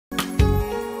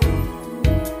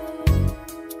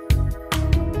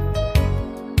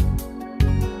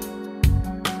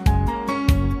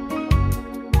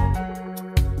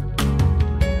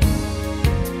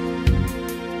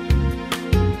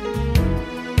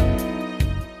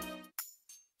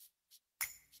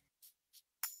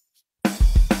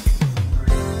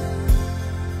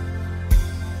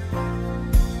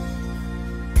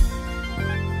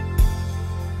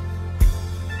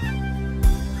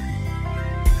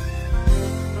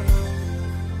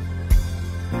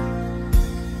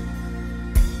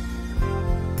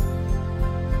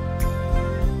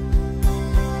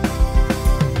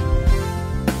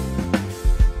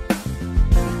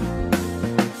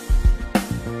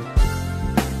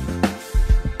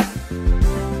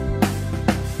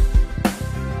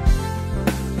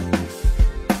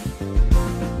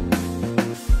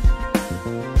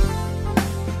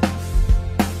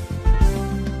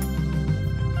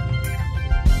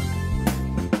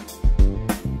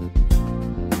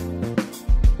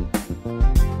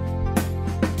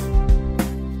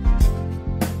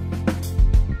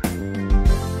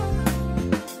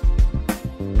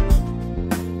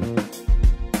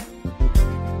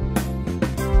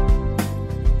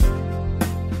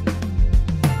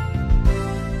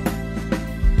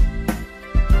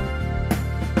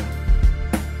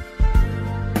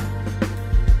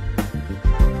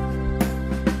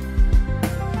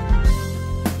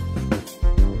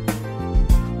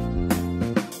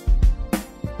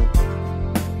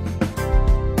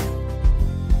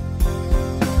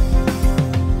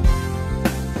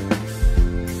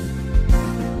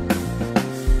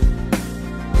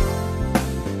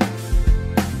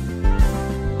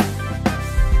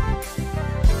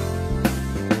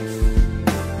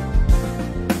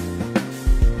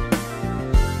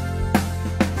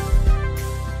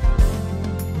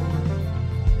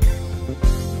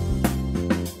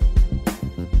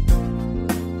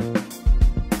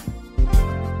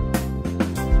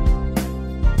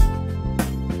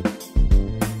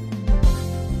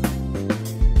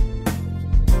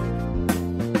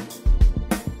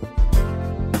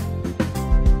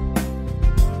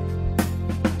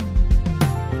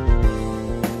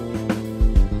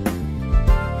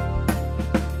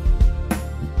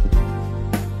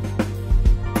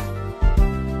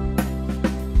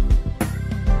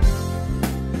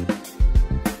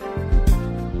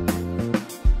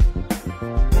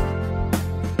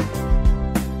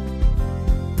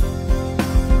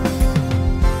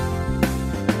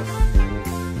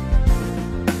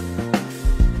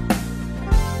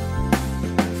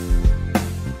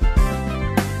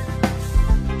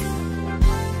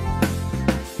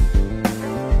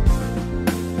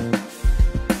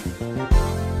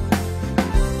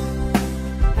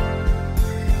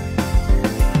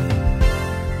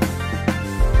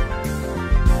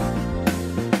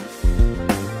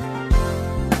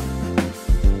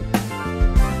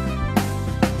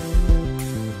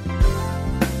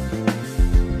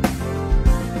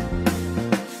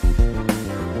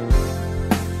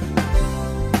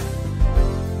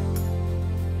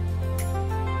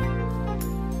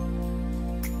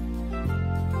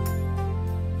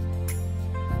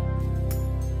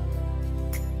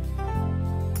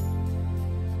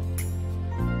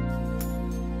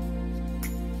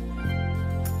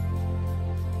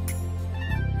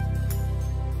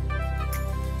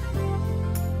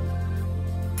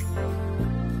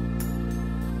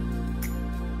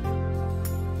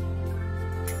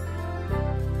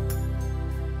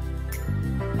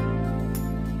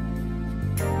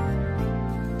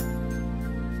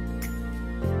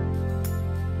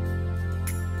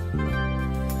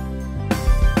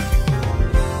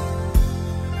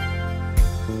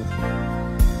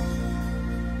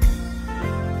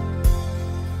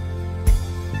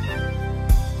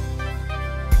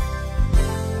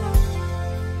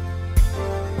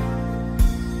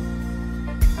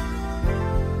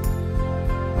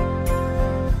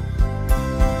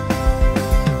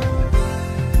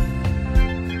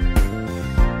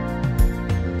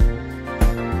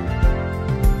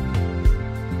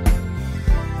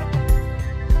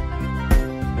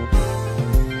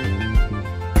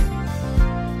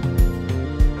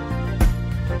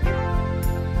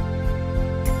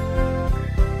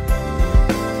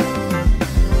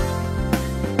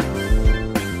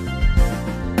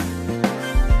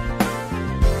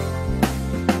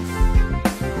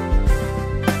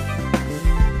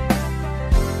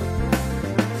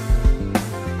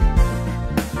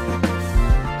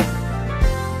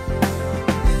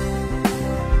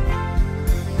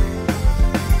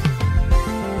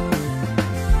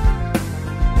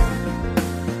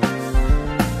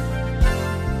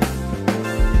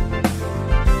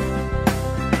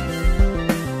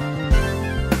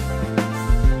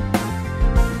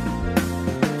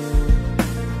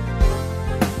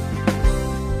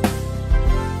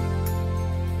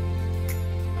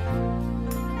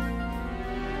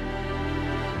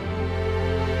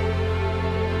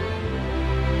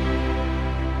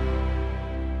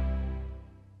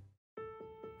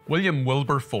William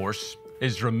Wilberforce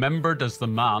is remembered as the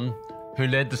man who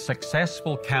led the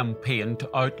successful campaign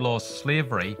to outlaw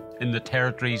slavery in the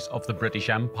territories of the British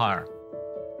Empire.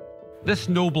 This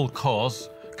noble cause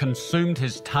consumed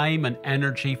his time and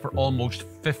energy for almost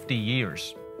 50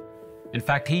 years. In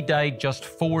fact, he died just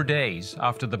 4 days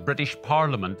after the British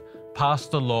Parliament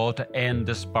passed a law to end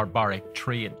this barbaric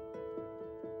trade.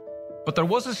 But there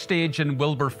was a stage in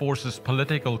Wilberforce's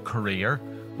political career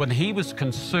when he was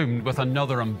consumed with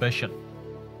another ambition.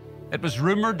 It was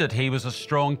rumoured that he was a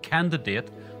strong candidate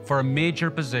for a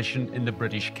major position in the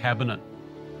British cabinet,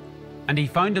 and he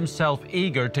found himself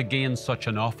eager to gain such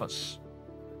an office.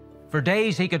 For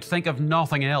days he could think of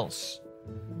nothing else,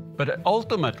 but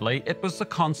ultimately it was the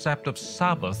concept of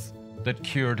Sabbath that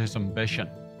cured his ambition.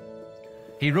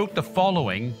 He wrote the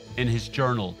following in his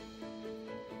journal: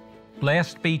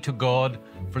 "Blessed be to God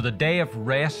for the day of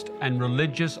rest and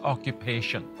religious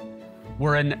occupation,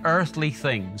 wherein earthly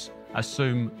things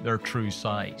assume their true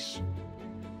size."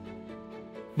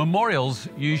 Memorials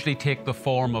usually take the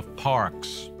form of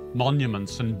parks,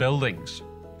 monuments, and buildings.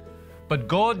 But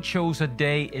God chose a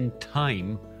day in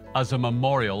time as a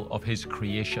memorial of His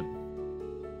creation.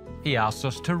 He asks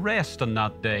us to rest on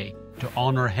that day, to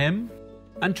honor Him,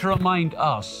 and to remind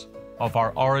us of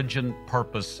our origin,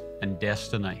 purpose, and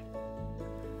destiny.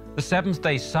 The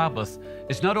seventh-day Sabbath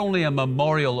is not only a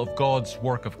memorial of God's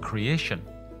work of creation,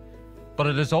 but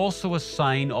it is also a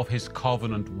sign of His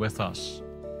covenant with us.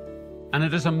 And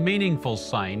it is a meaningful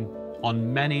sign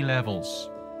on many levels.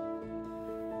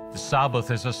 The Sabbath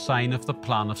is a sign of the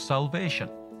plan of salvation.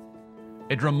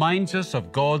 It reminds us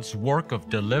of God's work of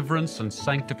deliverance and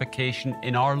sanctification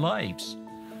in our lives,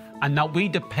 and that we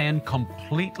depend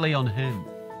completely on Him.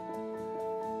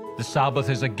 The Sabbath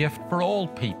is a gift for all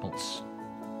peoples.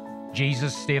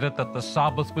 Jesus stated that the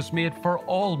Sabbath was made for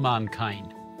all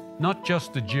mankind, not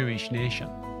just the Jewish nation.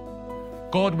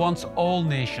 God wants all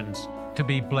nations to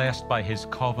be blessed by His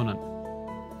covenant,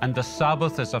 and the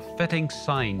Sabbath is a fitting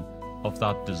sign of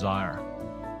that desire.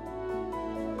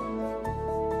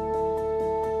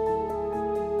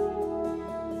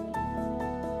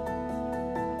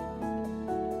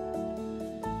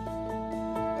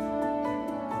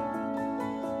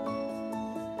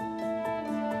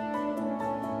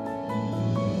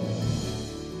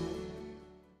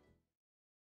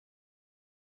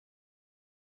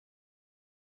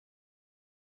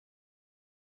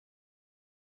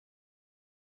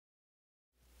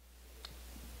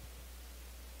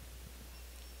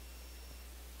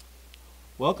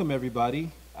 Welcome,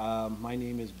 everybody. My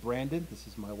name is Brandon. This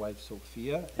is my wife,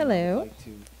 Sophia. Hello. And I'd like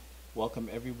to welcome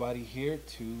everybody here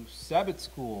to Sabbath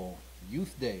School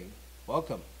Youth Day.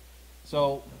 Welcome.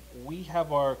 So we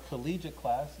have our collegiate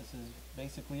class. This is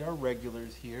basically our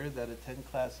regulars here that attend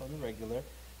class on the regular.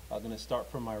 I'm going to start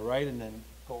from my right and then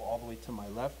go all the way to my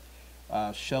left.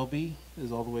 Shelby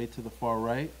is all the way to the far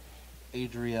right.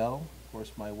 Adrielle, of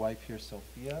course, my wife here,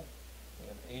 Sophia. We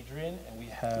have Adrian, and we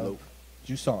have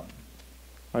Jusan.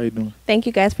 How you doing? Thank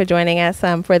you guys for joining us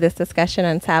for this discussion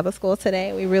on Sabbath School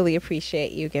today. We really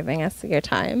appreciate you giving us your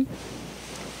time.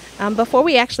 Before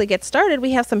we actually get started,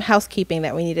 we have some housekeeping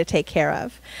that we need to take care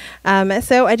of.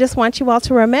 So I just want you all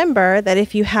to remember that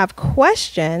if you have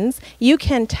questions, you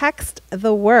can text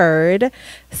the word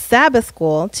Sabbath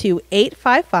School to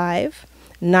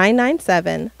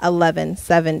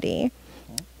 855-997-1170.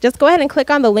 Just go ahead and click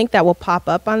on the link that will pop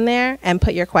up on there and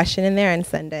put your question in there and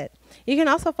send it. You can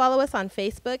also follow us on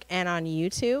Facebook and on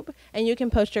YouTube, and you can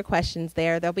post your questions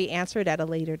there. They'll be answered at a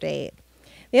later date.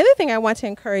 The other thing I want to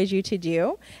encourage you to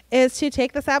do is to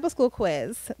take the Sabbath School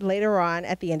quiz later on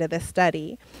at the end of this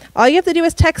study. All you have to do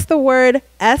is text the word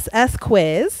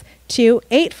ssquiz to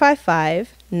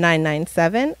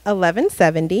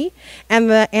 855-997-1170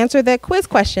 and answer the quiz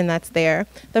question that's there.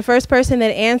 The first person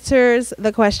that answers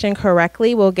the question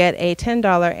correctly will get a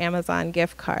 $10 Amazon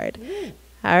gift card.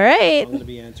 All right. I'm going to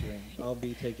be answering. I'll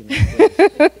be taking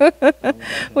the quiz.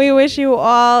 We wish you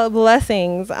all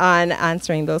blessings on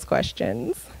answering those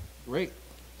questions. Great.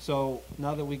 So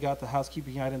now that we got the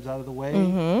housekeeping items out of the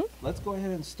way, let's go ahead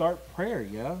and start prayer,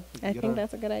 yeah? I think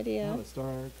that's a good idea. Yeah, let's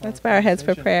Let's bow our heads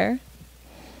for prayer.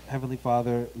 Heavenly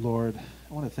Father, Lord,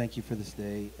 I want to thank you for this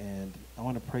day, and I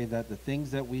want to pray that the things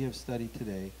that we have studied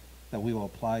today, that we will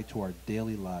apply to our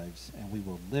daily lives, and we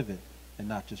will live it and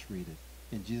not just read it.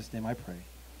 In Jesus' name I pray.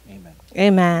 Amen.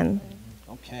 Amen.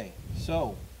 Okay,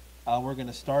 so we're going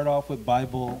to start off with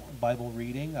Bible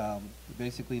reading,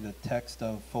 basically the text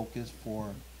of focus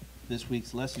for this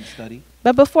week's lesson study.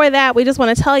 But before that, we just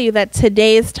want to tell you that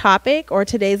today's topic or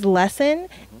today's lesson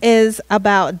is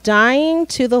about dying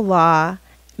to the law,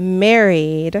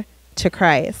 married to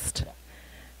Christ.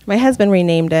 My husband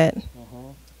renamed it.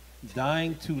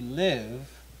 Dying to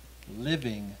live,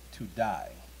 living to die.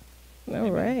 All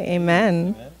right.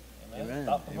 Amen. Amen.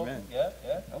 Amen. Yeah.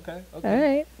 Okay. All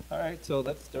right. All right, so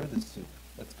let's stir this soup.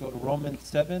 Let's go to Romans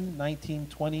 7, 19,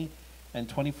 20, and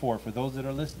 24. For those that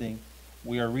are listening,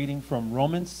 we are reading from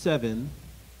Romans 7,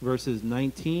 verses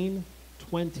 19,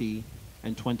 20,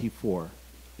 and 24.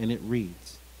 And it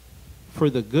reads, "For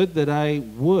the good that I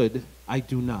would, I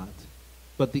do not.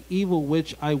 But the evil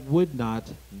which I would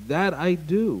not, that I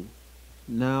do.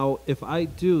 Now, if I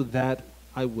do that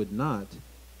I would not,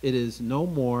 it is no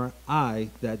more I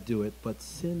that do it, but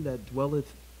sin that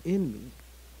dwelleth in me.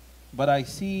 But I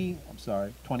see,"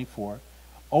 24,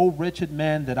 "O wretched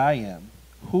man that I am,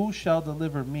 who shall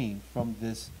deliver me from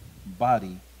this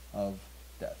body of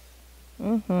death?"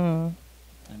 Amen.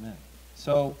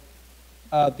 So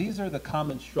these are the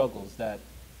common struggles that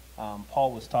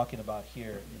Paul was talking about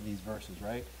here in these verses,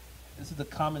 right? This is the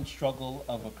common struggle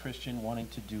of a Christian wanting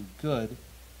to do good,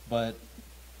 but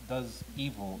does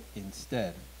evil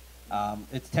instead.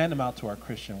 It's tantamount to our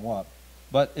Christian walk.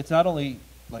 But it's not only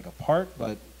like a part,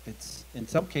 but it's, in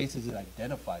some cases, it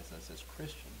identifies us as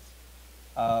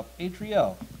Christians.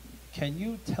 Adriel, can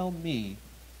you tell me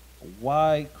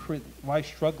why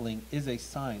struggling is a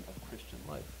sign of Christian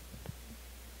life?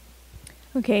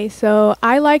 Okay, so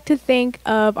I like to think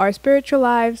of our spiritual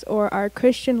lives or our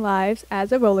Christian lives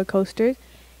as a roller coaster.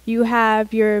 You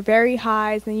have your very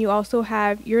highs and you also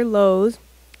have your lows.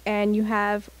 And you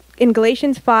have, in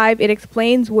Galatians 5, it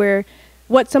explains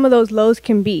what some of those lows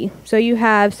can be. So you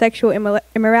have sexual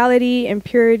immorality,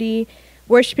 impurity,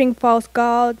 worshiping false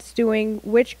gods, doing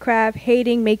witchcraft,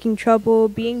 hating, making trouble,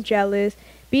 being jealous,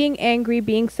 being angry,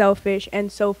 being selfish,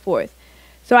 and so forth.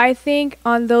 So I think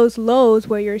on those lows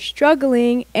where you're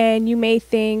struggling and you may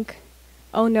think,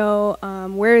 oh no,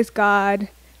 where is God?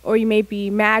 Or you may be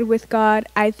mad with God.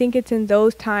 I think it's in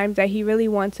those times that he really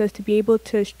wants us to be able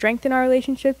to strengthen our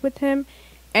relationship with him.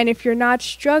 And if you're not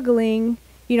struggling,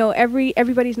 you know,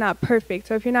 everybody's not perfect.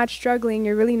 So if you're not struggling,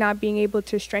 you're really not being able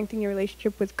to strengthen your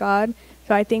relationship with God.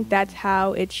 So I think that's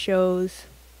how it shows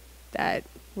that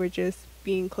we're just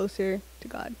being closer to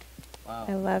God. Wow.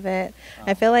 I love it.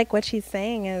 I feel like what she's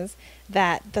saying is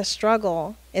that the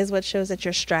struggle is what shows that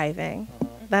you're striving.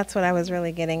 That's what I was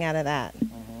really getting out of that.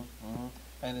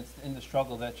 And it's in the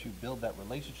struggle that you build that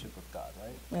relationship with God,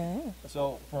 right? Yeah.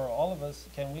 So for all of us,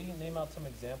 can we name out some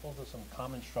examples of some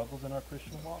common struggles in our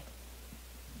Christian walk?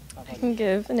 I can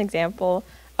give an example.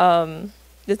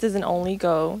 This doesn't only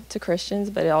go to Christians,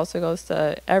 but it also goes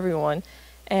to everyone.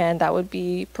 And that would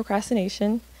be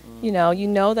procrastination. You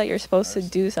know that you're supposed to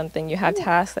do something. You have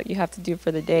tasks that you have to do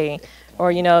for the day.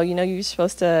 Or, you know you're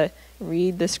supposed to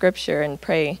read the scripture and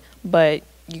pray, but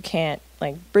you can't,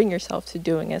 bring yourself to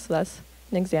doing it. So that's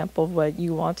an example of what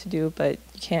you want to do, but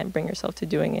you can't bring yourself to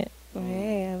doing it.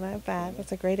 Hey, I love that.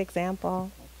 That's a great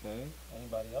example. Okay.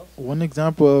 Anybody else? One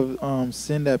example of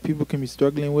sin that people can be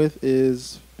struggling with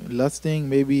is lusting.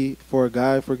 Maybe for a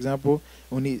guy, for example,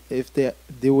 if they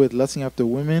deal with lusting after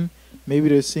women, maybe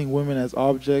they're seeing women as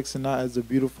objects and not as the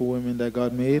beautiful women that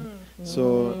God made.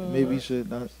 So maybe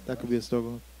that could be a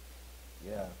struggle.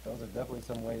 Yeah, those are definitely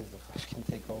some ways the flesh can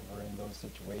take over in those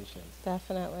situations.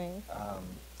 Definitely.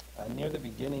 Near the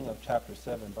beginning of chapter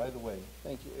 7, by the way,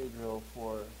 thank you, Adriel,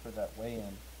 for that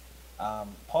weigh-in.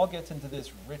 Paul gets into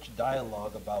this rich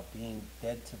dialogue about being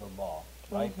dead to the law,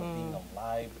 right? But being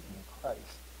alive in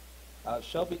Christ.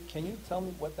 Shelby, can you tell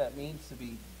me what that means to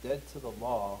be dead to the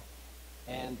law,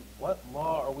 and what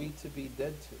law are we to be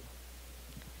dead to?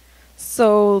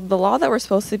 So the law that we're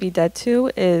supposed to be dead to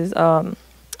is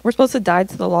we're supposed to die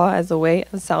to the law as a way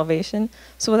of salvation.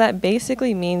 So what that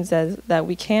basically means is that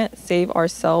we can't save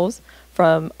ourselves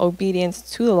from obedience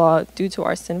to the law due to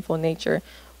our sinful nature.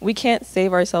 We can't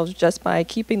save ourselves just by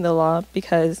keeping the law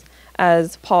because,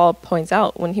 as Paul points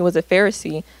out, when he was a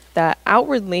Pharisee, that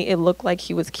outwardly it looked like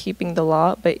he was keeping the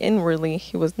law, but inwardly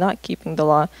he was not keeping the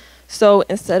law. So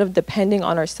instead of depending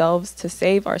on ourselves to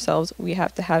save ourselves, we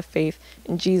have to have faith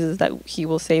in Jesus that he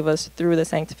will save us through the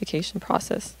sanctification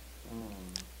process.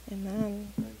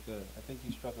 Amen. Very good. I think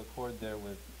you struck a chord there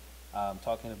with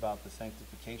talking about the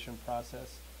sanctification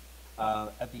process.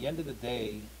 At the end of the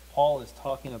day, Paul is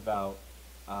talking about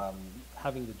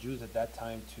having the Jews at that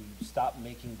time to stop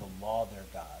making the law their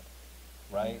God,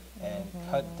 right? And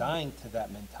dying to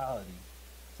that mentality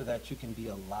so that you can be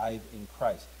alive in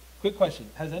Christ. Quick question.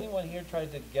 Has anyone here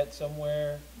tried to get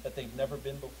somewhere that they've never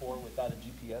been before without a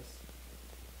GPS?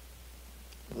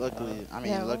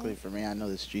 Luckily for me, I know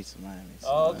the streets of Miami. So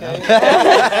Oh, okay.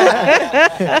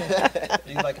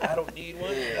 He's like, I don't need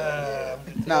one.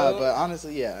 No, but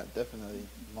honestly, yeah, definitely.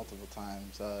 multiple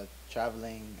times.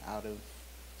 Traveling out of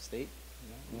state,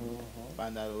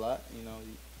 find that a lot.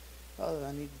 Oh,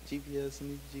 I need the GPS.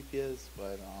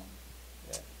 But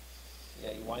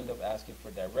Yeah, you wind up asking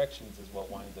for directions is what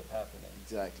winds up happening.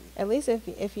 exactly. At least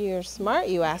if you're smart,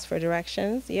 you ask for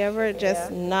directions. You ever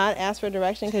just not ask for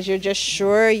direction because you're just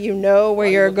sure you know where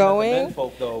you're going?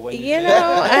 Folk, though, when You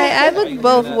know, I look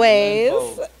both ways.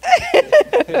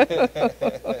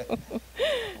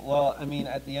 Well, I mean,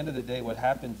 at the end of the day, what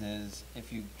happens is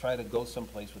if you try to go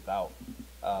someplace without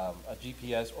a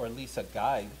GPS or at least a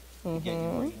guide to get you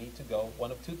where you need to go,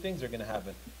 one of two things are going to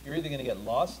happen. You're either going to get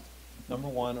lost, number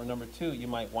one, or number two, you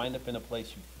might wind up in a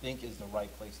place you think is the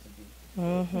right place to be.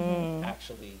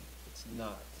 Actually, it's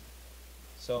not.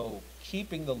 So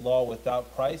keeping the law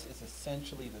without Christ is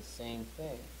essentially the same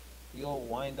thing. You'll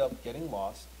wind up getting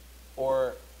lost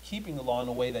or keeping the law in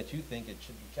a way that you think it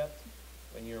should be kept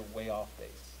when you're way off base,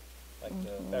 like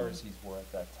the Pharisees were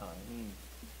at that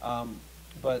time.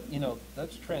 But,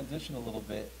 let's transition a little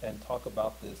bit and talk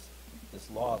about this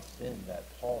law of sin that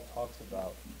Paul talks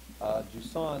about.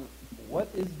 Jusan, what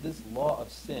is this law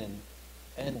of sin,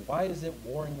 and why is it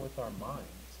warring with our minds?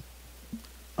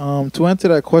 To answer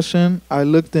that question, I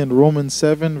looked in Romans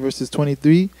 7, verses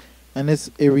 23, and it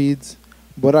reads,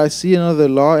 "But I see another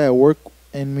law at work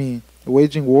in me,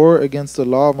 waging war against the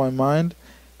law of my mind,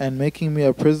 and making me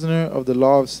a prisoner of the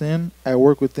law of sin at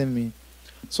work within me."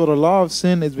 So the law of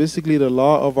sin is basically the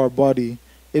law of our body.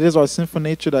 It is our sinful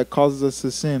nature that causes us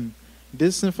to sin.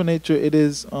 This sinful nature, it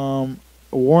is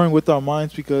warring with our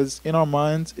minds, because in our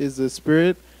minds is the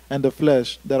spirit and the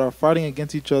flesh that are fighting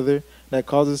against each other, that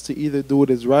causes us to either do what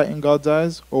is right in God's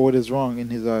eyes or what is wrong in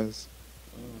his eyes.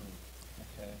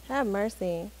 Okay. Have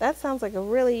mercy. That sounds like a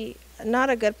really not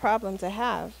a good problem to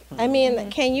have. I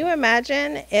mean, can you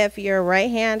imagine if your right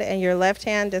hand and your left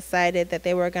hand decided that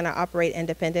they were going to operate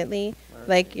independently?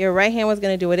 Like your right hand was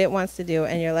going to do what it wants to do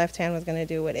and your left hand was going to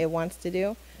do what it wants to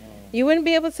do? You wouldn't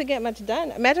be able to get much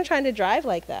done. Imagine trying to drive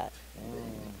like that.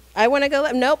 I want to go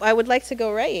left. Nope, I would like to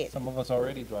go right. Some of us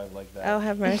already drive like that. Oh,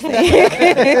 have mercy.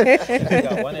 You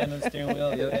got one hand on the steering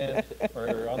wheel, the other hand,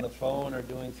 or on the phone, or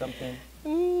doing something.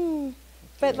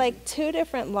 But like two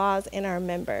different laws in our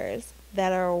members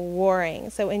that are warring.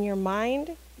 So in your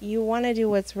mind, you want to do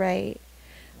what's right.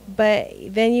 But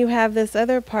then you have this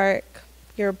other part,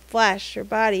 your flesh, your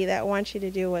body, that wants you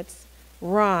to do what's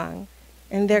wrong.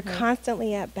 And they're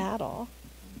constantly at battle.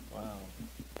 Wow.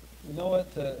 You know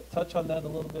what? To touch on that a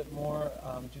little bit more,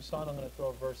 Jusan, I'm going to throw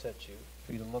a verse at you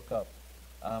for you to look up.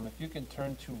 If you can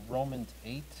turn to Romans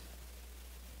 8,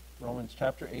 Romans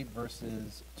chapter 8,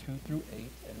 verses 2 through 8,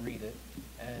 and read it.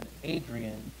 And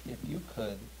Adrian, if you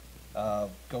could,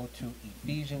 go to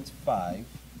Ephesians 5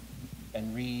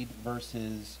 and read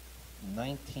verses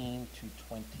 19 to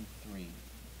 23.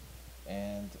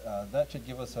 And that should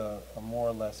give us a more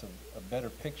or less a better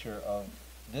picture of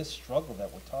this struggle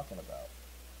that we're talking about.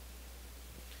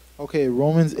 Okay,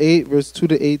 Romans 8, verse 2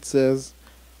 to 8 says,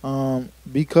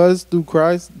 "Because through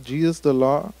Christ Jesus the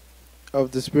law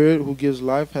of the Spirit who gives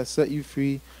life has set you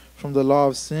free from the law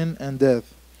of sin and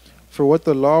death. For what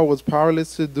the law was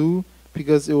powerless to do,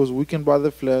 because it was weakened by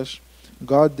the flesh,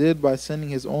 God did by sending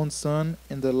his own Son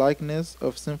in the likeness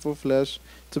of sinful flesh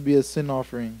to be a sin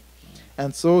offering.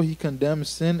 And so he condemned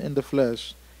sin in the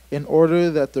flesh, in order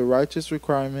that the righteous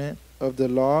requirement of the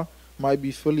law might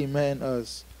be fully met in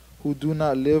us, who do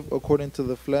not live according to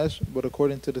the flesh, but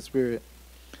according to the Spirit.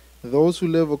 Those who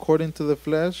live according to the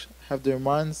flesh have their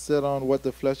minds set on what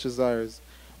the flesh desires,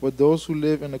 but those who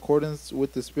live in accordance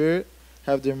with the Spirit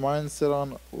have their minds set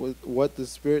on what the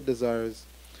Spirit desires.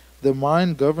 The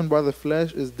mind governed by the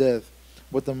flesh is death,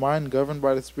 but the mind governed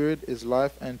by the Spirit is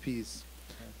life and peace.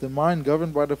 The mind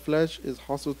governed by the flesh is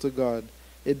hostile to God.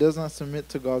 It does not submit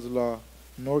to God's law,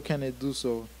 nor can it do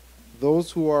so.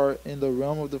 Those who are in the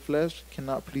realm of the flesh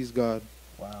cannot please God."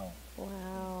 Wow. Wow.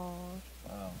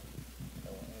 Wow.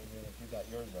 So, Adrian, if you got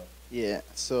yours up, Yeah,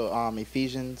 so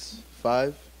Ephesians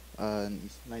 5,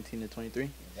 19 to 23.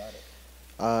 you got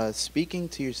it. "Speaking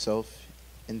to yourself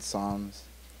in psalms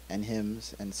and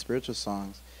hymns and spiritual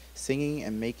songs, singing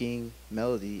and making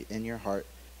melody in your heart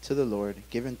to the Lord,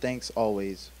 giving thanks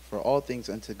always for all things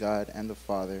unto God and the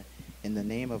Father, in the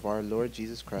name of our Lord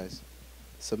Jesus Christ,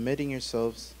 submitting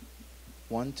yourselves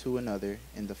one to another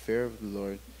in the fear of the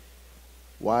Lord.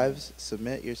 Wives,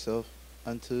 submit yourself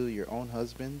unto your own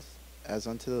husbands, as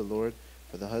unto the Lord,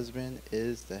 for the husband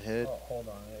is the head." Oh, hold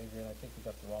on, Adrian. I think we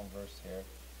got the wrong verse here.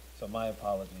 So my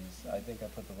apologies. I think I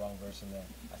put the wrong verse in there.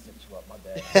 I set you up. My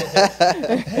bad.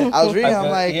 I was reading.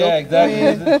 I'm like, yeah, exactly.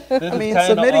 I mean,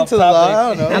 submitting to the law. I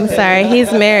don't know. I'm sorry,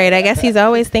 he's married. I guess he's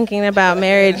always thinking about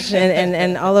marriage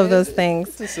and all of those things.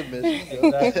 It's a submission.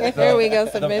 There we go,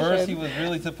 The verse he submission. was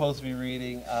really supposed to be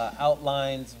reading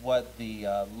outlines what the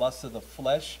lust of the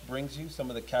flesh brings you,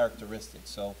 some of the characteristics.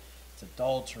 So it's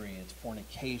adultery, it's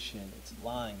fornication, it's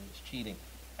lying, it's cheating.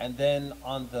 And then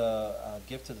on the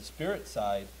gift to the Spirit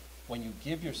side, when you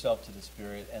give yourself to the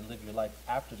Spirit and live your life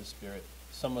after the Spirit,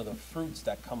 some of the fruits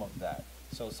that come of that.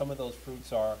 So some of those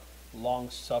fruits are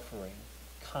long-suffering,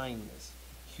 kindness,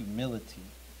 humility.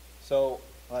 So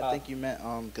Well, I think you meant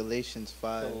Galatians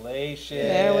 5. Galatians.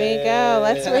 There we go.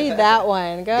 Let's read that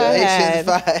one. Go Galatians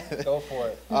ahead. 5. Go for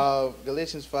it.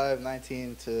 Galatians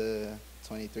 5:19 to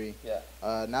 23. Yeah.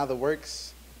 Now the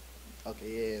works.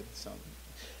 Okay, yeah,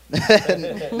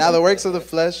 something. Now the works of the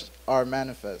flesh are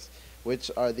manifest, which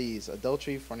are these: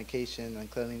 adultery, fornication,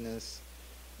 uncleanliness,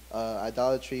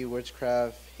 idolatry,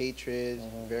 witchcraft, hatred,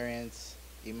 variance,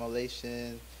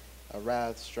 immolation,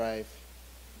 wrath, strife,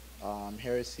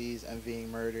 heresies,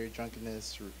 envying, murder,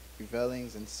 drunkenness,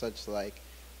 revelings, and such like,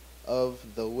 of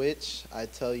the which I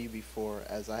tell you before,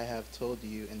 as I have told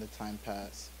you in the time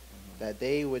past, that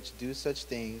they which do such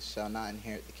things shall not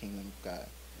inherit the kingdom of God.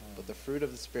 But the fruit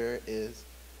of the Spirit is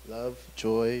love,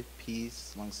 joy,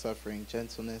 peace, long-suffering,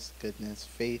 gentleness, goodness,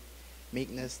 faith,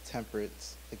 meekness,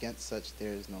 temperance. Against such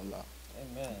there is no law.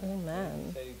 Amen.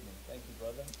 Amen. Saved me. Thank you,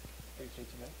 brother. Appreciate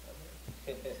you, man.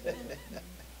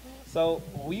 So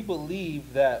we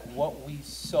believe that what we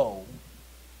sow,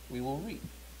 we will reap,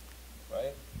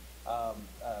 right?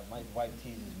 My wife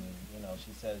teases me. You know,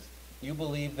 she says, "You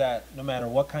believe that no matter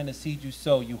what kind of seed you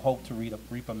sow, you hope to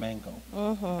reap a mango."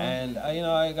 And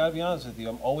I gotta be honest with you.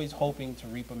 I'm always hoping to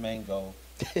reap a mango,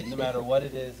 no matter what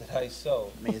it is that I sow.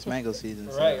 I mean, it's mango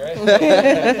season. So. Right.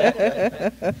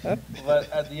 But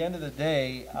at the end of the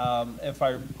day, if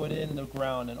I put in the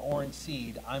ground an orange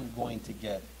seed, I'm going to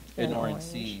get an orange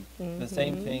seed. The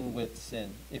same thing with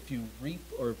sin. If you reap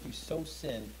or if you sow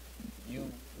sin,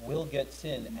 you will get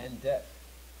sin and death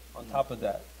on top of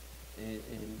that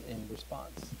in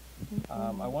response.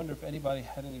 I wonder if anybody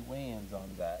had any weigh-ins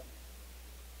on that.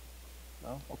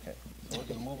 No? Okay. So we're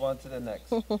going to move on to the next.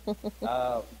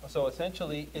 So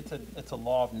essentially, it's a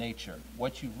law of nature.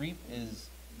 What you reap is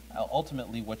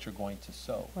ultimately what you're going to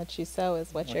sow. What you sow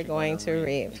is what you're going to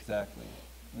reap. Exactly.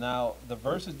 Now, the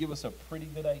verses give us a pretty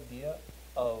good idea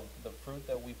of the fruit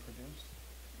that we produce.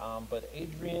 But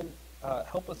Adrian,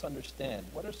 help us understand,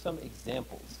 what are some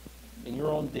examples in your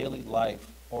own daily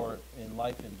life or in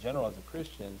life in general as a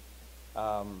Christian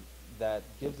that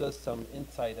gives us some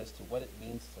insight as to what it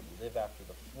means to live after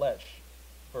the flesh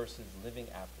versus living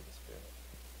after the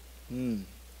Spirit?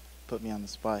 Put me on the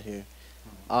spot here.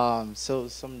 So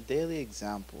some daily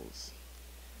examples.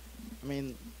 I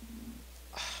mean,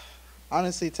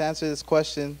 honestly, to answer this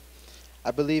question,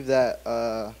 I believe that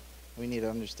we need to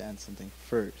understand something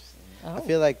first. I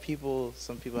feel like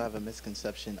some people have a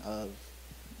misconception of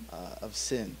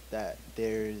sin, that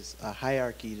there's a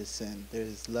hierarchy to sin,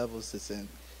 there's levels to sin.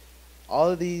 All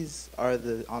of these are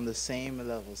on the same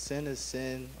level. Sin is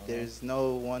sin. There's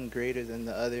no one greater than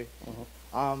the other.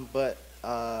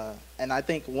 And I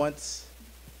think once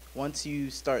you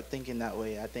start thinking that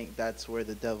way, I think that's where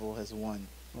the devil has won,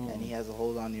 and he has a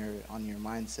hold on your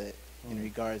mindset in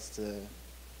regards to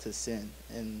sin.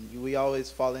 And we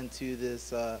always fall into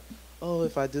this,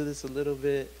 if I do this a little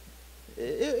bit,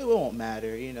 it won't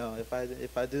matter. You know, if I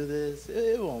do this,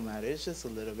 it won't matter. It's just a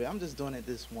little bit. I'm just doing it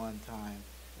this one time.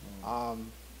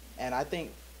 And I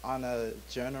think on a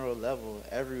general level,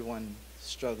 everyone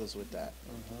struggles with that.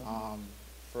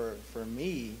 For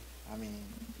me, I mean,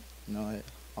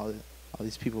 all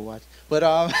these people watch, but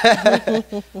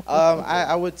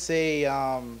I would say,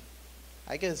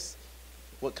 I guess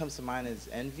what comes to mind is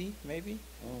envy, maybe.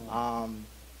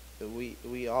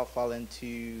 We all fall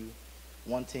into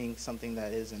wanting something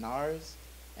that isn't ours,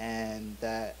 and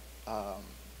that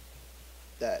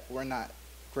we're not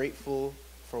grateful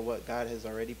for what God has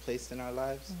already placed in our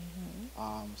lives.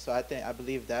 So I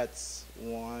believe that's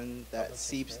one that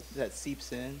seeps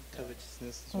in,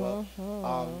 covetousness as well.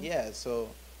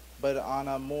 But on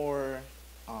a more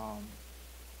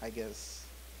I guess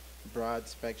broad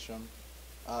spectrum,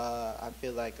 I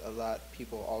feel like a lot of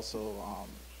people also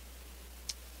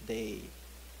they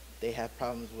have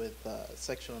problems with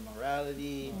sexual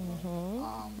immorality,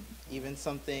 even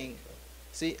something.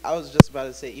 See, I was just about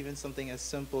to say even something as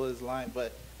simple as lying,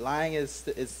 but lying is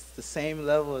the same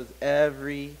level as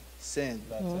every sin.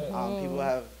 That's it. People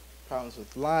have problems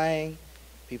with lying.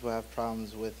 People have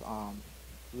problems with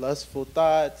lustful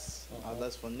thoughts,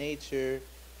 lustful nature,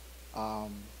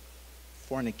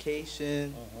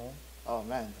 fornication. Oh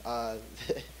man,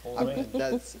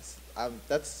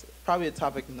 that's probably a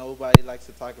topic nobody likes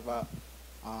to talk about.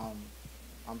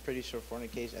 I'm pretty sure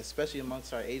fornication, especially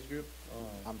amongst our age group,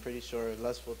 I'm pretty sure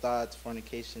lustful thoughts,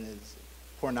 fornication is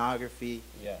pornography.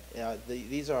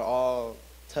 These are all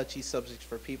touchy subjects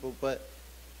for people, but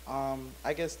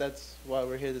I guess that's why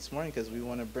we're here this morning, because we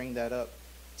want to bring that up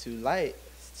to light,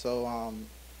 so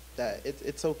that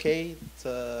it's okay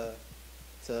to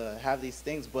have these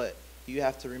things, but you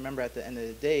have to remember at the end of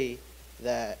the day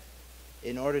that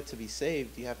in order to be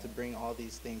saved, you have to bring all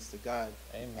these things to God.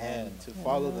 Amen. And to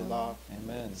follow the law.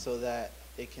 Amen. So that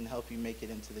it can help you make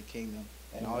it into the kingdom.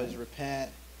 And always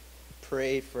repent,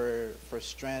 pray for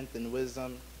strength and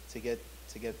wisdom to get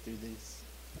through these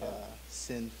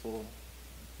sinful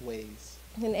ways.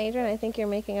 And Adrian, I think you're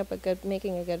making a good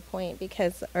point,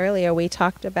 because earlier we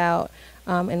talked about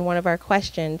in one of our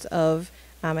questions of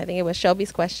I think it was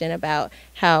Shelby's question about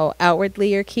how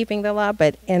outwardly you're keeping the law,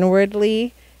 but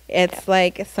inwardly it's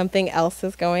like something else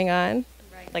is going on.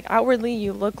 Right. Like outwardly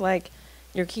you look like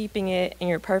you're keeping it and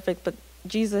you're perfect, but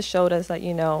Jesus showed us that,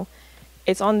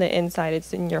 it's on the inside,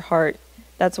 it's in your heart.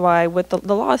 That's why with the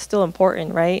law is still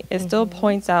important, right? It still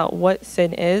points out what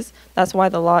sin is. That's why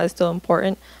the law is still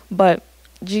important. But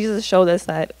Jesus showed us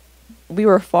that we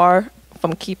were far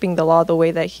from keeping the law the way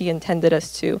that he intended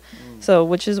us to. So,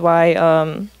 which is why,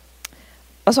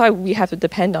 that's why we have to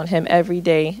depend on him every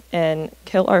day and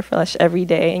kill our flesh every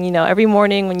day. And, every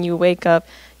morning when you wake up,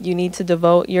 you need to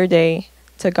devote your day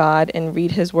to God and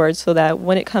read his word, so that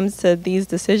when it comes to these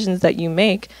decisions that you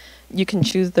make, you can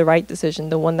choose the right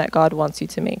decision, the one that God wants you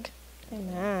to make.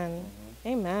 Amen.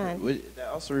 Amen. That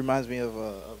also reminds me of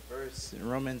a verse in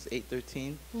Romans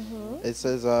 8:13. It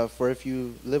says, for if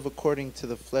you live according to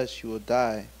the flesh, you will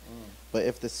die. But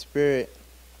if the Spirit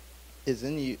is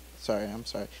in you,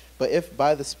 but if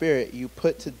by the Spirit you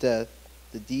put to death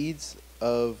the deeds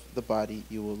of the body,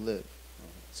 you will live.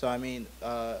 So I mean,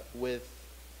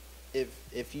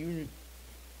 if you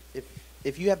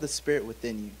have the Spirit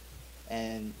within you,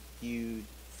 and you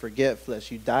forget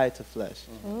flesh, you die to flesh,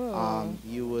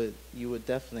 you would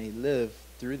definitely live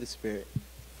through the Spirit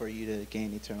for you to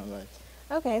gain eternal life.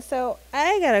 Okay, so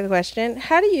I got a question.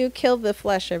 How do you kill the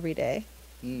flesh every day?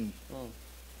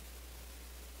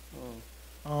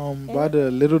 By the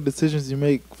little decisions you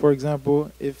make. For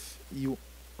example, if you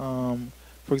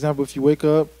wake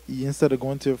up, instead of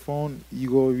going to your phone, you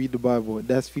go read the Bible.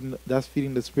 That's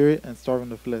feeding the spirit and starving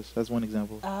the flesh. That's one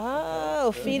example.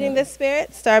 Oh, feeding the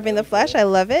spirit, starving the flesh. I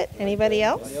love it. Anybody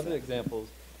else? Any other examples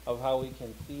of how we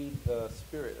can feed the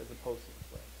spirit as opposed to the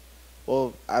flesh?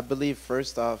 Well, I believe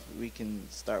first off we can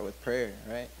start with prayer,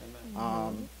 right?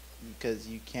 Because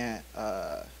you can't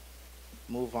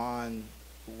move on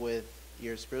with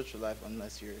your spiritual life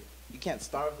unless you can't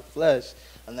starve the flesh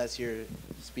unless you're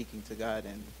speaking to God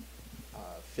and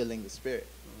filling the spirit.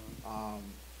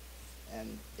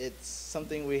 And it's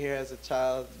something we hear as a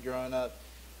child growing up: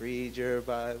 read your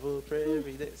Bible, pray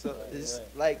every day. So it's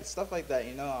like stuff like that,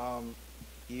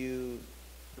 you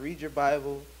read your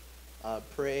Bible,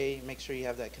 pray, make sure you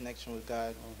have that connection with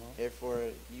God.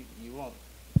 Therefore you will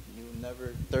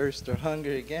never thirst or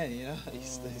hunger again, you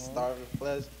starve the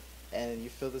flesh and you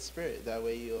fill the spirit. That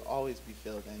way you'll always be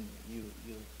filled, and you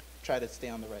try to stay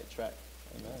on the right track.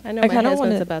 I know my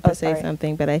husband's about to say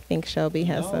something, but I think Shelby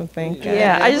has something.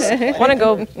 Yeah, I just want to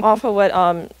go off of what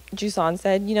Jusan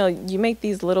said. You make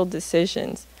these little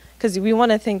decisions, because we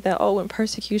want to think that, when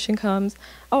persecution comes,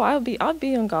 I'll be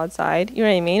on God's side. You know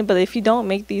what I mean? But if you don't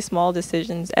make these small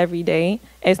decisions every day,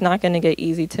 it's not going to get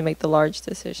easy to make the large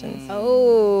decisions.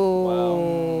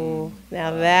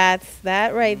 Now that's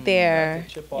that right there.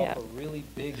 That's a chip off a really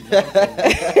big mountain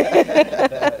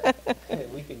that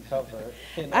we can cover.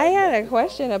 I had a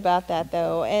question about that,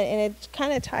 though, and it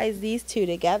kind of ties these two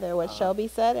together, what Shelby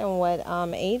said and what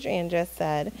Adrian just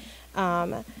said.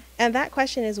 And that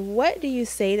question is, what do you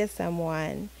say to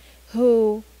someone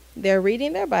who they're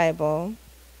reading their Bible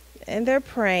and they're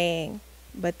praying,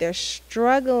 but they're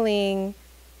struggling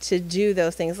to do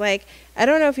those things? Like, I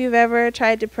don't know if you've ever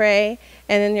tried to pray,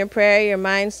 and in your prayer, your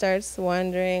mind starts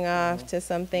wandering off to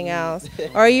something else.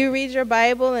 Or you read your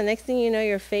Bible, and next thing you know,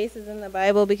 your face is in the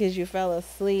Bible because you fell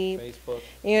asleep. Facebook.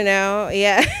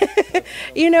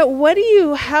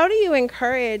 How do you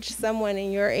encourage someone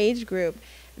in your age group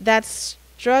that's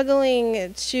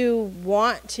struggling to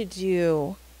want to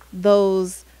do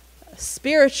those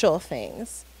spiritual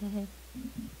things?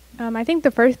 I think the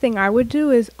first thing I would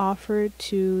do is offer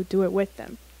to do it with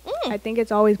them. I think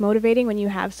it's always motivating when you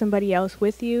have somebody else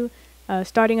with you.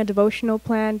 starting a devotional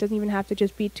plan. Doesn't even have to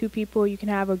just be 2 people. You can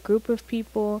have a group of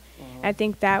people. I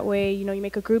think that way, you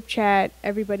make a group chat.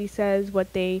 Everybody says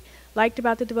what they liked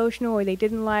about the devotional or they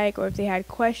didn't like, or if they had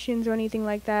questions or anything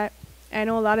like that. I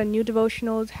know a lot of new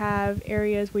devotionals have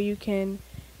areas where you can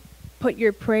put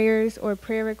your prayers or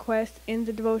prayer requests in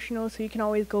the devotional, so you can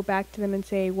always go back to them and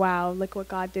say, wow, look what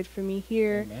God did for me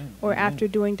here. Amen. Or Amen. after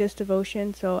doing this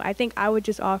devotion. So I think I would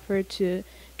just offer to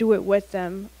do it with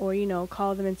them, or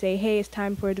call them and say, hey, it's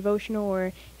time for a devotional,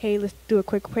 or hey, let's do a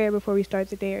quick prayer before we start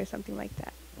the day, or something like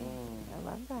that. I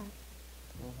love that.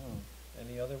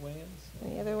 Any other way-ins?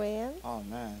 Any other way in? Oh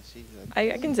man, she's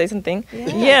I can say something.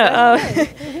 Yeah.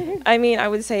 I mean, I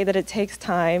would say that it takes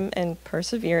time and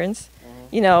perseverance.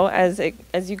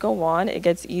 As you go on, it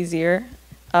gets easier.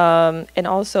 And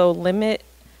also limit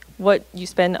what you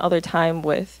spend other time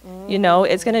with.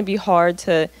 It's going to be hard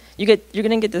to, you're going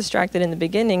to get distracted in the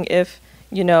beginning if,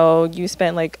 you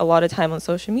spend like a lot of time on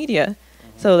social media.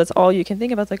 So that's all you can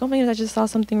think about. It's like, oh my gosh, I just saw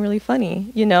something really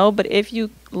funny, But if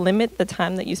you limit the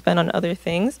time that you spend on other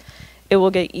things, it will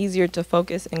get easier to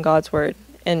focus in God's word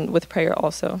and with prayer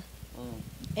also.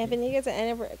 Anthony, you guys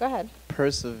go ahead.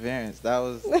 perseverance. That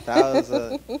was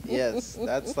a yes.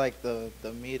 That's like the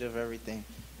meat of everything,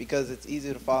 because it's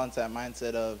easy to fall into that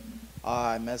mindset of,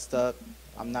 I messed up,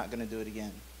 I'm not gonna do it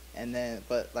again. And then,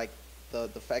 but like the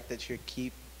fact that you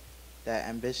keep that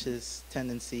ambitious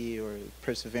tendency or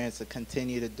perseverance to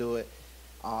continue to do it,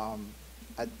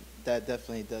 that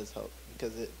definitely does help,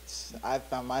 because I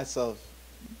found myself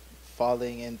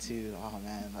falling into, oh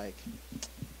man, like,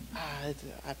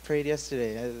 I prayed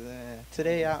yesterday.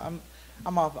 Today I'm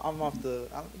off the.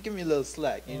 Give me a little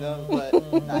slack, you know.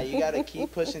 But nah, you gotta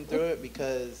keep pushing through it,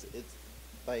 because it's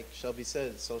like Shelby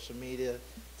said, social media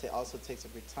also takes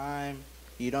up your time.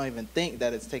 You don't even think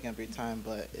that it's taking up your time,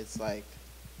 but it's like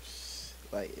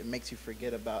it makes you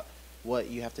forget about what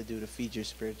you have to do to feed your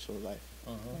spiritual life.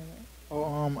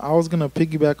 I was gonna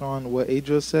piggyback on what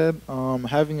Adria said.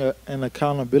 Having an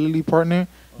accountability partner,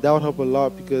 that would help a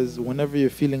lot, because whenever you're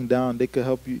feeling down, they could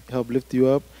help lift you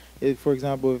up. For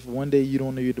example, if one day you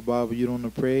don't know read the Bible, you don't know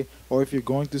pray, or if you're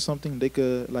going through something, they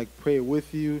could like pray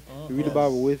with you, read the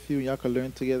Bible with you, and y'all can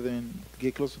learn together and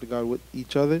get closer to God with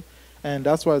each other. And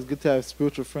that's why it's good to have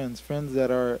spiritual friends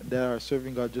that are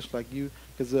serving God just like you,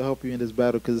 because they'll help you in this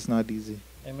battle, because it's not easy.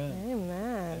 Amen.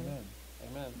 Amen. Amen.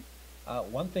 Amen.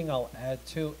 One thing I'll add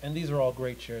too, and these are all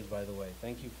great shares, by the way.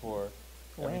 Thank you for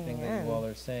everything that you all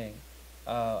are saying.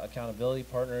 Accountability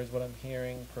partner is what I'm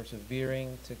hearing,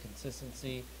 persevering to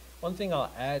consistency. One thing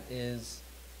I'll add is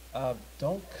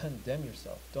don't condemn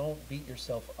yourself. Don't beat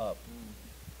yourself up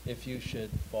if you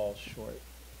should fall short.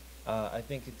 I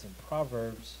think it's in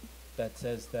Proverbs that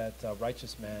says that a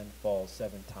righteous man falls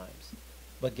 7 times,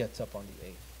 but gets up on the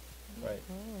 8th, right?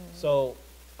 So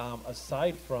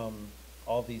aside from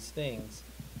all these things,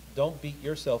 don't beat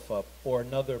yourself up or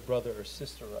another brother or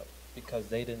sister up because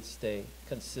they didn't stay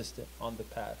consistent on the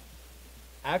path.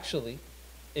 Actually,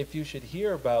 if you should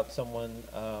hear about someone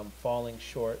falling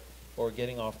short or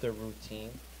getting off their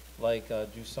routine, like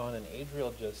Jusan and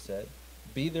Adriel just said,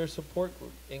 be their support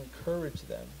group. Encourage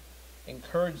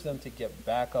them to get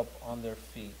back up on their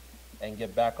feet and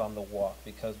get back on the walk,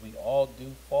 because we all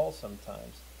do fall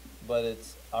sometimes, but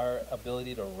it's our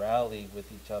ability to rally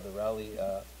with each other,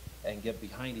 and get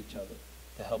behind each other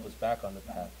to help us back on the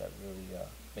path that really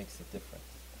makes the difference.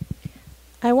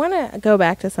 I want to go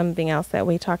back to something else that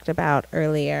we talked about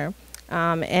earlier.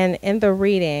 And in the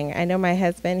reading, I know my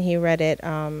husband, he read it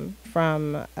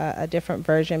from a different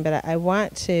version, but I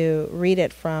want to read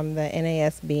it from the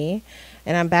NASB.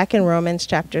 And I'm back in Romans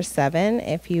chapter 7,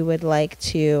 if you would like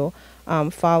to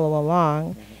follow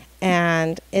along.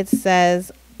 And it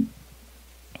says, I'm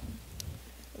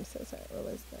so sorry, what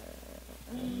was that?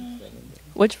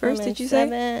 Which verse did you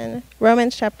say?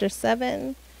 Romans chapter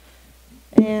 7.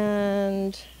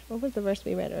 And what was the verse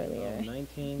we read earlier?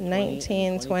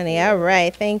 19, 20. All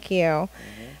right, thank you.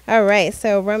 All right,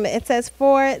 so it says,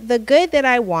 for the good that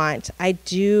I want, I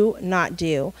do not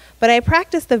do, but I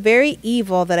practice the very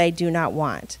evil that I do not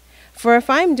want. For if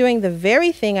I'm doing the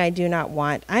very thing I do not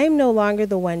want, I am no longer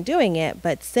the one doing it,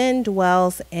 but sin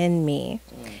dwells in me.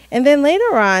 And then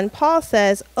later on, Paul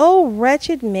says, "O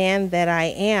wretched man that I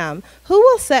am, who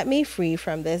will set me free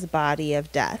from this body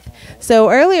of death?"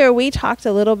 So earlier we talked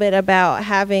a little bit about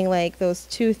having like those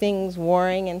two things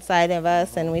warring inside of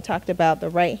us, and we talked about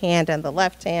the right hand and the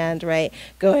left hand, right,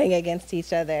 going against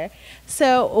each other.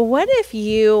 So what if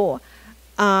you,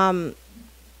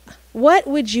 what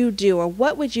would you do, or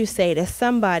what would you say to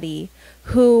somebody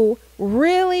who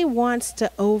really wants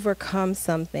to overcome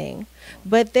something,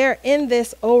 but they're in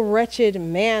this, oh, wretched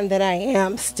man that I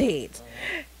am state,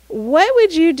 what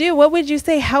would you do? What would you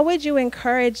say? How would you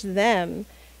encourage them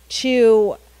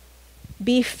to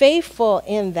be faithful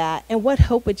in that? And what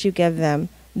hope would you give them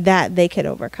that they could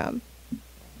overcome?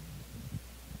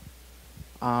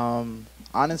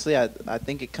 Honestly, I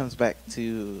think it comes back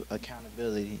to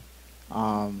accountability,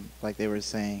 like they were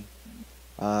saying.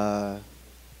 I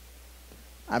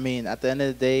mean, at the end of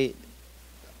the day,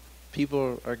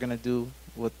 people are gonna do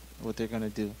what they're gonna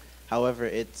do. However,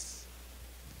 it's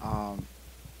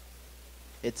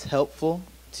helpful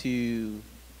to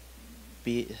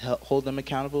hold them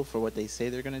accountable for what they say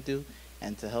they're gonna do,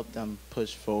 and to help them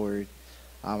push forward.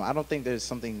 I don't think there's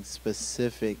something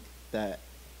specific that.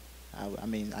 I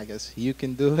mean, I guess you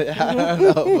can do it. I don't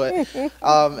know, but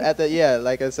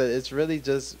like I said, it's really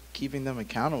just keeping them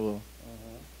accountable.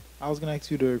 I was gonna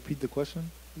ask you to repeat the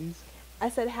question, please. I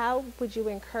said, how would you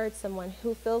encourage someone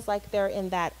who feels like they're in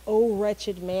that, oh,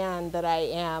 wretched man that I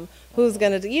am, who's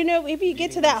going to do, if you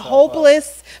get to that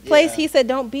hopeless place, he said,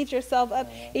 don't beat yourself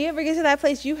up. If you ever get to that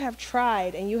place, you have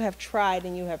tried and you have tried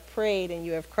and you have prayed and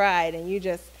you have cried and you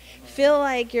just feel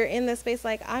like you're in this space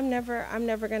like, I'm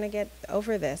never going to get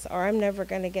over this, or I'm never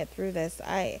going to get through this.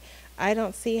 I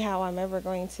don't see how I'm ever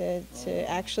going to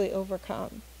actually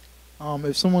overcome.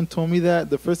 If someone told me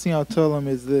that, the first thing I'll tell them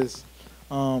is this.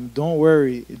 Don't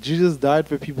worry. Jesus died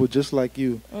for people just like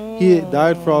you. He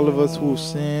died for all of us who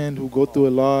sinned, who go through a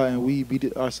law, and we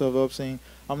beat ourselves up saying,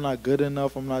 I'm not good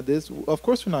enough, I'm not this. Of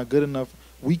course we're not good enough.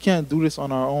 We can't do this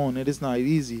on our own. It is not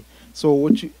easy. So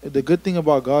the good thing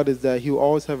about God is that He'll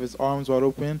always have His arms wide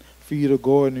open for you to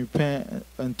go and repent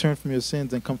and turn from your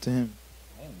sins and come to Him.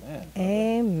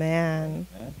 Amen.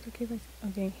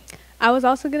 Okay. I was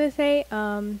also going to say,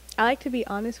 I like to be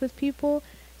honest with people.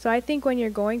 So I think when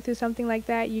you're going through something like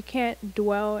that, you can't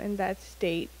dwell in that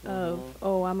state of,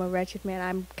 oh, I'm a wretched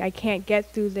man, I can't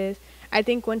get through this. I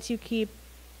think once you keep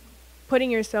putting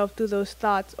yourself through those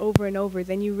thoughts over and over,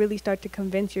 then you really start to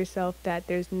convince yourself that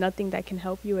there's nothing that can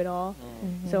help you at all.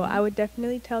 So I would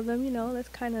definitely tell them, let's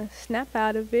kind of snap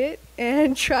out of it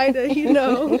and try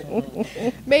to,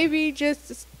 maybe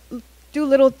just do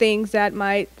little things that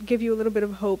might give you a little bit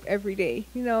of hope every day.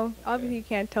 Obviously you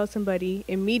can't tell somebody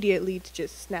immediately to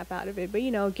just snap out of it, but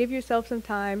give yourself some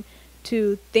time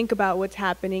to think about what's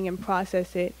happening and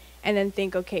process it, and then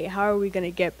think, okay, how are we going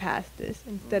to get past this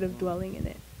instead of dwelling in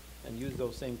it? And use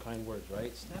those same kind words,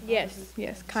 right? Snap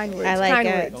Yes, kind words. I like kind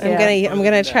it. words. I'm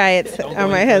gonna try it on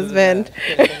my husband.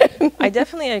 I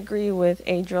definitely agree with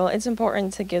Adriel. It's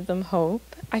important to give them hope.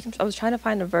 I was trying to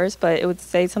find a verse, but it would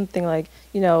say something like,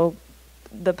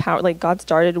 the power, like God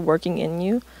started working in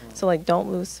you, so like don't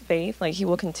lose faith, like He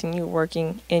will continue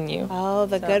working in you. Oh,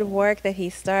 the good work that He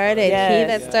started. Yes. He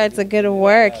that starts a good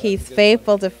work, He's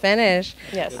faithful to finish.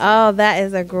 Yes. Oh, that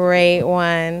is a great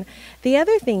one. The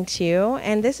other thing too,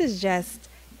 and this is just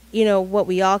what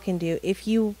we all can do, if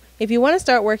you want to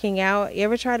start working out, you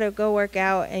ever try to go work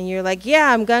out and you're like,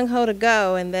 yeah, I'm gung-ho to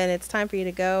go, and then it's time for you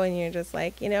to go and you're just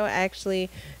like, actually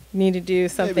need to do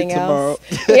something else.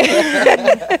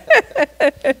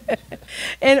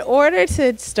 In order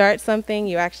to start something,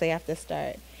 you actually have to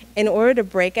start. In order to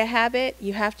break a habit,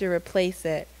 you have to replace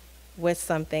it with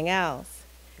something else.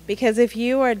 Because if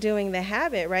you are doing the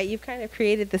habit, right, you've kind of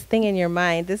created this thing in your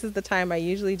mind. This is the time I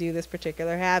usually do this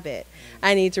particular habit.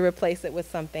 I need to replace it with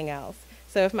something else.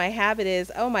 So if my habit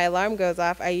is, oh, my alarm goes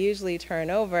off, I usually turn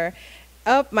over.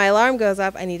 Oh, my alarm goes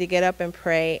off, I need to get up and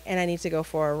pray, and I need to go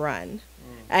for a run.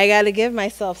 I got to give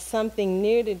myself something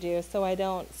new to do so I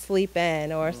don't sleep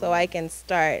in, or so I can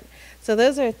start. So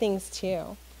those are things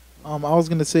too. I was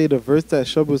going to say the verse that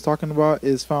Shelby was talking about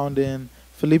is found in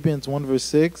Philippians 1 verse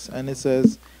 6, and it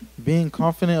says, being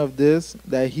confident of this,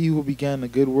 that He who began a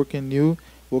good work in you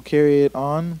will carry it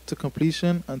on to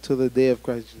completion until the day of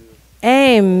Christ Jesus.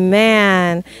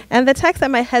 Amen. And the text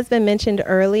that my husband mentioned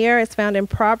earlier is found in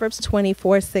Proverbs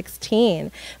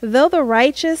 24:16. Though the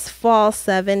righteous fall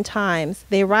 7 times,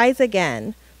 they rise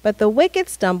again, but the wicked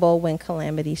stumble when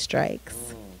calamity strikes.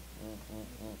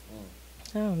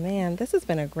 Oh, man, this has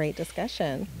been a great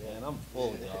discussion. Yeah, and I'm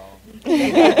full, y'all. You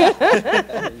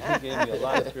gave me a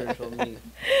lot of spiritual meat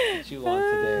to chew on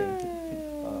today.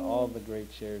 All the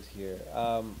great shares here.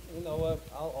 You know what?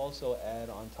 I'll also add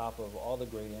on top of all the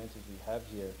great answers we have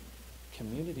here,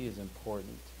 community is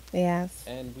important. Yes.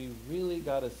 And we really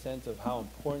got a sense of how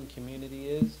important community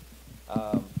is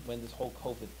when this whole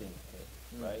COVID thing hit,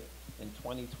 right? In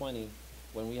 2020,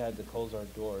 when we had to close our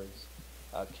doors,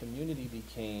 community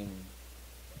became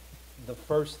the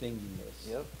first thing you miss.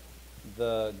 Yep.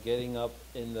 The getting up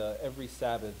in the every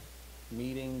Sabbath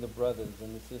meeting the brothers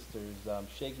and the sisters,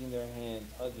 shaking their hands,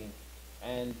 hugging,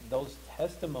 and those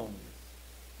testimonies.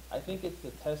 I think it's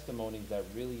the testimonies that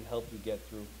really help you get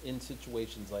through in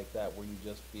situations like that where you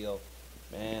just feel,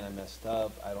 man, I messed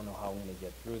up. I don't know how I'm going to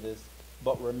get through this.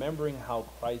 But remembering how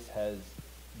Christ has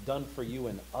done for you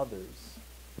and others,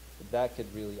 that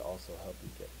could really also help you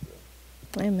get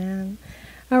through. Amen.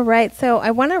 All right, so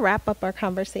I want to wrap up our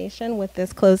conversation with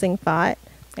this closing thought,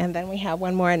 and then we have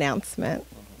one more announcement.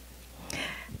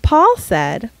 Paul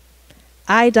said,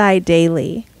 I die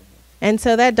daily. And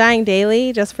so that dying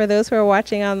daily, just for those who are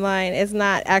watching online, is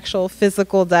not actual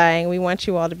physical dying. We want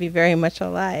you all to be very much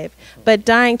alive. But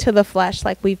dying to the flesh,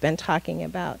 like we've been talking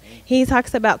about. He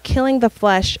talks about killing the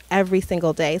flesh every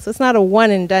single day. So it's not a one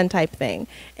and done type thing.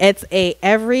 It's a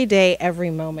every day,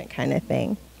 every moment kind of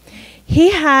thing.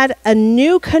 He had a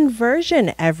new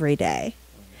conversion every day.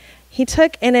 He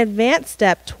took an advanced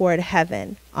step toward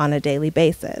heaven on a daily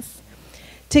basis.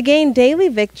 To gain daily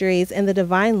victories in the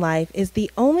divine life is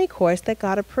the only course that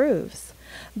God approves.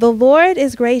 The Lord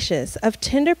is gracious, of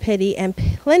tender pity, and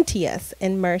plenteous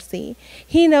in mercy.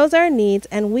 He knows our needs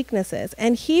and weaknesses,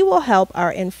 and He will help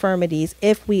our infirmities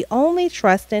if we only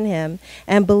trust in Him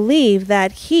and believe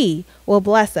that He will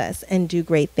bless us and do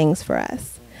great things for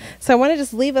us. So I want to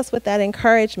just leave us with that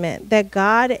encouragement that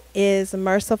God is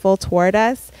merciful toward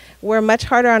us. We're much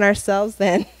harder on ourselves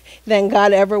than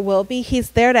God ever will be.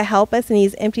 He's there to help us, and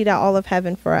He's emptied out all of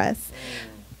heaven for us.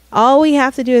 All we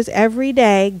have to do is every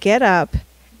day get up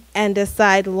and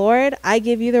decide, Lord, I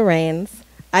give you the reins.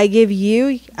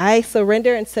 I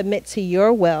surrender and submit to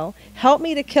your will. Help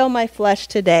me to kill my flesh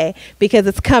today because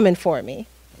it's coming for me.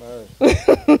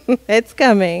 It's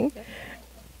coming.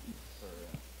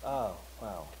 Oh,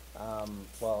 wow.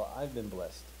 Well, I've been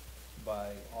blessed by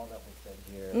all that was said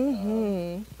here.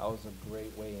 That was a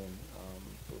great way in.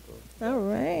 All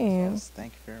right. Yes,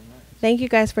 thank you very much. Thank you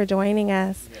guys for joining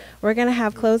us. Yeah. We're going to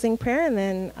have closing prayer, and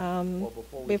then Well,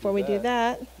 before we do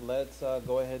that, let's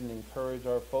go ahead and encourage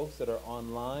our folks that are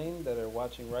online, that are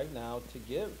watching right now, to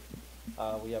give.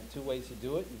 We have two ways to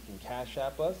do it. You can Cash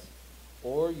App us,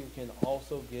 or you can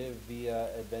also give via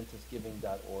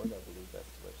AdventistGiving.org. I believe that's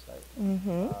the website.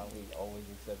 We always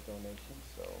accept donations.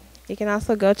 So you can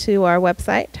also go to our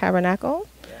website, Tabernacle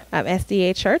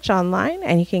SDA Church online,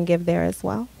 and you can give there as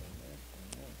well.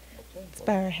 Okay. Let's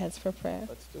bow our heads for prayer.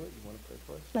 Let's do it. You want to pray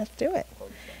for us? Let's do it. Close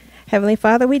us out. Heavenly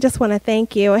Father, we just want to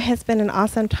thank you. It has been an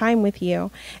awesome time with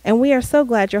you, and we are so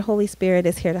glad your Holy Spirit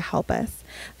is here to help us.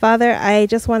 Father, I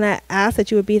just want to ask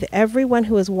that you would be with everyone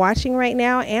who is watching right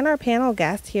now and our panel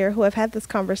guests here who have had this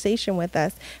conversation with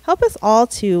us. Help us all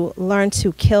to learn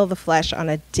to kill the flesh on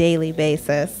a daily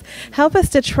basis. Help us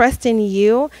to trust in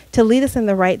you to lead us in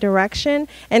the right direction,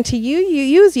 and to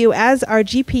use you as our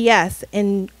GPS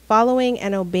in following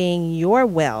and obeying your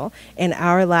will in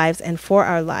our lives and for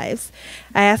our lives.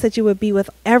 I ask that you would be with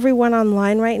everyone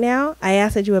online right now. I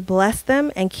ask that you would bless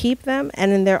them and keep them,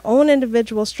 and in their own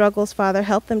individual struggles, Father,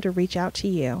 help them to reach out to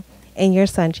you. In your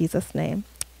Son, Jesus' name,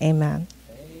 amen.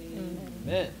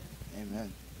 Amen.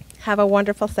 Amen. Have a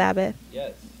wonderful Sabbath.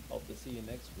 Yes. Hope to see you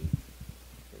next week.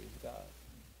 Praise God.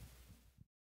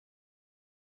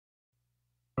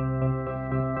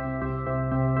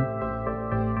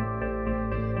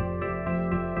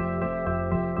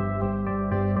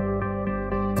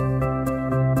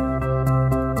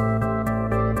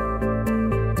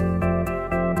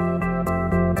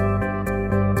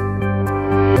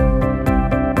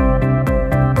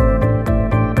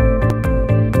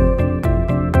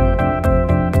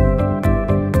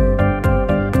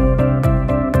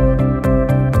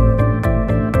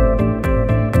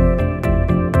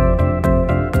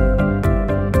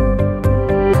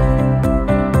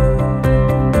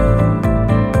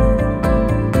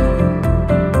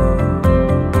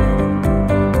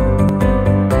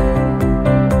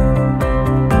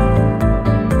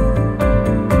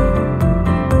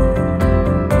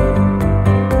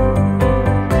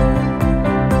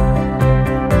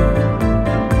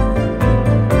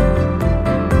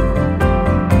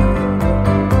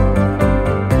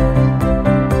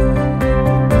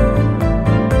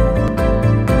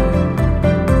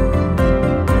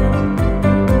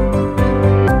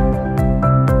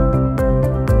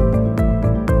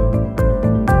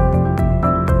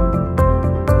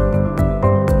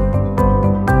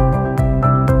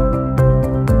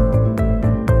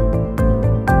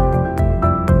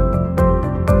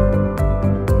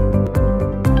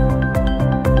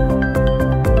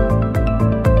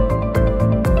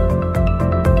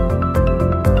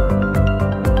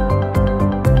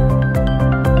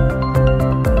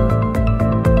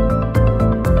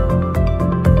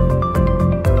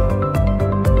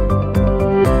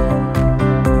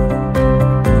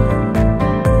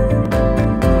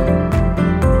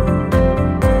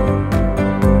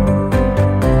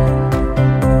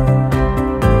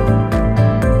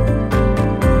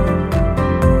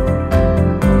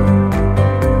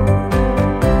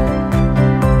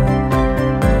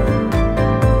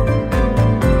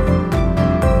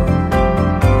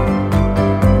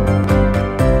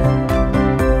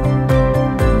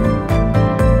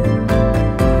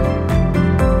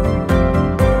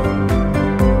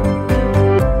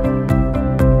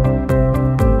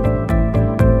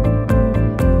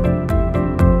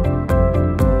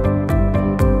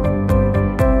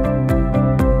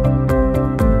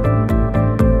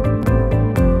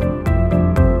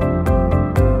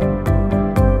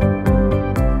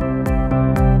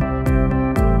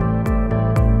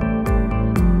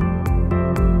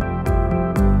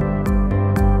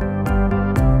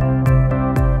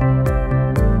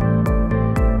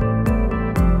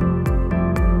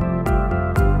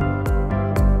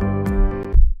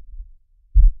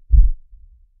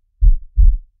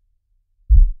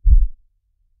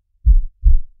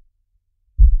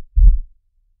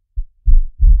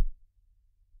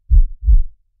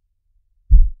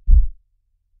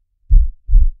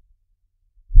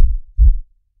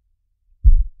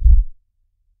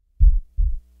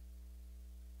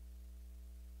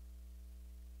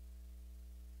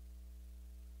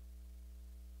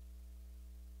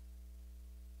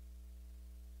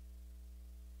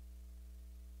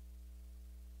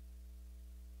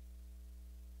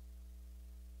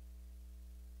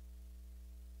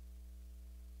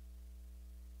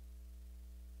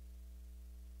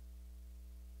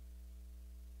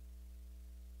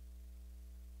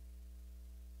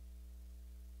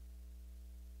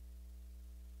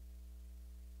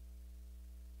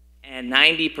 and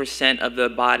 90% of the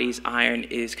body's iron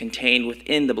is contained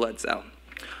within the blood cell.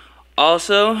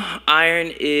 Also,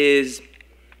 iron is,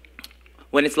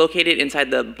 when it's located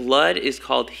inside the blood, is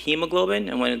called hemoglobin,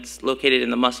 and when it's located in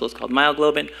the muscle, it's called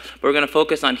myoglobin. But we're going to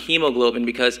focus on hemoglobin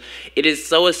because it is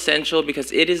so essential,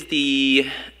 because it is the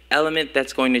element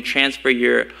that's going to transfer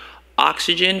your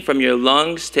oxygen from your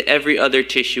lungs to every other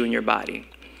tissue in your body.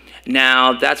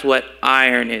 Now, that's what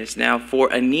iron is. Now,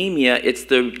 for anemia, it's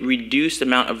the reduced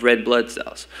amount of red blood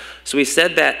cells. So we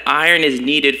said that iron is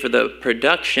needed for the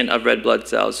production of red blood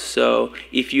cells. So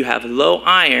if you have low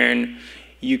iron,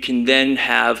 you can then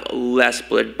have less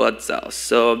blood cells.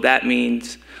 So that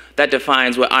means, that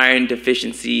defines what iron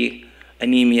deficiency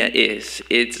anemia is.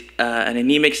 It's an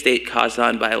anemic state caused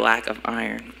on by a lack of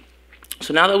iron.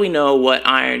 So now that we know what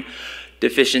iron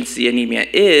deficiency anemia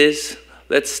is,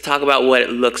 let's talk about what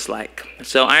it looks like.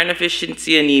 So iron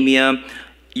deficiency anemia,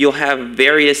 you'll have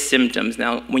various symptoms.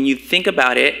 Now, when you think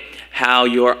about it, how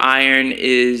your iron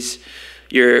is,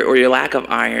 your lack of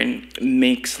iron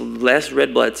makes less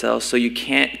red blood cells, so you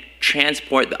can't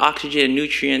transport the oxygen and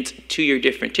nutrients to your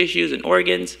different tissues and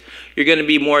organs. You're going to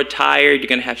be more tired, you're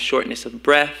going to have shortness of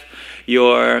breath,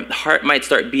 your heart might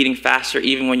start beating faster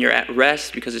even when you're at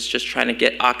rest, because it's just trying to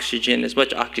get oxygen, as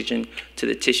much oxygen to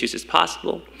the tissues as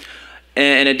possible.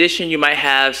 In addition, you might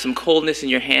have some coldness in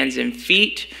your hands and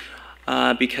feet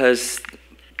because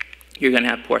you're going to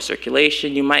have poor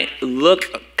circulation. You might look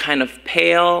kind of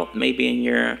pale, maybe in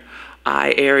your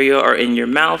eye area or in your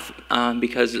mouth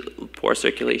because poor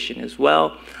circulation as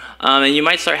well. And you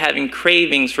might start having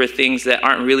cravings for things that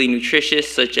aren't really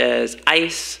nutritious, such as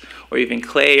ice or even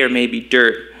clay or maybe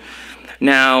dirt.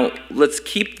 Now, let's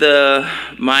keep the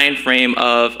mind frame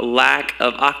of lack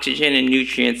of oxygen and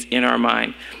nutrients in our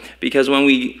mind. Because when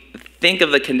we think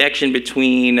of the connection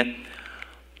between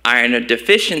iron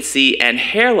deficiency and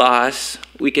hair loss,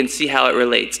 we can see how it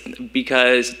relates.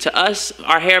 Because to us,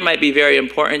 our hair might be very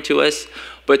important to us,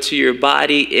 but to your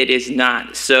body, it is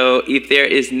not. So if there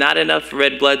is not enough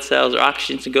red blood cells or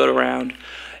oxygen to go around,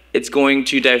 it's going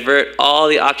to divert all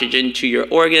the oxygen to your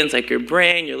organs, like your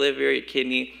brain, your liver, your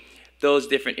kidney, those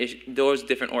different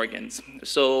organs.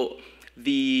 So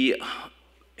the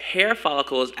hair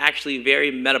follicle is actually very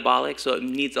metabolic, so it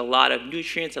needs a lot of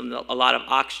nutrients and a lot of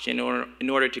oxygen in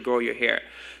order to grow your hair.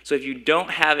 So if you don't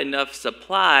have enough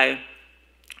supply,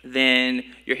 then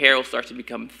your hair will start to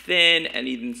become thin and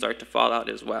even start to fall out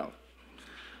as well.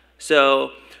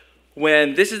 So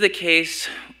when this is the case,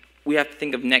 we have to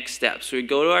think of next steps. So we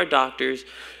go to our doctors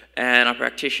and our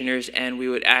practitioners, and we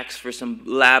would ask for some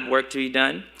lab work to be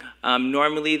done.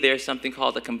 Normally, there's something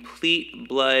called a complete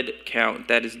blood count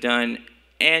that is done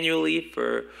annually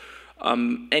for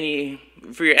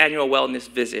your annual wellness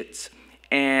visits.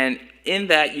 And in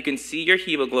that, you can see your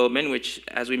hemoglobin, which,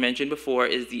 as we mentioned before,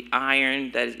 is the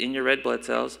iron that is in your red blood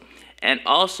cells. And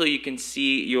also, you can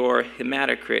see your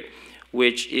hematocrit,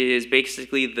 which is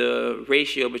basically the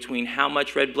ratio between how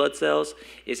much red blood cells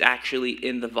is actually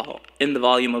in the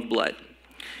volume of blood.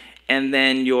 And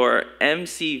then your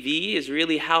MCV is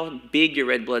really how big your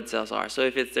red blood cells are. So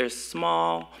if they're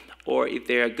small, or if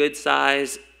they're a good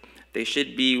size, they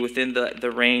should be within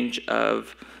the range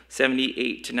of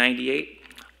 78 to 98,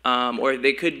 or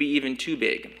they could be even too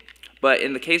big. But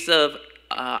in the case of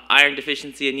iron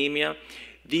deficiency anemia,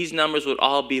 these numbers would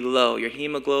all be low, your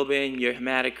hemoglobin, your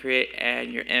hematocrit,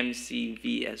 and your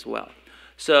MCV as well.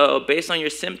 So based on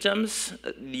your symptoms,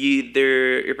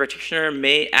 your practitioner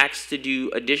may ask to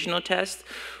do additional tests,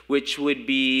 which would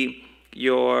be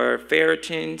your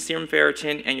ferritin, serum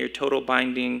ferritin, and your total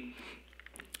binding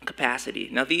capacity.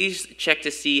 Now these check to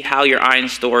see how your iron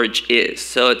storage is.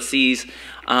 So it sees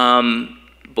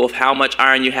both how much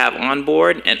iron you have on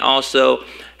board and also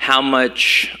how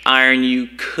much iron you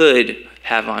could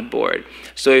have on board.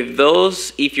 So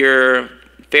if your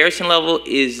ferritin level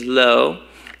is low,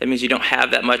 that means you don't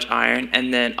have that much iron,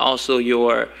 and then also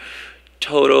your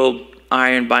total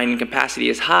iron binding capacity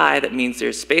is high, that means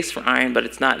there's space for iron but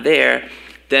it's not there,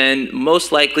 then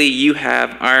most likely you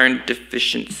have iron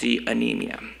deficiency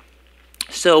anemia.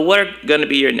 So what are going to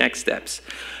be your next steps?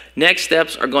 Next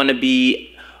steps are going to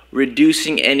be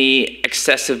reducing any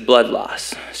excessive blood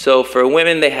loss. So for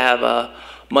women, they have a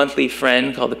monthly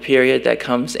friend called the period that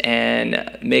comes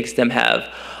and makes them have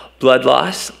blood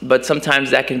loss, but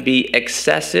sometimes that can be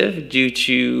excessive due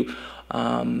to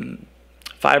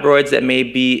fibroids that may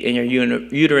be in your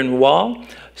uterine wall.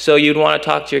 So you'd want to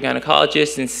talk to your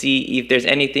gynecologist and see if there's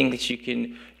anything that you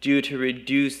can do to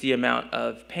reduce the amount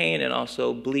of pain and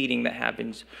also bleeding that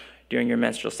happens during your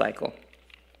menstrual cycle.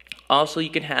 Also,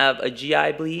 you can have a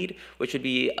GI bleed, which would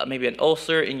be maybe an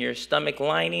ulcer in your stomach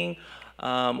lining,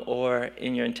 or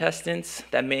in your intestines.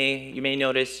 You may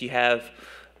notice you have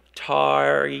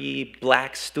tarry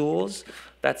black stools.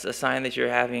 That's a sign that you're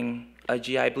having a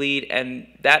GI bleed, and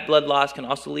that blood loss can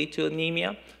also lead to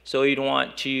anemia. So you'd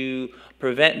want to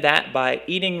prevent that by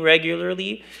eating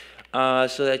regularly,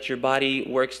 so that your body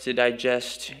works to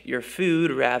digest your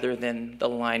food rather than the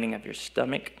lining of your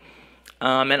stomach.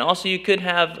 And also you could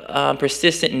have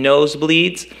persistent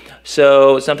nosebleeds.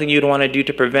 So something you'd want to do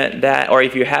to prevent that, or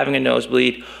if you're having a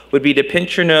nosebleed, would be to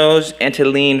pinch your nose and to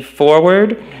lean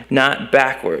forward, not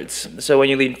backwards. So when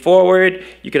you lean forward,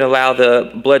 you can allow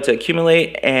the blood to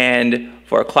accumulate and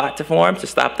for a clot to form to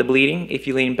stop the bleeding. If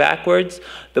you lean backwards,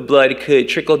 the blood could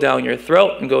trickle down your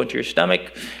throat and go into your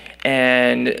stomach,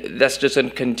 and that's just going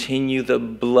to continue the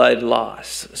blood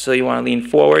loss. So you want to lean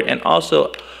forward. And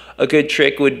also a good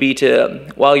trick would be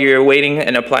to, while you're waiting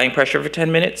and applying pressure for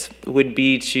 10 minutes, would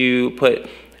be to put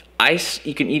ice.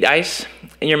 You can eat ice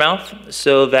in your mouth,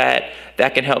 so that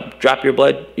can help drop your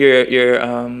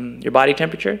your body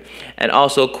temperature, and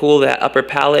also cool that upper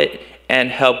palate and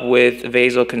help with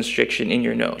vasoconstriction in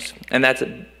your nose. And that's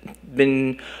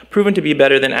been proven to be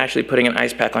better than actually putting an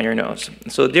ice pack on your nose.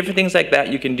 So different things like that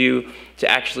you can do to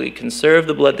actually conserve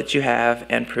the blood that you have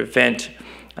and prevent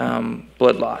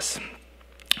blood loss.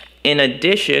 In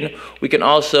addition, we can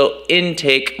also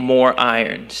intake more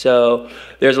iron. So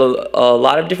there's a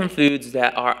lot of different foods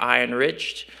that are iron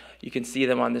rich. You can see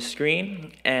them on the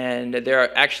screen. And there are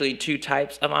actually two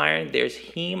types of iron. There's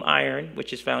heme iron,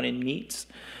 which is found in meats,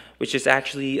 which is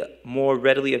actually more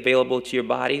readily available to your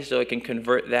body, so it can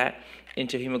convert that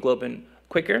into hemoglobin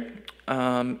quicker.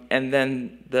 And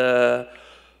then the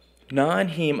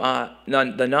non-heme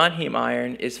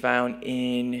iron is found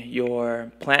in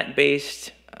your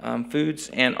plant-based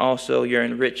foods, and also your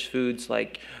enriched foods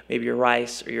like maybe your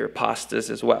rice or your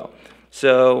pastas as well.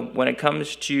 So when it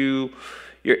comes to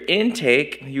your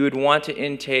intake, you would want to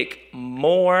intake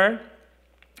more,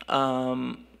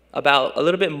 about a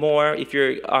little bit more if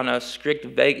you're on a strict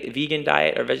vegan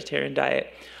diet or vegetarian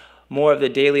diet, more of the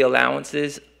daily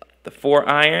allowances for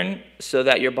iron, so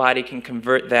that your body can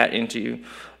convert that into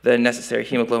the necessary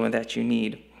hemoglobin that you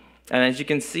need. And as you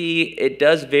can see, it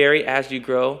does vary as you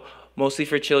grow. Mostly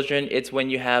for children, it's when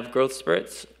you have growth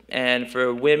spurts. And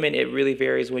for women, it really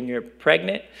varies when you're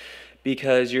pregnant,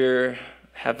 because you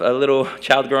have a little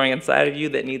child growing inside of you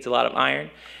that needs a lot of iron.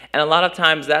 And a lot of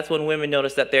times that's when women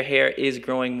notice that their hair is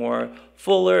growing more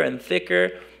fuller and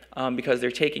thicker, because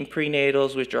they're taking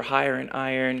prenatals, which are higher in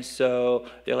iron. So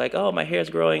they're like, oh, my hair is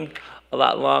growing a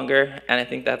lot longer. And I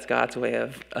think that's God's way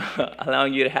of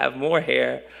allowing you to have more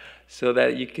hair, so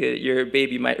that your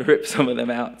baby might rip some of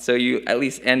them out. So you at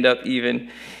least end up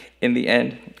even in the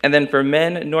end. And then for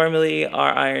men, normally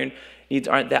our iron needs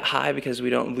aren't that high because we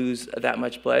don't lose that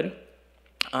much blood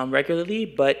regularly.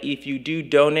 But if you do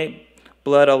donate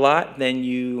blood a lot, then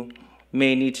you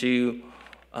may need to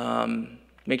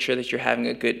make sure that you're having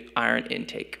a good iron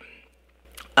intake.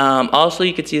 Also,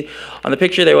 you can see on the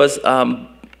picture there was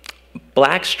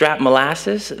blackstrap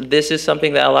molasses. This is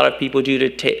something that a lot of people do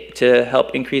to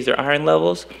help increase their iron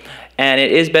levels. And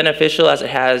it is beneficial, as it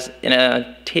has in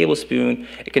a tablespoon,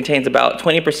 it contains about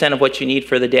 20% of what you need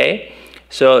for the day.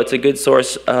 So it's a good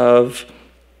source of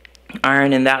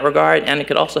iron in that regard. And it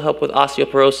could also help with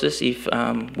osteoporosis if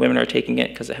women are taking it,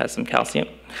 because it has some calcium.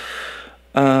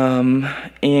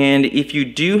 And if you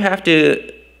do have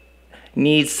to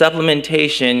need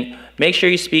supplementation, make sure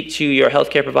you speak to your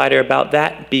healthcare provider about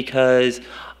that, because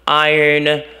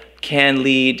iron can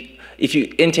lead, if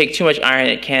you intake too much iron,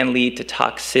 it can lead to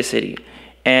toxicity.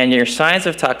 And your signs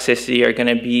of toxicity are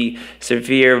going to be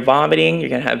severe vomiting, you're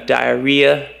going to have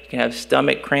diarrhea, you can have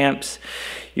stomach cramps,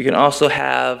 you can also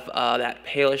have that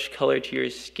palish color to your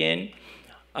skin.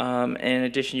 And in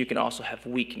addition, you can also have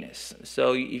weakness.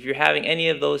 So if you're having any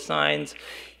of those signs,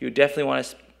 you definitely want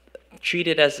to treat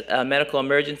it as a medical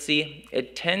emergency.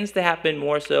 It tends to happen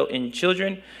more so in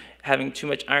children, having too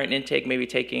much iron intake, maybe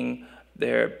taking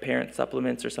their parent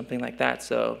supplements or something like that.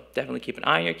 So definitely keep an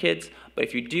eye on your kids. But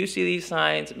if you do see these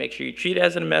signs, make sure you treat it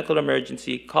as a medical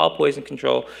emergency, call poison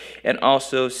control, and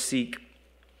also seek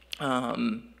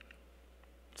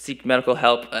medical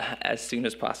help as soon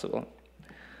as possible.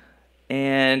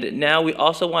 And now we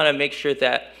also want to make sure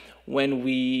that when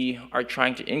we are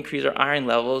trying to increase our iron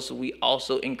levels, we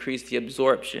also increase the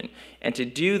absorption. And to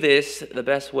do this, the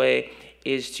best way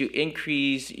is to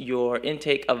increase your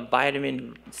intake of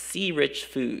vitamin C-rich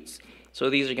foods. So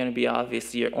these are going to be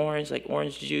obviously your orange, like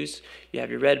orange juice. You have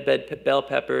your red bell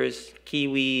peppers,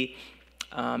 kiwi,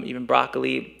 even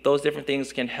broccoli. Those different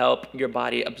things can help your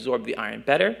body absorb the iron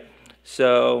better.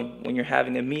 So when you're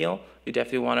having a meal, you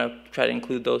definitely want to try to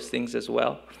include those things as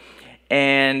well.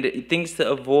 And things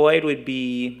to avoid would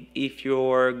be if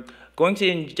you're going to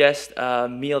ingest a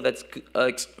meal that's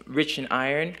rich in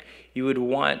iron, you would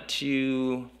want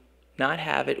to not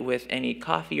have it with any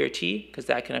coffee or tea because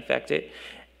that can affect it.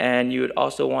 And you would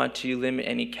also want to limit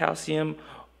any calcium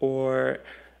or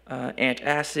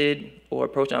antacid or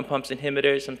proton pumps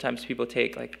inhibitors. Sometimes people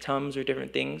take like Tums or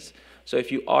different things. So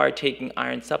if you are taking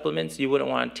iron supplements, you wouldn't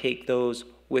want to take those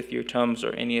with your Tums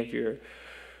or any of your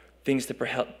things to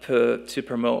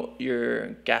promote your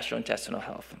gastrointestinal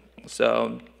health.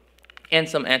 So, and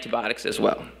some antibiotics as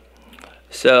well.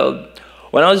 So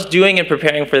when I was doing and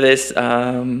preparing for this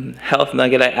health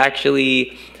nugget, I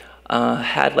actually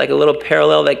had like a little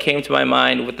parallel that came to my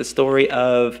mind with the story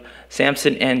of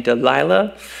Samson and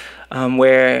Delilah,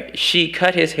 where she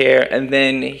cut his hair and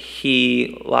then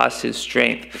he lost his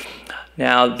strength.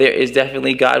 Now, there is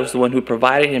definitely God was the one who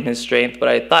provided him his strength, but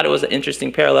I thought it was an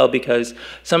interesting parallel because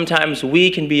sometimes we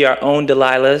can be our own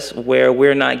Delilahs where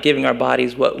we're not giving our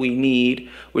bodies what we need,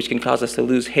 which can cause us to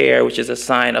lose hair, which is a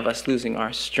sign of us losing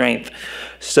our strength.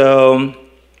 So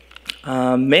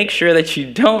make sure that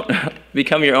you don't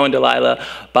become your own Delilah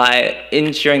by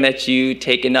ensuring that you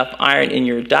take enough iron in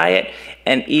your diet,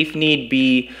 and if need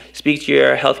be, speak to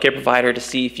your healthcare provider to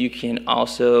see if you can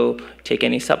also take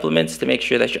any supplements to make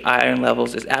sure that your iron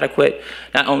levels is adequate,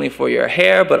 not only for your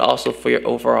hair, but also for your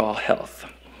overall health.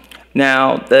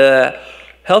 Now, the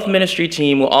health ministry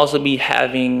team will also be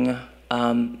having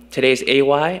today's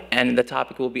AY, and the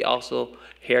topic will be also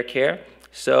hair care.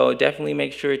 So definitely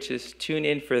make sure to tune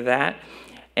in for that.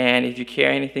 And if you care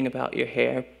anything about your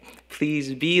hair,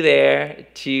 please be there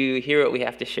to hear what we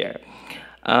have to share.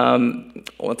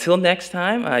 Until next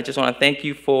time, I just want to thank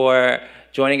you for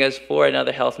joining us for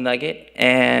another health nugget.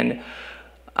 And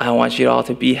I want you all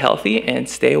to be healthy and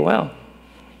stay well.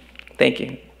 Thank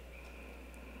you.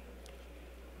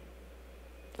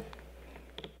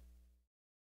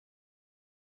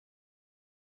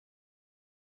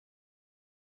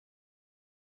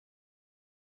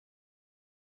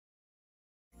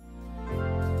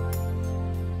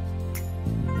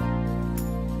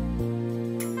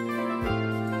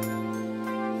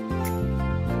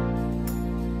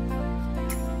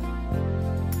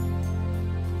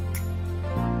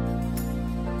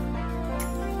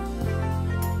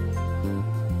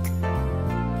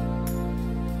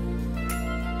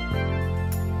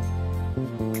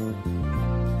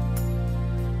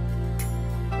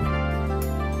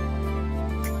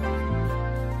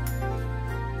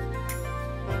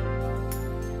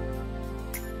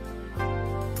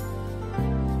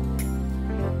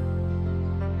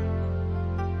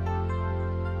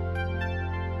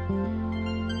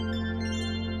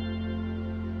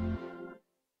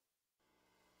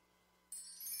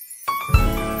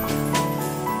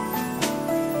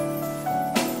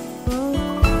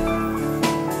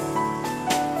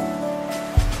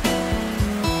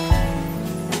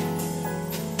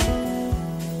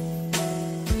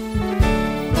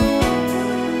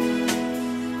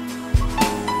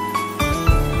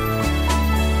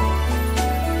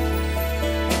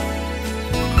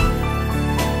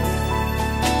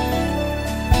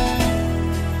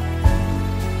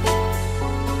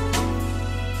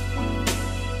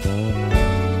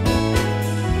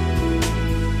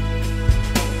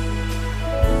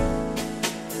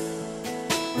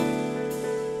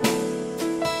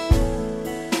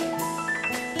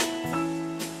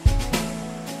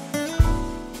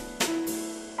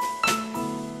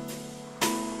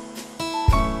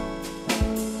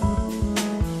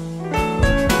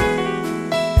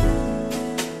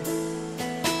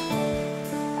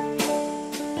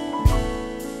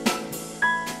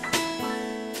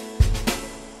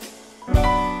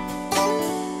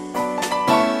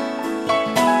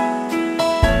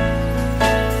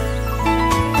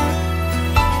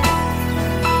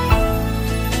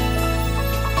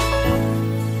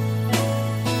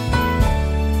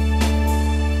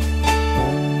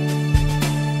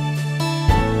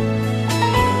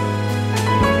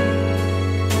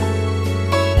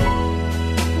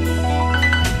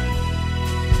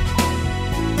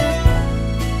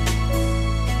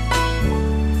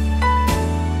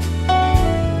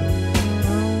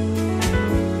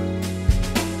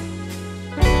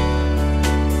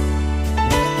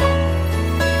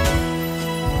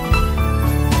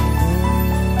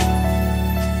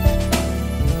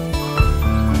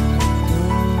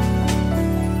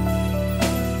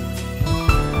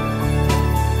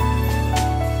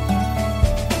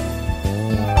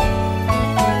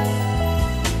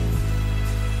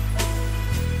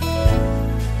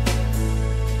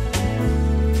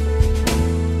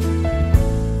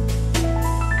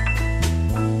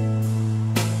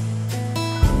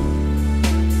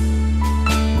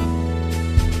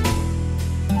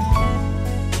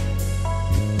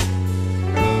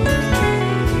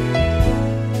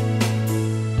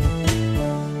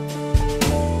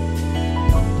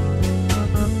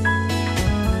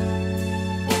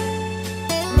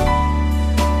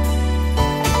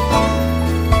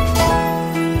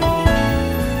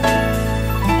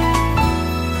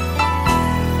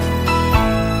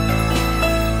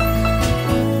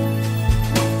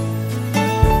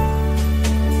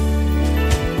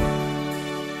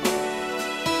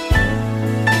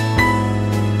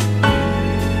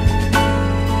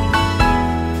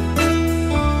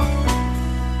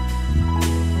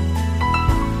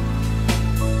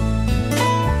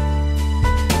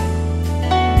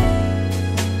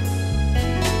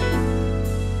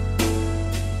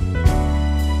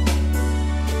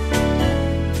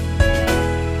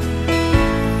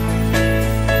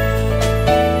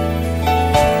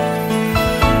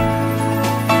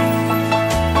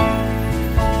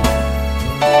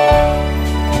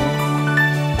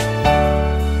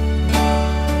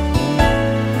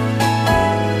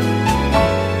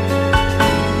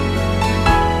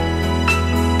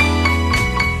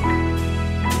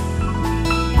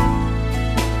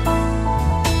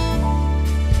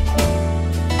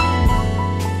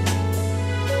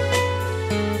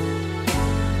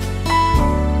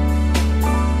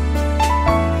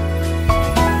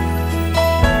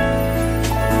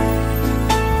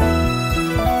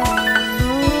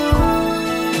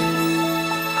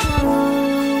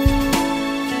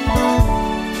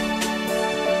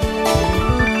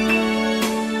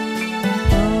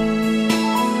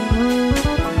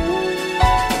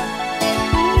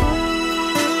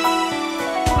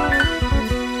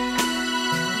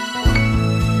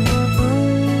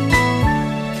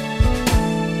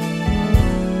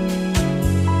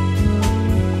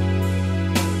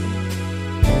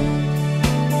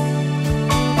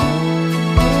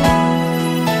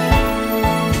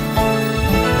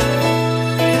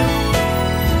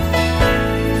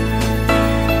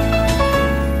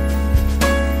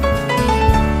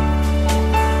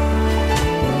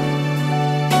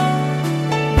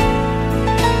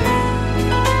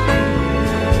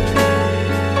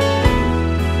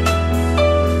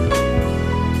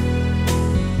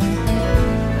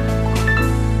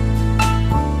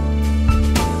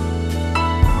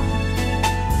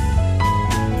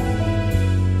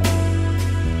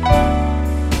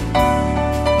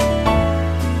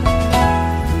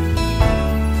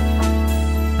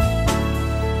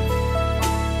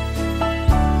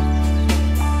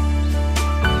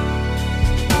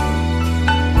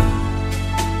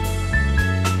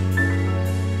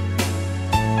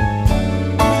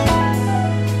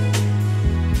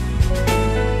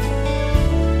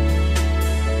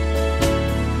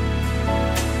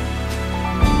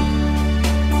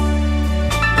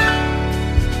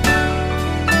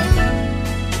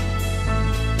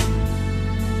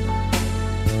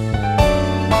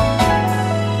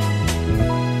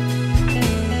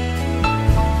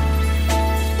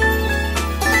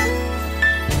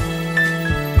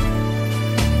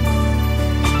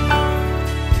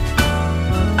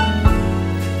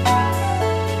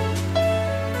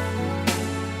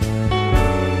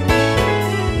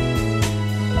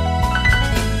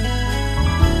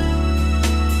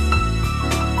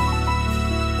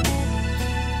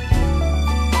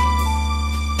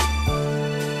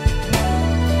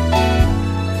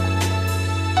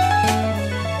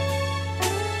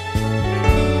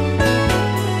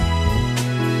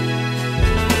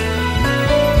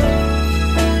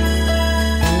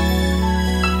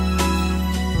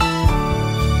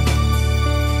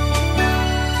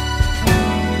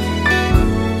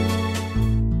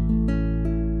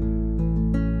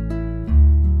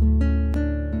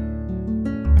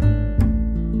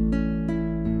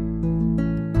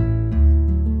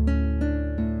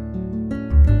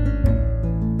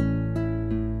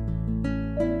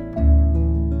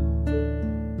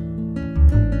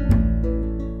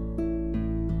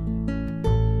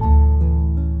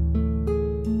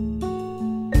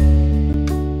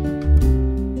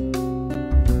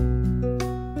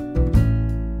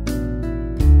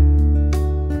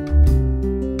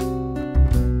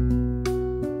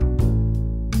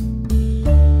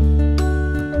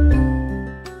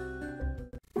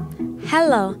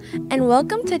 Hello, and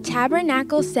welcome to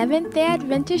Tabernacle Seventh-day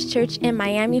Adventist Church in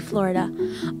Miami, Florida.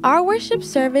 Our worship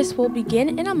service will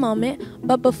begin in a moment,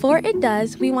 but before it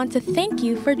does, we want to thank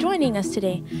you for joining us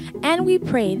today, and we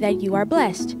pray that you are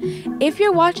blessed. If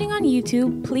you're watching on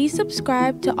YouTube, please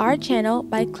subscribe to our channel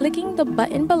by clicking the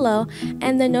button below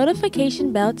and the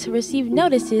notification bell to receive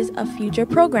notices of future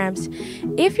programs.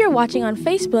 If you're watching on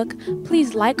Facebook,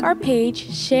 please like our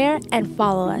page, share, and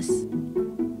follow us.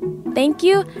 Thank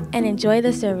you and enjoy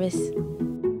the service.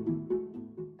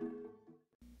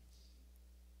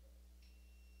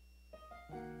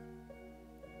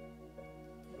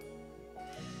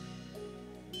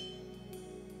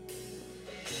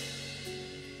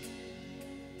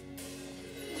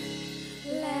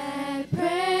 Let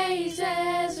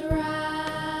praises rise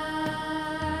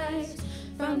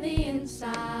from the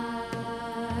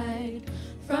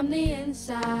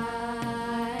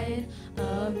inside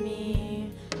of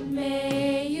me.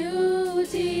 May you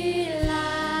delight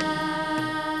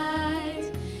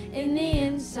in the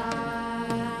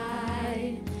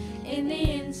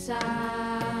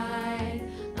inside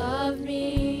of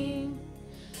me.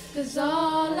 'Cause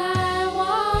all I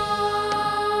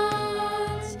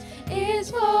want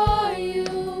is for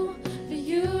you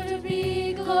to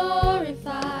be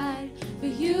glorified, for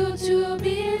you to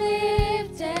be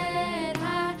lifted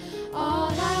high.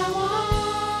 All I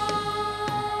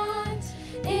want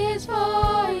is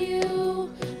for you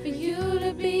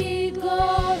to be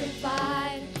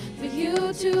glorified, for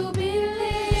you to be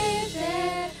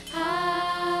lifted high.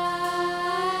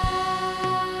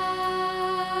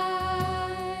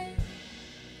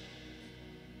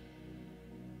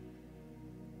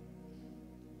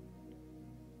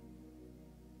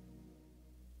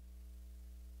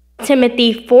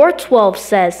 Timothy 4:12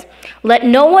 says, "Let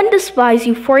no one despise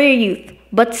you for your youth,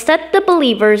 but set the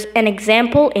believers an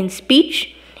example in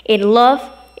speech, in love,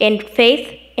 in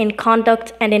faith, in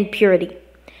conduct, and in purity."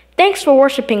 Thanks for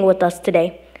worshiping with us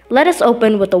today. Let us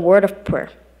open with a word of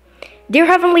prayer. Dear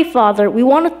Heavenly Father, we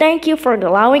want to thank you for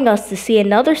allowing us to see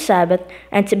another Sabbath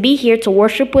and to be here to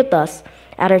worship with us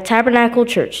at our Tabernacle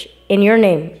Church. In your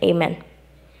name, amen.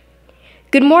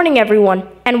 Good morning, everyone,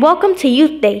 and welcome to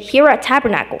Youth Day here at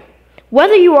Tabernacle.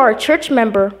 Whether you are a church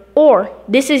member or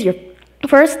this is your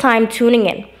first time tuning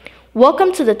in,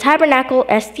 welcome to the Tabernacle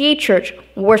SDA Church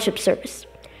worship service.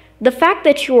 The fact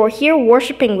that you are here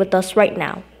worshiping with us right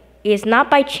now is not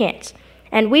by chance,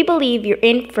 and we believe you're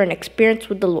in for an experience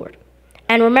with the Lord.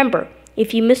 And remember,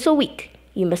 if you miss a week,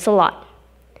 you miss a lot.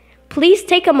 Please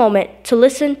take a moment to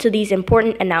listen to these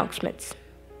important announcements.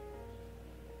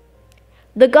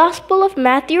 The Gospel of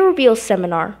Matthew Revealed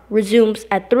seminar resumes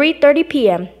at 3:30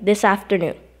 p.m. this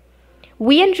afternoon.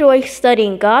 We enjoy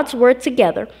studying God's Word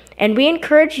together, and we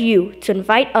encourage you to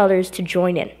invite others to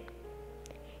join in.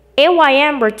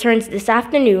 AYM returns this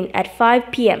afternoon at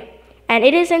 5 p.m., and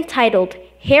it is entitled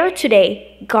Here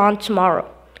Today, Gone Tomorrow.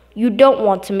 You don't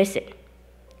want to miss it.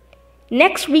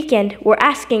 Next weekend, we're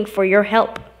asking for your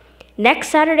help. Next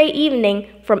Saturday evening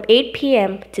from 8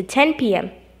 p.m. to 10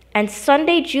 p.m., and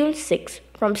Sunday, June 6th,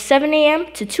 from 7 a.m.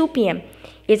 to 2 p.m.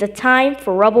 is a time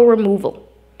for rubble removal.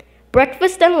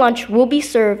 Breakfast and lunch will be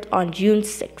served on June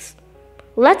 6th.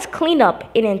 Let's clean up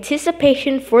in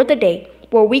anticipation for the day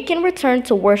where we can return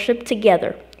to worship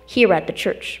together here at the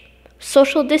church.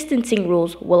 Social distancing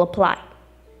rules will apply.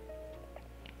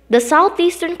 The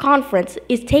Southeastern Conference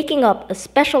is taking up a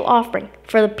special offering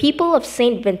for the people of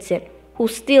St. Vincent who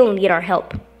still need our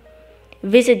help.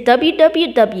 Visit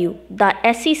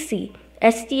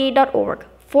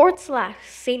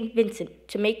www.ssquiz.org/St. Vincent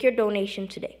to make your donation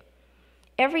today.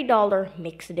 Every dollar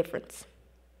makes a difference.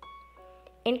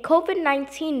 In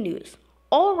COVID-19 news,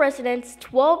 all residents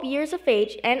 12 years of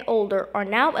age and older are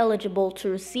now eligible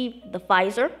to receive the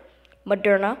Pfizer,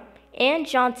 Moderna, and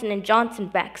Johnson &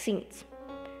 Johnson vaccines.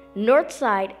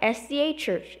 Northside SDA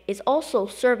Church is also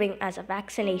serving as a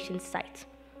vaccination site.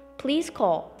 Please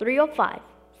call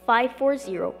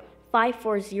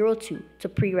 305-540-5402 to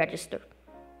pre-register.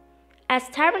 As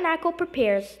Tabernacle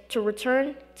prepares to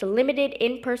return to limited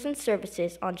in-person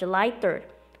services on July 3rd,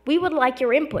 we would like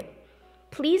your input.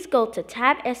 Please go to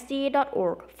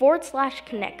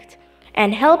tabsda.org/connect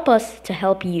and help us to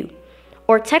help you.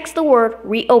 Or text the word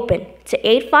reopen to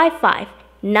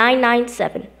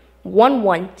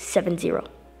 855-997-1170.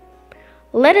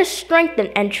 Let us strengthen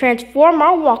and transform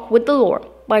our walk with the Lord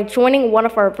by joining one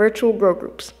of our virtual grow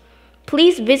groups.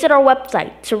 Please visit our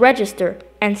website to register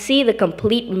and see the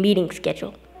complete meeting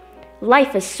schedule.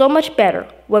 Life is so much better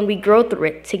when we grow through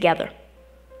it together.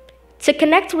 To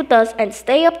connect with us and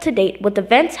stay up to date with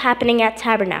events happening at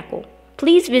Tabernacle,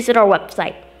 please visit our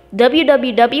website,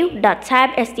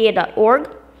 www.tabsda.org,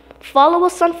 follow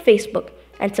us on Facebook,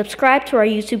 and subscribe to our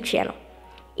YouTube channel.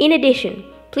 In addition,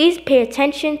 please pay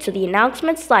attention to the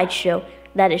announcement slideshow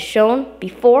that is shown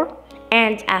before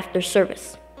and after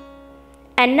service.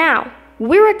 And now,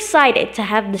 we're excited to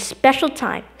have this special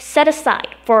time set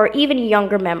aside for our even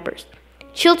younger members.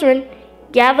 Children,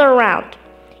 gather around.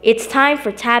 It's time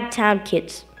for Tab Town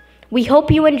Kids. We hope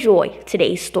you enjoy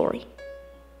today's story.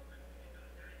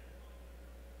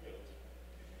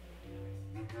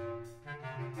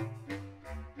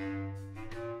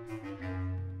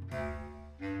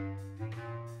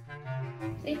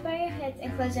 Please bow your heads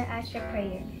and close your eyes for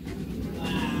prayer.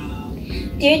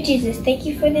 Dear Jesus, thank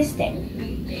you for this day.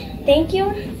 Thank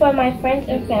you for my friends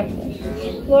and family.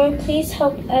 Lord, please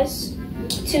help us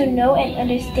to know and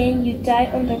understand you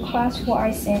died on the cross for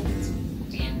our sins.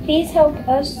 Please help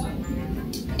us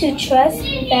to trust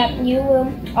that you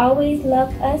will always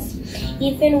love us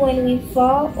even when we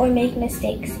fall or make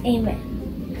mistakes. Amen.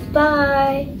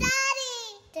 Bye.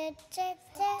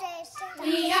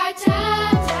 We are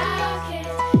Town Kids,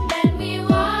 and we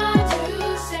want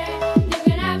to say you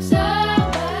can have so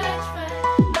much fun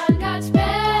on God's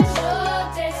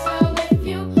special day. So if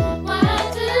you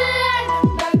want to learn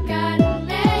about God and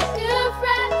make new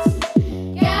friends,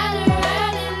 gather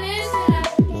around and listen up.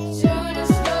 Soon the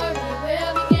story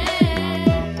will begin.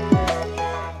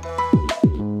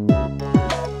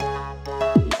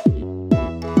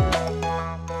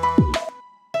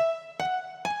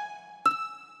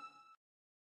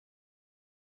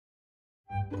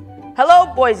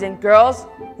 Hello, boys and girls.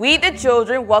 We, the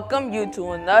children, welcome you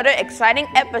to another exciting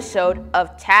episode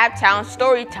of Tab Town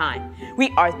Storytime. We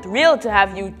are thrilled to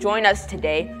have you join us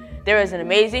today. There is an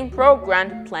amazing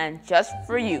program planned just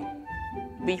for you.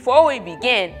 Before we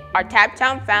begin, our Tab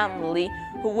Town family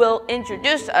who will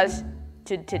introduce us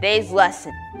to today's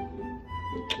lesson.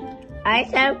 I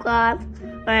am Garth.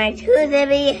 I choose to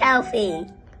be healthy.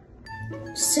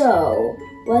 So,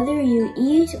 whether you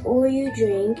eat or you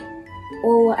drink,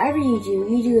 or whatever you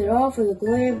do it all for the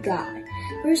glory of God.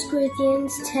 1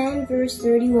 Corinthians 10, verse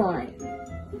 31.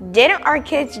 Didn't our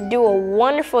kids do a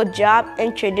wonderful job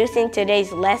introducing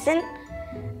today's lesson?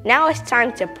 Now it's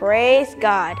time to praise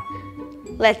God.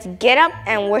 Let's get up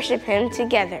and worship Him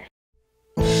together.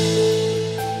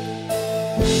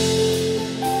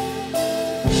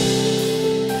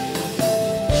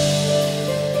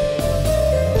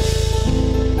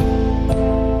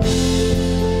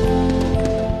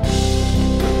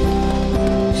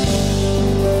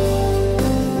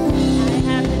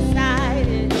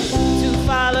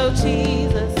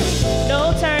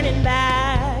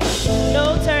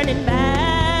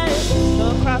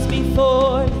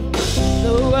 Before me,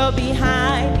 the world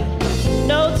behind me,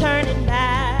 no turning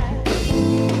back.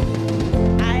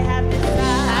 I have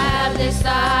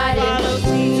decided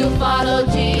to follow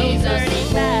Jesus.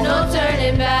 No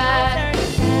turning back,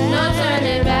 no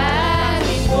turning back.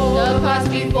 The cross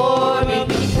before me,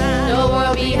 the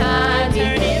world behind me,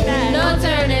 no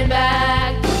turning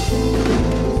back.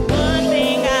 One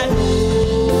thing I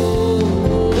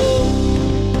know,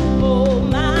 oh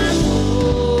my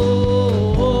soul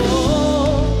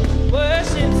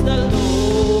worships the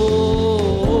Lord.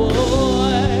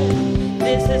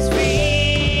 This is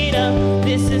freedom,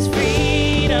 this is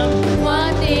freedom.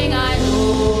 One thing I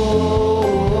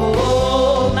know,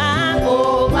 oh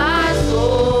my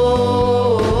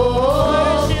soul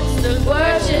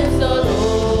worships the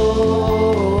Lord.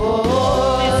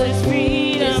 This is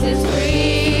freedom, this is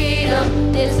freedom,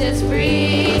 this is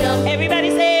freedom. Everybody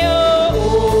say oh.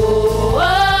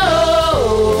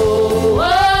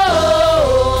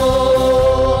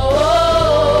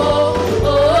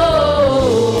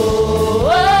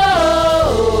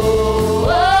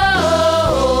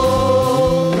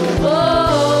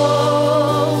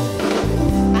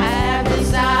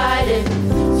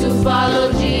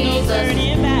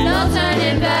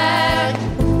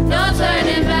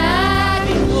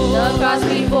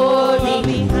 Before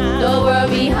me, the world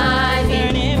behind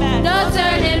me, no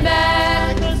turning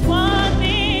back. One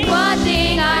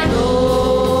thing I know,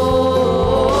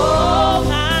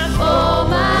 oh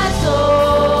my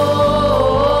soul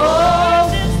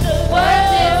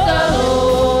worships the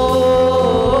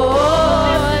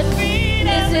Lord.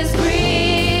 This is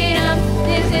freedom,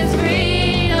 this is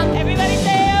freedom. Everybody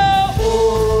say oh.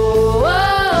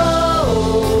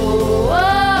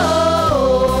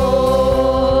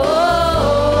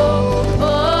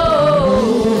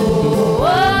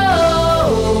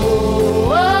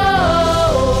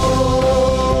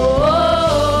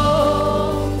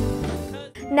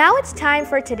 Now it's time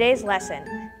for today's lesson.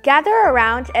 Gather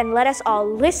around and let us all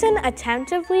listen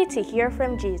attentively to hear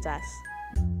from Jesus.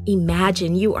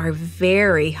 Imagine you are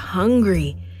very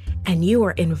hungry and you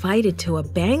are invited to a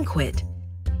banquet.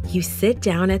 You sit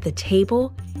down at the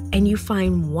table and you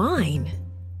find wine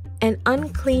and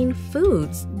unclean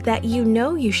foods that you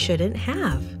know you shouldn't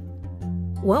have.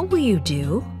 What will you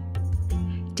do?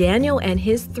 Daniel and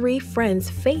his 3 friends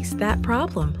faced that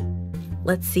problem.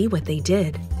 Let's see what they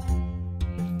did.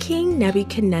 King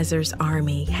Nebuchadnezzar's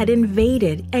army had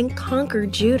invaded and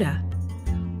conquered Judah.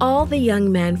 All the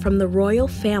young men from the royal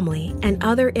family and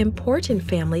other important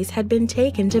families had been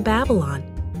taken to Babylon.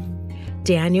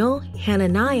 Daniel,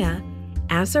 Hananiah,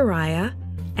 Azariah,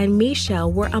 and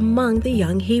Mishael were among the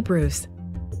young Hebrews.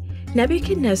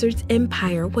 Nebuchadnezzar's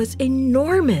empire was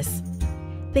enormous.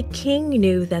 The king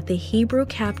knew that the Hebrew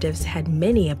captives had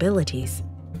many abilities,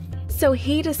 so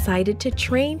he decided to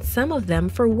train some of them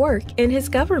for work in his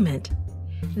government.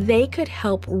 They could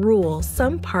help rule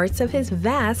some parts of his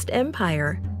vast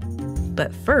empire.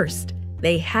 But first,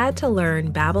 they had to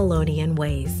learn Babylonian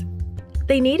ways.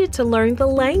 They needed to learn the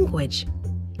language.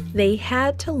 They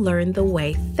had to learn the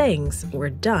way things were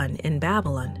done in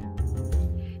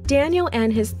Babylon. Daniel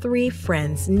and his 3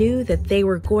 friends knew that they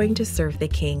were going to serve the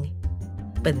king,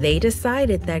 but they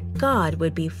decided that God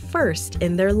would be first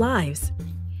in their lives.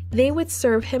 They would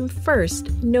serve him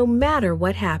first no matter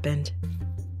what happened.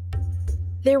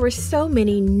 There were so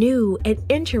many new and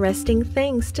interesting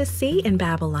things to see in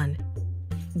Babylon.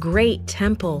 Great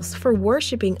temples for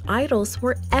worshiping idols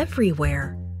were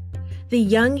everywhere. The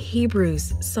young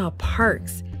Hebrews saw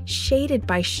parks shaded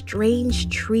by strange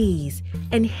trees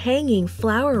and hanging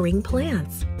flowering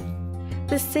plants.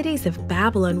 The cities of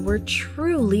Babylon were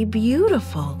truly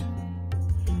beautiful.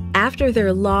 After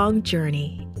their long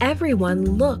journey,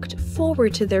 everyone looked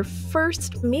forward to their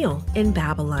first meal in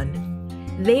Babylon.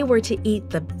 They were to eat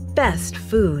the best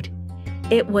food.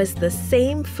 It was the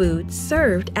same food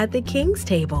served at the king's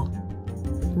table.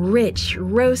 Rich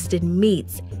roasted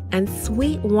meats and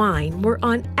sweet wine were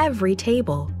on every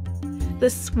table. The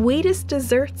sweetest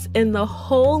desserts in the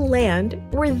whole land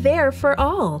were there for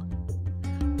all.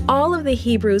 All of the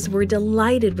Hebrews were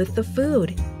delighted with the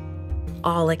food,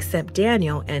 all except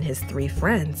Daniel and his 3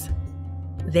 friends.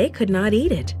 They could not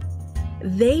eat it.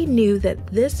 They knew that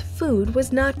this food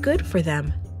was not good for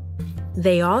them.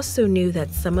 They also knew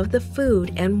that some of the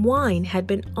food and wine had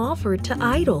been offered to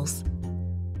idols.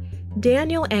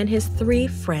 Daniel and his 3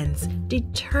 friends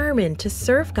determined to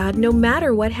serve God no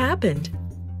matter what happened.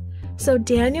 So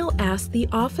Daniel asked the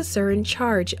officer in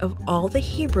charge of all the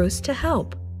Hebrews to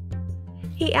help.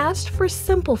 He asked for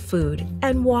simple food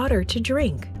and water to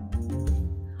drink.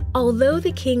 Although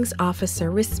the king's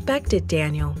officer respected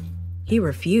Daniel, he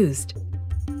refused.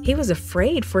 He was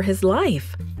afraid for his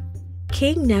life.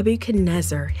 King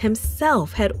Nebuchadnezzar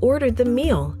himself had ordered the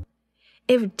meal.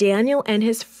 If Daniel and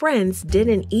his friends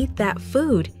didn't eat that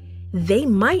food, they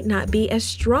might not be as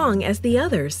strong as the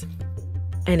others.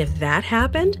 And if that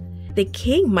happened, the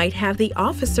king might have the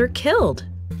officer killed.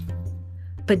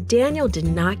 But Daniel did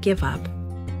not give up.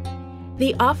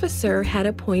 The officer had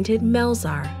appointed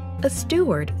Melzar, a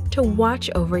steward, to watch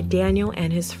over Daniel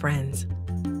and his friends.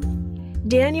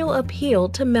 Daniel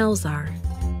appealed to Melzar.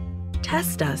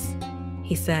 "Test us,"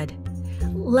 he said.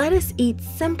 "Let us eat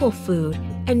simple food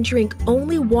and drink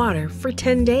only water for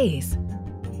 10 days.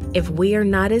 If we are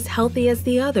not as healthy as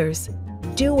the others,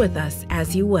 do with us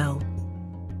as you will."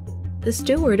 The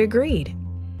steward agreed.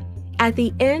 At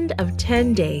the end of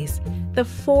 10 days, the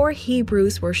 4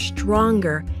 Hebrews were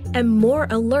stronger and more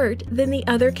alert than the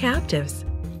other captives.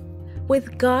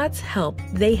 With God's help,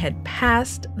 they had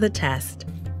passed the test.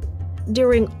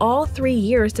 During all 3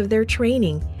 years of their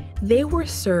training, they were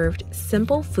served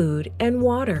simple food and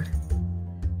water.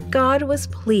 God was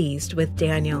pleased with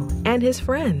Daniel and his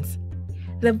friends.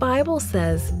 The Bible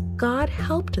says God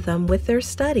helped them with their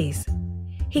studies.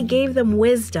 He gave them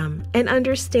wisdom and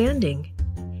understanding,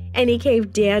 and he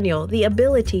gave Daniel the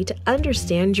ability to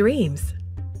understand dreams.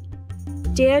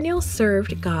 Daniel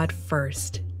served God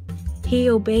first. He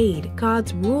obeyed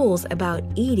God's rules about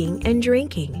eating and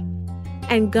drinking,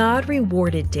 and God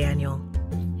rewarded Daniel.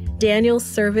 Daniel's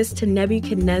service to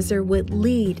Nebuchadnezzar would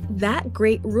lead that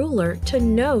great ruler to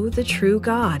know the true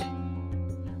God.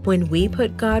 When we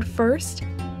put God first,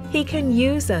 he can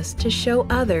use us to show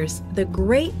others the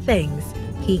great things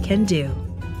he can do.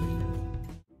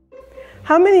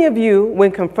 How many of you,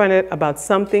 when confronted about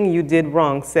something you did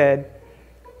wrong, said,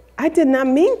 "I did not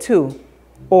mean to,"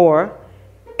 or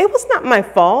 "It was not my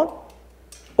fault,"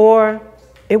 or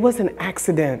 "It was an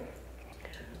accident,"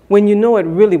 when you know it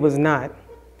really was not?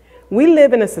 We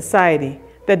live in a society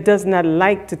that does not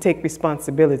like to take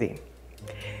responsibility.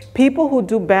 People who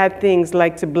do bad things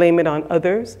like to blame it on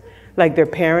others, like their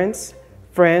parents,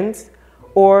 friends,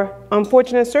 or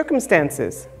unfortunate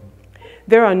circumstances.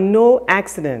 There are no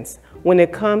accidents when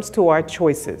it comes to our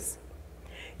choices.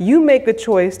 You make the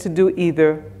choice to do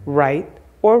either right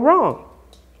or wrong.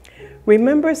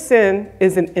 Remember, sin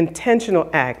is an intentional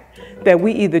act that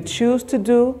we either choose to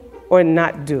do or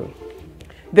not do.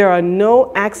 There are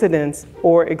no accidents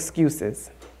or excuses.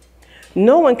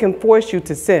 No one can force you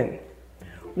to sin.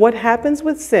 What happens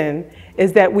with sin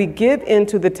is that we give in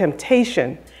to the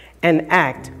temptation and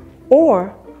act,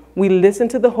 or we listen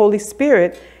to the Holy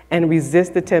Spirit and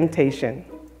resist the temptation.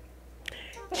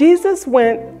 Jesus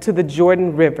went to the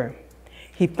Jordan River.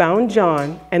 He found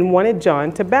John and wanted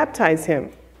John to baptize him.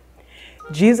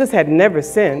 Jesus had never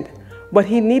sinned, but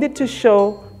he needed to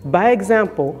show by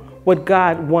example what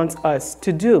God wants us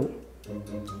to do.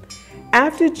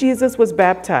 After Jesus was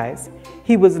baptized,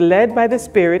 he was led by the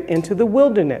Spirit into the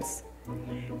wilderness.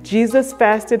 Jesus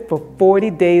fasted for 40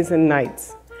 days and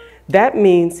nights. That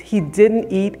means he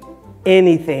didn't eat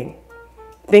anything.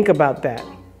 Think about that.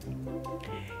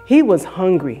 He was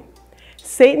hungry.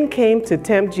 Satan came to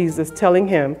tempt Jesus, telling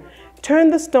him, "Turn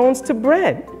the stones to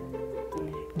bread."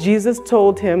 Jesus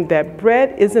told him that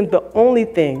bread isn't the only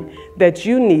thing that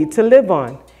you need to live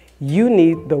on. You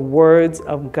need the words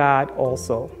of God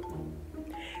also.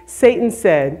 Satan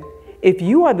said, "If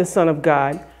you are the Son of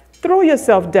God, throw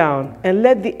yourself down and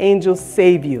let the angels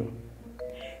save you."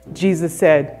 Jesus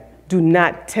said, "Do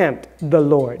not tempt the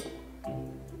Lord."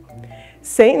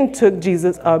 Satan took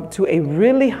Jesus up to a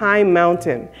really high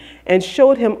mountain and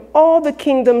showed him all the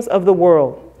kingdoms of the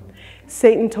world.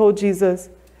 Satan told Jesus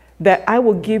that "I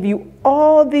will give you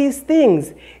all these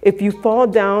things if you fall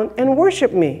down and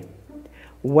worship me."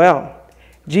 Well,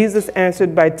 Jesus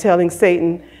answered by telling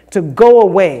Satan to go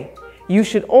away. You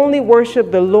should only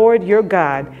worship the Lord your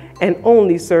God and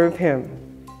only serve him.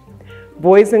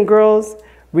 Boys and girls,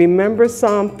 remember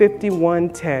Psalm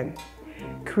 51:10.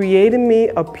 Create in me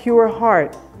a pure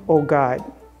heart, O God.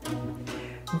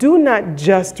 Do not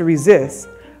just resist,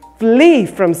 flee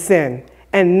from sin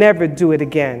and never do it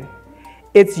again.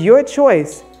 It's your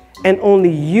choice, and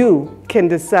only you can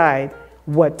decide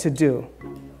what to do.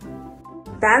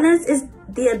 Balance is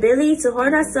the ability to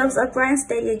hold ourselves upright and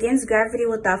steady against gravity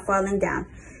without falling down.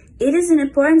 It is an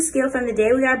important skill from the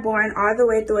day we are born all the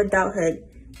way through adulthood.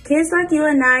 Kids like you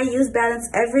and I use balance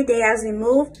every day as we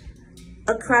move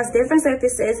across different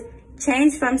surfaces,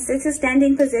 change from sit to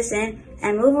standing position,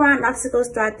 and move around obstacles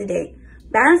throughout the day.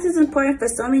 Balance is important for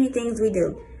so many things we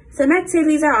do. Some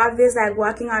activities are obvious, like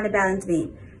walking on a balance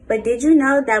beam. But did you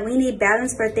know that we need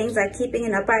balance for things like keeping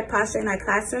an upright posture in our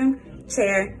classroom,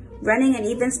 chair, running, and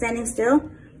even standing still?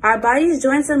 Our body's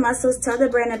joints and muscles tell the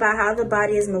brain about how the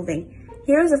body is moving.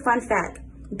 Here's a fun fact.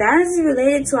 Balance is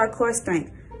related to our core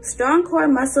strength. Strong core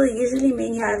muscle usually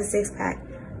mean you have a six-pack.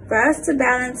 For us to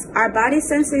balance, our body's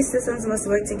sensory systems must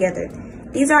work together.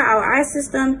 These are our eye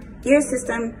system, ear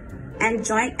system, and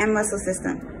joint and muscle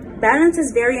system. Balance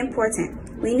is very important.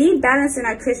 We need balance in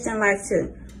our Christian life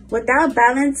too. Without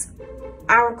balance,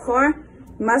 our core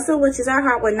muscle, which is our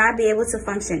heart, would not be able to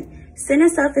function. Sin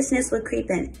and selfishness would creep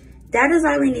in. That is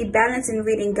why we need balance in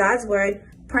reading God's word,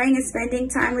 praying, and spending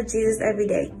time with Jesus every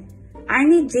day. I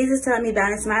need Jesus to help me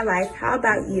balance my life. How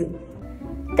about you?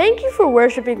 Thank you for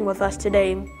worshiping with us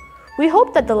today. We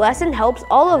hope that the lesson helps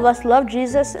all of us love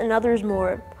Jesus and others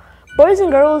more. Boys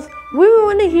and girls, we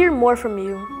want to hear more from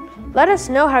you. Let us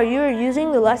know how you are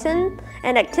using the lesson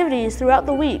and activities throughout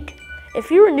the week. If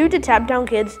you are new to Tabtown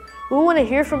Kids, we want to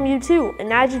hear from you too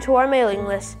and add you to our mailing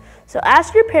list. So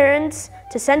ask your parents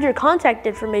to send your contact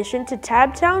information to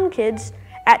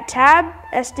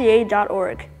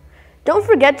tabtownkids@tabsda.org. Don't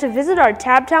forget to visit our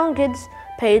Tabtown Kids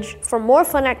page for more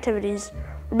fun activities.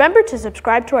 Remember to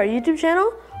subscribe to our YouTube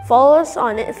channel, follow us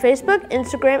on Facebook,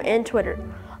 Instagram, and Twitter.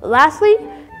 Lastly,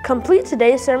 complete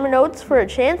today's sermon notes for a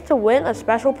chance to win a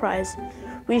special prize.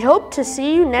 We hope to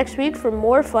see you next week for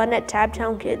more fun at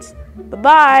Tabtown Kids.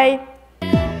 Bye-bye!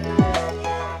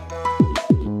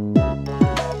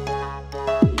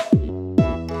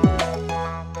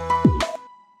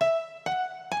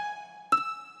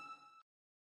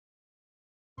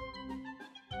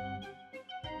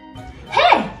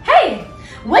 Hey!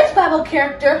 Which Bible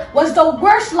character was the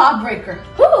worst lawbreaker?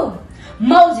 Who?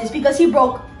 Moses, because he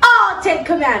broke all 10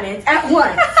 commandments at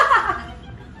once.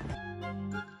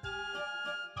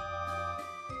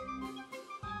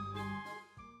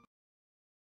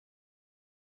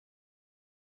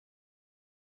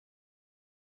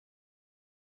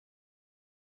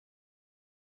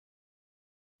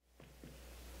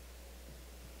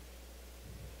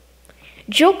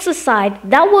 Jokes aside,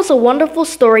 that was a wonderful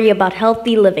story about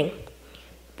healthy living.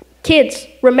 Kids,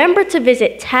 remember to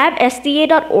visit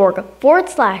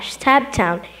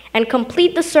tabsda.org/tabtown and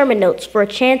complete the sermon notes for a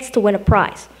chance to win a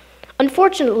prize.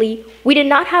 Unfortunately, we did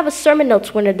not have a sermon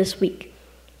notes winner this week.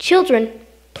 Children,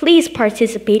 please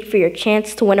participate for your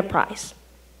chance to win a prize.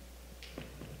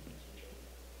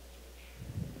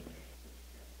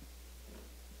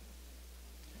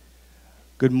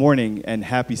 Good morning and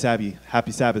happy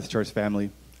Sabbath, church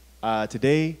family.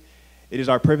 Today, it is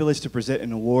our privilege to present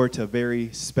an award to a very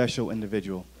special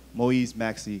individual, Moise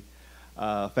Maxey,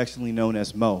 affectionately known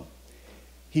as Mo.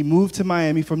 He moved to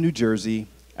Miami from New Jersey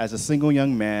as a single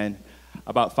young man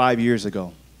about 5 years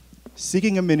ago,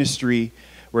 seeking a ministry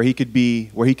where he could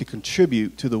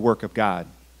contribute to the work of God.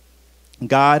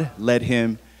 God led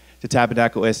him to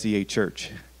Tabernacle SDA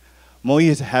Church. Mo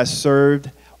has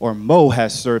served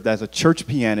as a church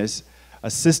pianist,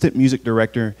 assistant music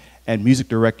director, and music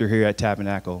director here at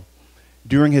Tabernacle.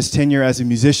 During his tenure as a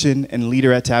musician and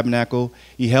leader at Tabernacle,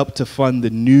 he helped to fund the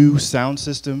new sound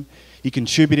system. He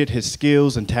contributed his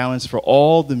skills and talents for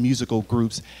all the musical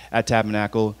groups at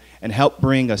Tabernacle and helped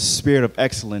bring a spirit of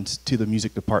excellence to the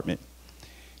music department.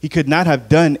 He could not have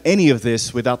done any of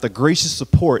this without the gracious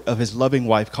support of his loving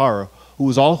wife, Cara,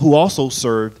 who also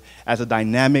served as a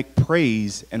dynamic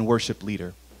praise and worship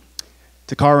leader.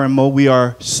 To Cara and Mo, we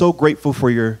are so grateful for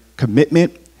your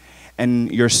commitment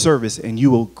and your service, and you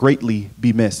will greatly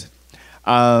be missed.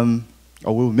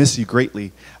 We'll miss you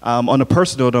greatly. On a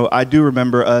personal note, I do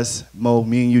remember us, Mo,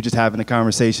 me and you just having a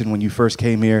conversation when you first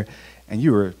came here, and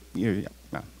you were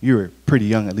pretty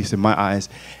young, at least in my eyes,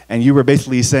 and you were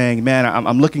basically saying, man,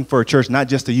 I'm looking for a church not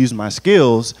just to use my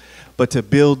skills, but to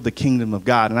build the kingdom of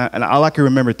God. And all I can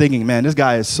remember thinking, man, this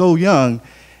guy is so young,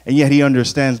 and yet he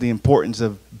understands the importance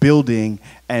of building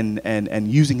and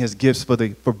using his gifts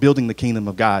for building the kingdom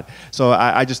of God. So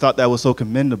I just thought that was so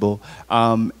commendable.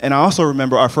 And I also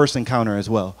remember our first encounter as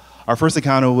well. Our first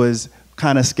encounter was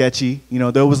kind of sketchy. You know,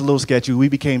 there was a little sketchy. We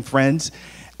became friends,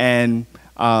 and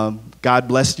God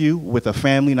blessed you with a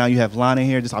family. Now you have Lana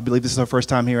here. I believe this is her first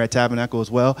time here at Tabernacle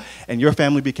as well. And your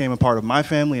family became a part of my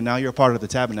family, and now you're a part of the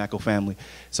Tabernacle family.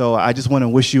 So I just want to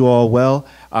wish you all well.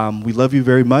 We love you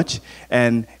very much.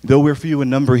 And though we're few in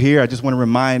number here, I just want to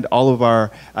remind all of our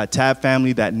Tab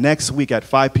family that next week at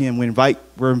 5 p.m.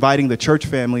 we're inviting the church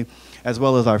family as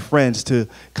well as our friends to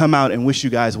come out and wish you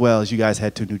guys well as you guys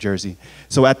head to New Jersey.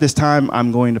 So at this time,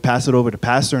 I'm going to pass it over to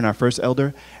Pastor and our first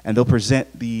elder, and they'll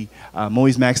present the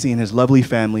Moise Maxey and his lovely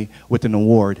family with an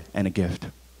award and a gift.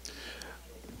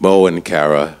 Mo and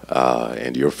Cara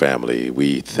and your family,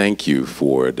 we thank you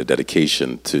for the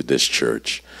dedication to this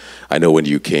church. I know when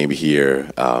you came here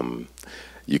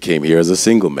as a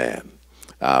single man.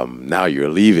 Now you're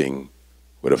leaving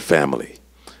with a family.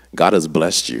 God has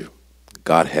blessed you.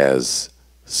 God has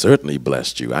certainly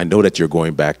blessed you. I know that you're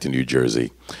going back to New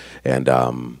Jersey, and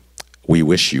we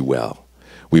wish you well.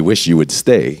 We wish you would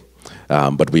stay,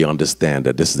 but we understand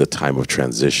that this is a time of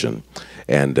transition,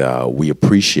 and we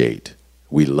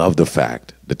love the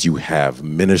fact that you have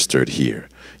ministered here.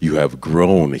 You have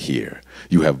grown here.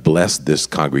 You have blessed this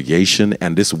congregation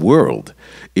and this world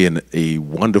in a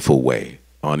wonderful way,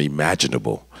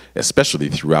 unimaginable, especially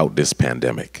throughout this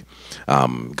pandemic.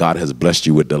 God has blessed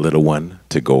you with the little one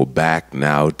to go back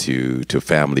now to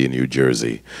family in New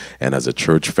Jersey. And as a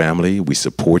church family, we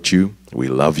support you. We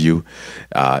love you.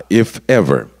 If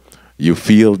ever you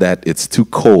feel that it's too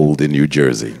cold in New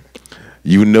Jersey,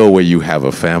 you know where you have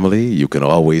a family. You can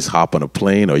always hop on a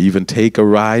plane or even take a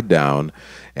ride down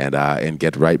and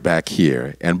get right back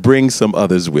here and bring some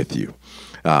others with you.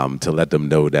 To let them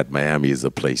know that Miami is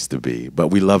a place to be. But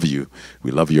we love you.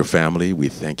 We love your family. We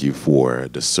thank you for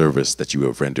the service that you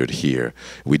have rendered here.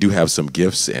 We do have some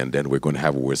gifts, and then we're going to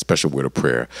have a special word of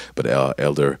prayer. But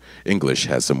Elder English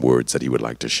has some words that he would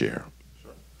like to share.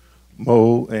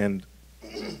 Mo and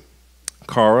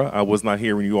Cara, I was not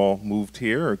here when you all moved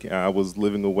here. I was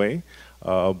living away.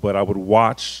 But I would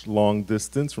watch long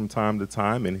distance from time to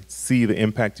time and see the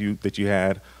impact that you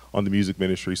had on the music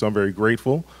ministry. So I'm very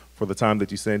grateful for the time that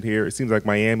you spent here. It seems like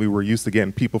Miami, we're used to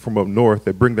getting people from up north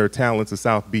that bring their talents to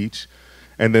South Beach,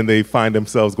 and then they find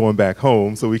themselves going back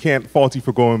home. So we can't fault you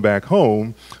for going back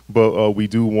home, but we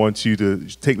do want you to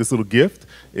take this little gift.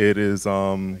 It is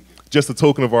just a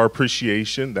token of our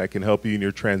appreciation that can help you in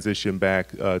your transition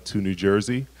back to New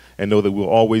Jersey. And know that we'll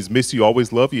always miss you,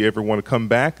 always love you. If you ever want to come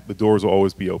back, the doors will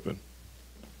always be open.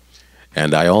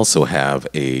 And I also have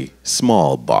a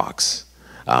small box,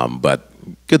 but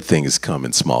good things come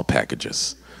in small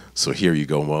packages. So here you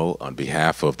go, Mo. On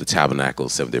behalf of the Tabernacle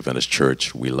Seventh-day Adventist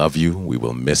Church, we love you. We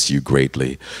will miss you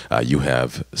greatly. You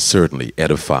have certainly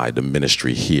edified the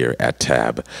ministry here at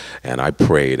Tab. And I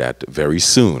pray that very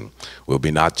soon we'll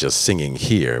be not just singing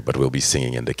here, but we'll be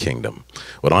singing in the kingdom.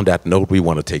 But on that note, we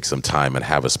want to take some time and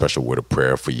have a special word of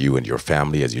prayer for you and your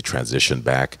family as you transition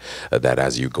back, that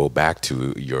as you go back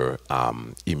to your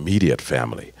immediate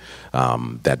family,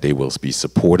 that they will be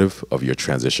supportive of your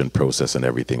transition process and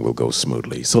everything will go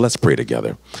smoothly. So let's pray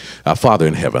together. Father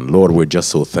in heaven, Lord, we're just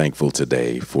so thankful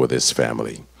today for this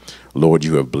family. Lord,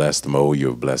 you have blessed Mo, you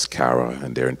have blessed Kara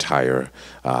and their entire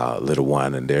little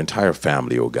one and their entire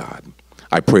family, oh God.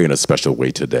 I pray in a special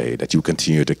way today that you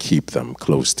continue to keep them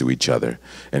close to each other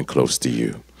and close to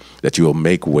you, that you will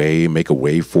make a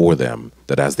way for them,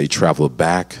 that as they travel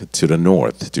back to the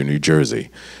north, to New Jersey,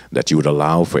 that you would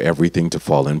allow for everything to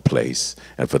fall in place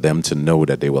and for them to know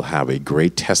that they will have a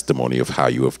great testimony of how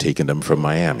you have taken them from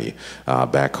Miami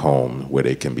back home where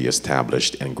they can be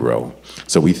established and grow.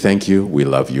 So we thank you. We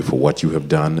love you for what you have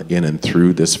done in and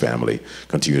through this family.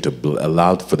 Continue to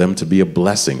allow for them to be a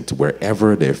blessing to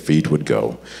wherever their feet would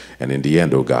go. And in the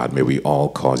end, oh God, may we all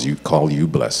call you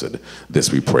blessed.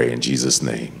 This we pray in Jesus'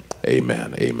 name.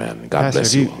 Amen. Amen. God Pastor,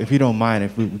 bless you. if you don't mind,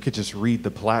 if we could just read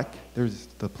the plaque. There's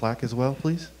the plaque as well,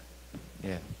 please.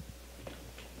 Yeah.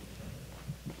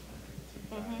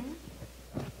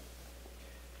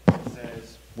 It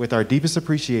says, with our deepest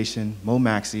appreciation, Mo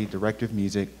Maxey, Director of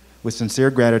Music, with sincere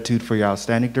gratitude for your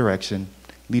outstanding direction,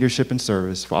 leadership, and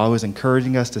service, for always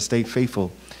encouraging us to stay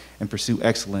faithful and pursue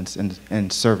excellence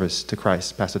and service to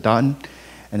Christ. Pastor Dottin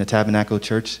and the Tabernacle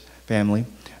Church family,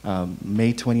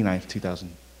 May 29th,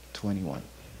 2021.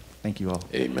 Thank you all.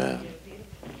 Amen.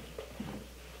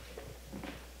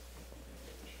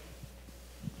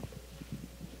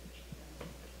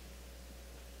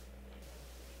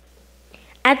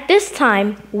 At this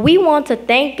time, we want to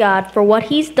thank God for what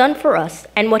He's done for us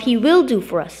and what He will do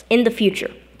for us in the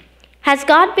future. Has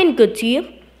God been good to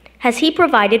you? Has He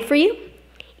provided for you?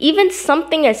 Even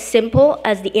something as simple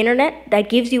as the internet that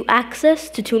gives you access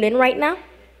to tune in right now?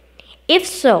 If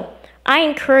so, I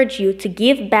encourage you to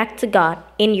give back to God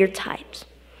in your tithes.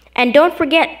 And don't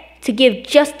forget to give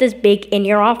just as big in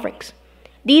your offerings.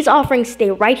 These offerings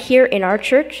stay right here in our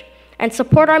church and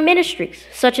support our ministries,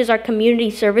 such as our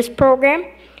community service program,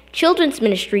 children's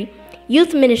ministry,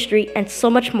 youth ministry, and so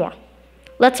much more.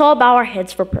 Let's all bow our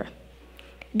heads for prayer.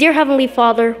 Dear Heavenly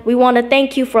Father, we want to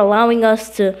thank you for allowing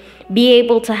us to be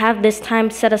able to have this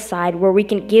time set aside where we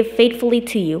can give faithfully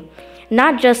to you,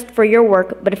 not just for your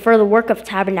work, but for the work of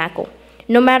Tabernacle.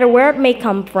 No matter where it may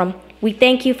come from, we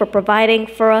thank you for providing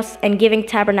for us and giving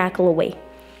Tabernacle away.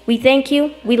 We thank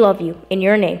you, we love you. In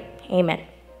your name, amen.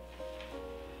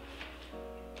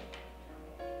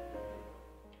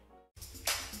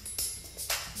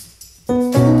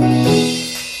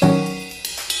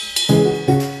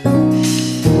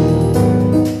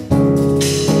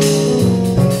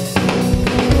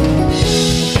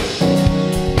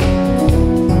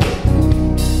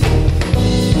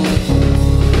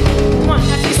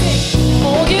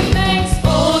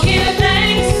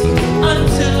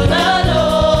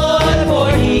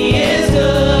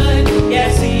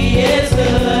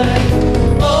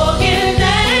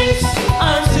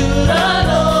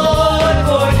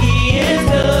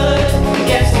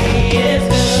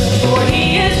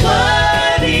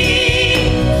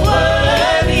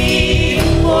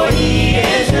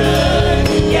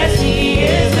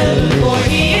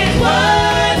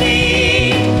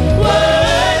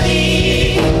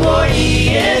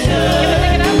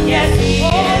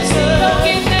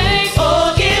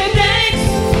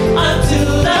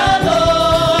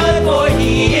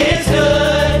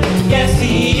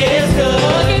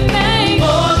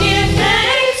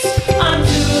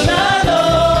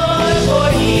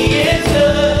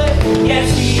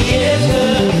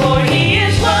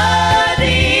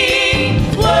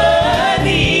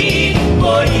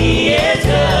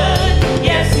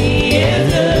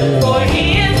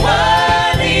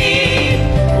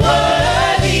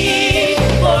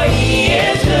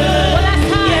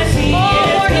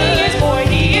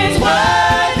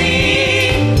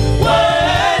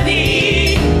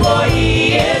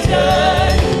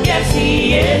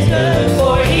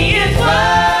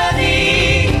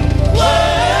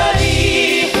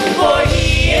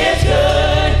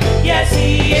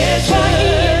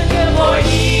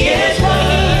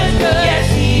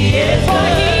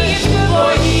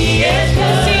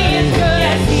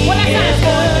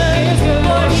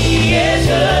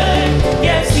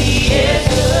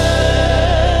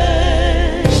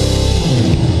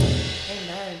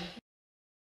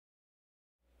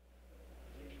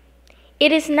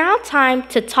 It is now time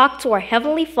to talk to our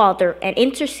Heavenly Father and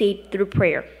intercede through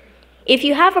prayer. If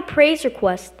you have a praise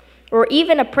request or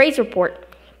even a praise report,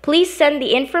 please send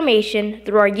the information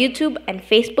through our YouTube and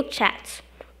Facebook chats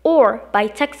or by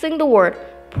texting the word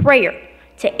prayer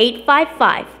to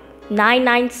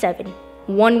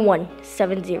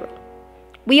 855-997-1170.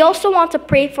 We also want to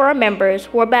pray for our members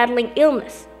who are battling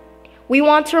illness. We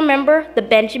want to remember the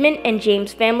Benjamin and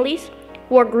James families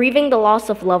who are grieving the loss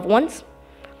of loved ones.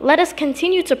 Let us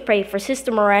continue to pray for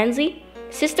Sister Moranzi,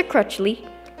 Sister Crutchley,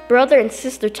 Brother and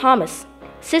Sister Thomas,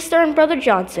 Sister and Brother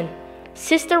Johnson,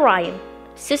 Sister Ryan,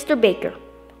 Sister Baker,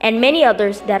 and many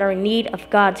others that are in need of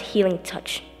God's healing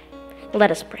touch. Let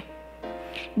us pray.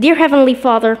 Dear Heavenly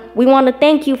Father, we want to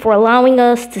thank you for allowing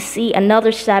us to see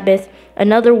another Sabbath,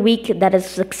 another week that has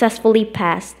successfully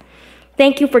passed.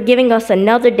 Thank you for giving us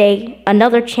another day,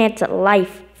 another chance at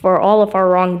life for all of our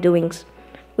wrongdoings.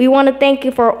 We want to thank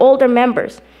you for our older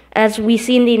members. As we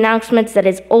see in the announcements that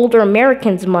it's Older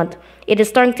Americans Month, it is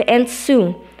starting to end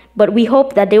soon, but we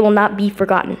hope that they will not be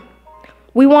forgotten.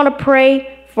 We want to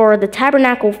pray for the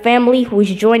Tabernacle family who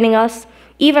is joining us,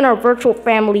 even our virtual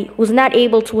family who's not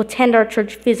able to attend our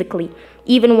church physically,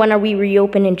 even when we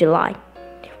reopen in July.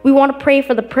 We want to pray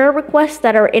for the prayer requests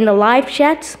that are in the live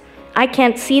chats. I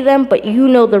can't see them, but you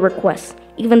know the requests,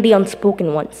 even the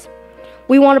unspoken ones.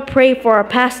 We want to pray for our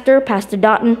pastor, Pastor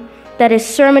Dottin, that his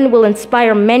sermon will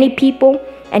inspire many people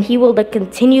and he will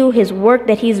continue his work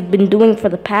that he's been doing for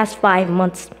the past 5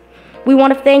 months. We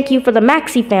want to thank you for the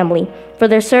Maxey family for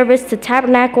their service to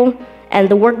Tabernacle and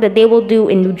the work that they will do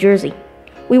in New Jersey.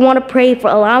 We want to pray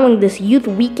for allowing this youth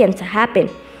weekend to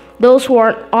happen. Those who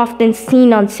aren't often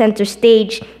seen on center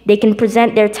stage, they can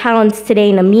present their talents today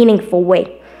in a meaningful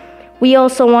way. We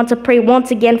also want to pray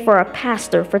once again for our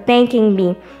pastor for thanking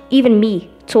me, even me,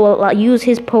 to use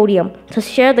his podium to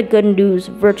share the good news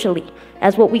virtually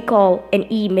as what we call an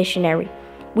e-missionary.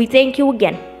 We thank you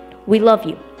again. We love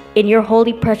you. In your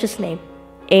holy, precious name,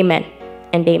 amen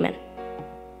and amen.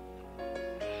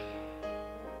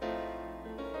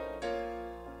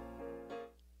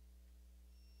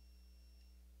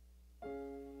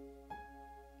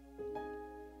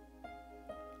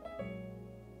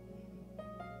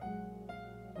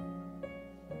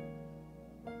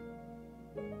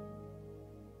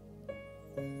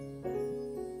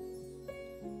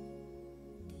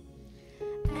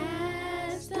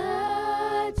 As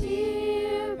the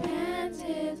deer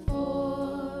panteth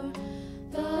for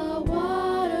the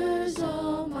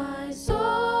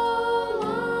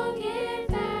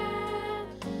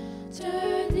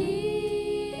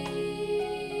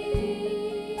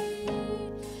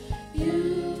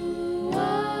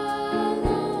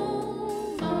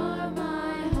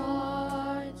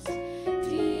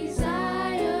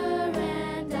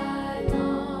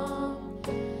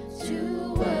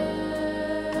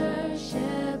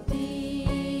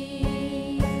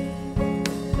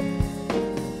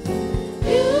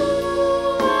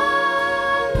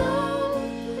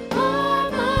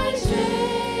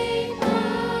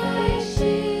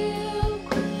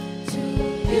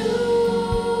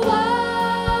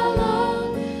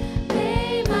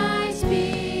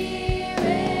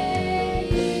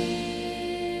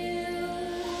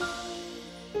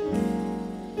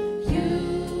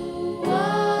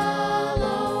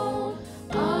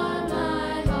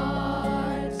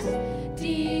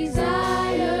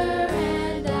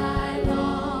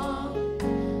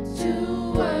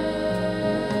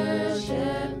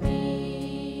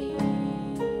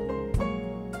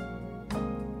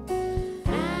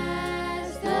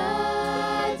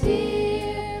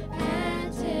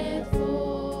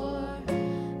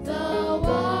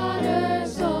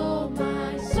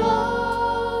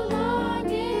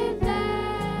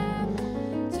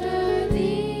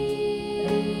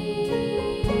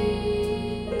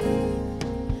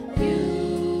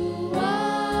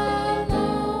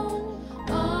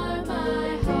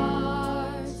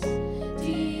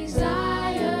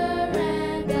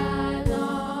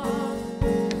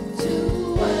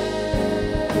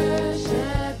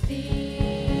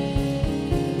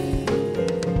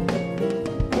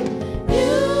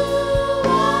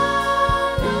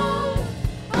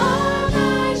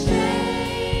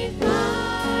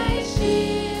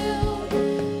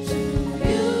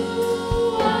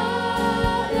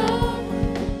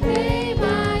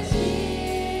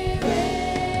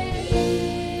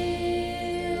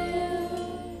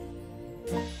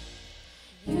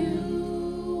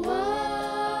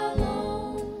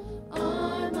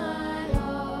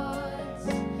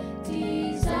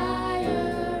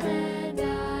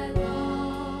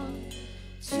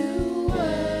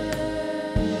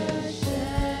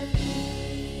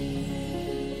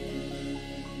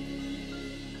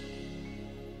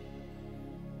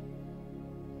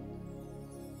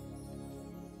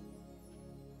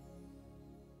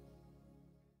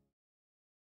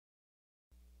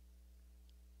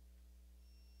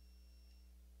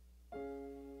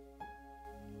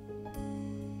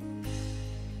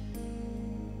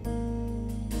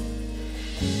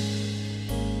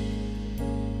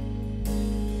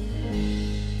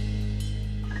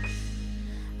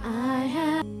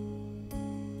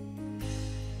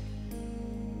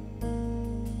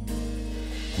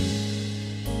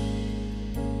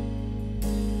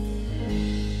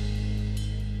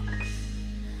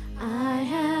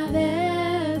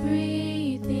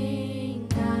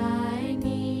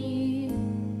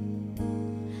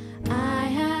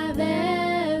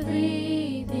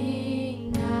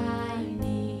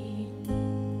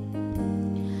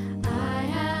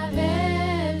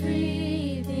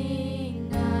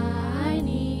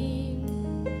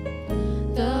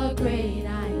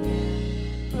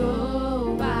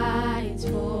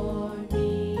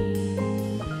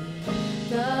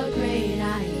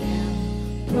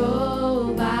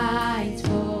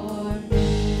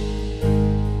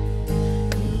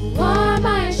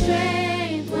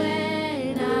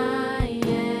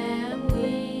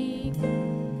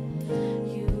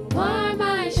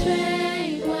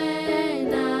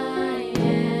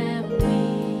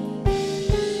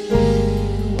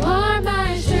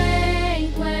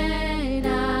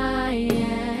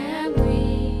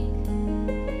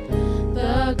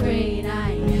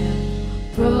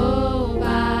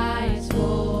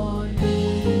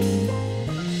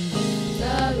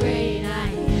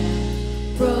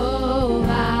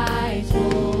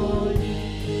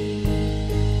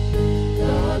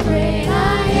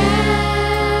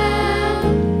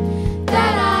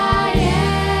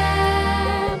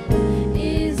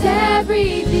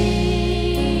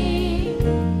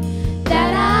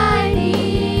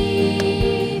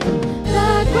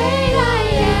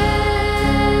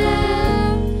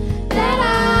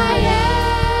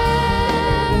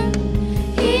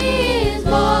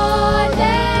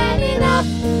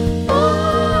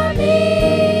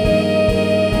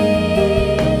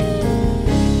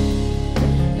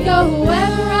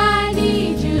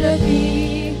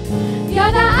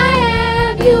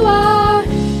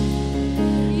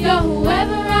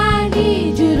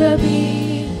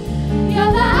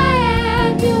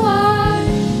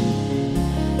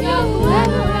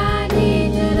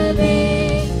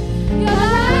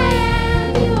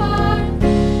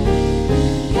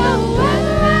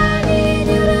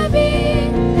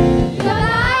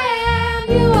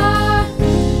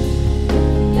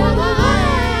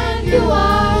you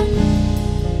are.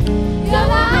 You're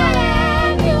the I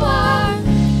am you are.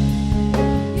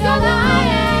 You're the I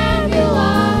am you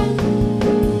are.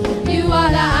 You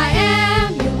are the I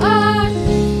am you are.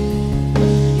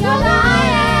 You're the I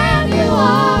am you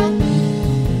are.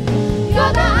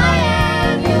 You're the I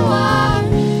am you are.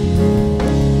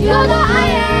 You're the I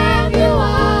am you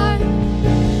are.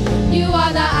 You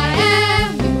are the I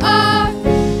am you are.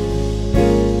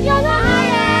 You're the I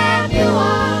am you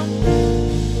are.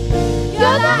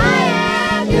 You're the I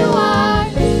am you are.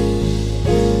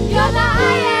 You're the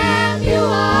I am you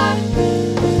are.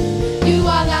 You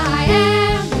are the I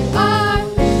am you are.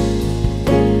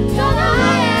 You're the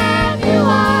I am you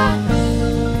are.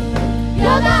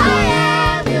 You're the I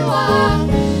am you are.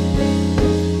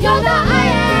 You're the I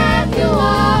am you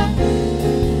are.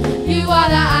 You are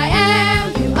the I am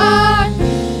you are.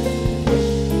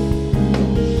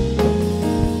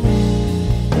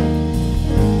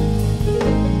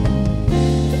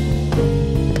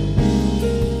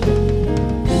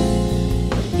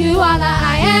 You are the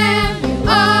I am you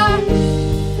are.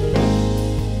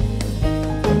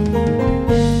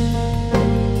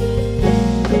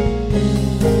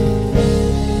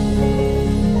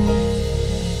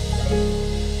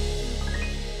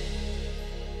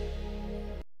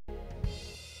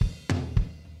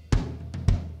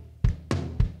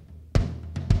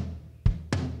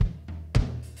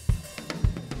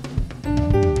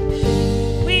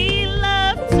 We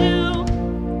love to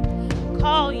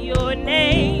call your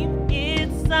name.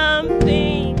 It's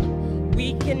something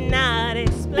we cannot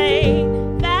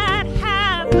explain that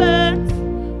happens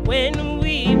when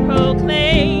we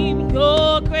proclaim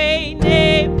your great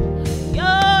name.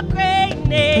 Your great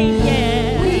name,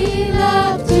 yeah. We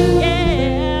love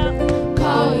to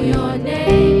call your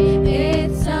name.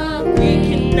 It's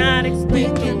something we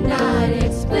cannot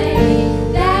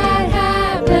explain. That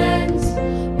happens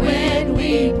when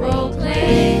we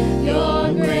proclaim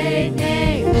your great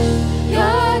name.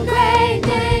 Your great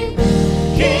name,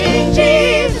 King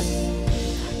Jesus.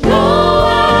 No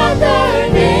other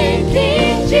name,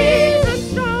 King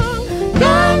Jesus.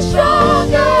 None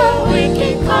stronger we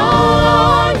can call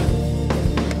on.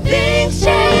 Things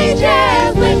change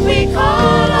as when we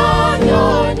call on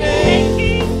your name.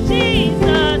 King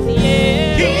Jesus,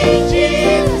 yeah. King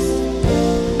Jesus.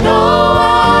 No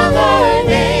other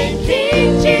name,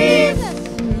 King Jesus.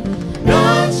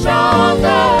 None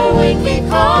stronger when we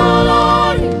call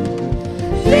on you.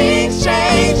 Things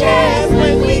changes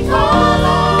when we call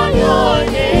on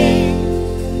your name.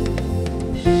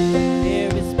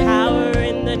 There is power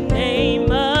in the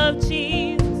name of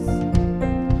Jesus.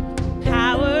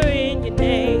 Power in your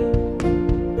name.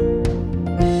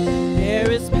 There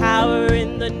is power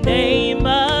in the name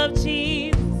of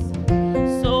Jesus.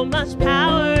 So much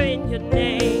power in your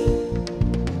name.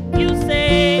 You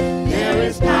say There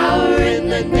is power in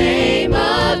the name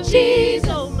of Jesus.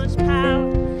 so much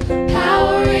power.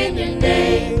 Power in your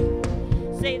name.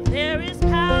 Say there is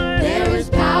power. There is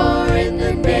power in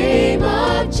the name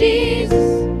of Jesus.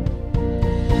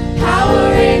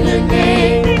 Power in the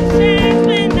name. Things change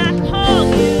when I call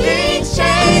you. Things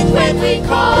change when we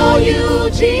call you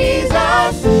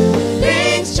Jesus.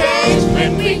 Things change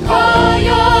when we call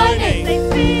your name. Say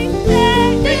things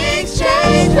change. Things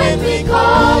change when we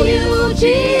call you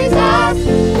Jesus.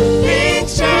 Things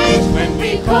change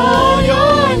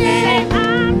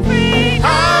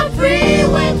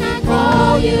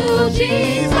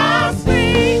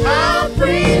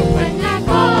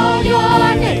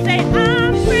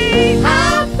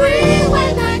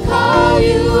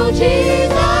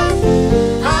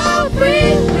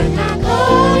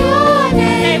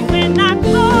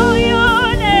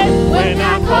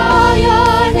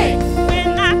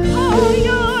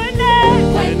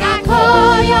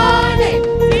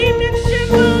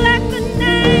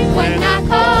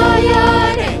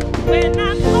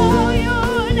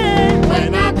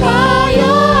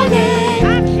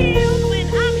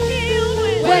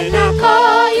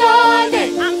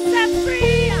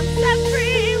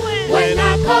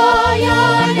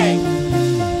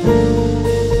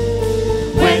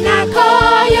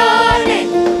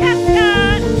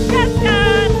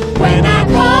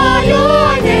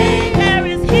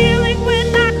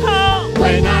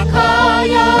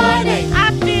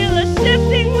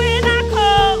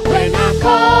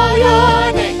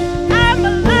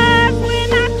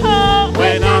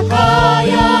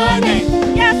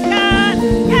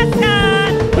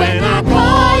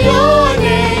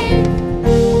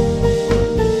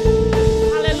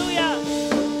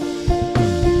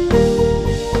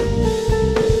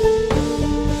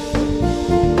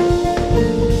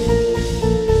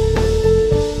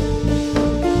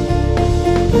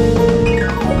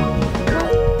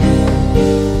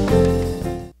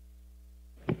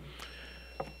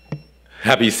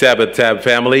Happy Sabbath, Tab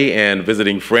family and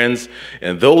visiting friends.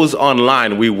 And those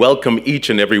online, we welcome each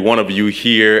and every one of you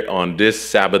here on this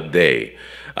Sabbath day.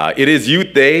 It is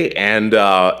Youth Day, and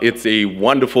it's a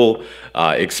wonderful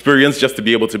experience just to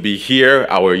be able to be here.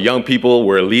 Our young people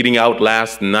were leading out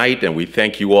last night, and we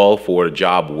thank you all for a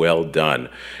job well done.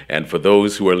 And for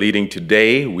those who are leading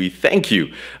today, we thank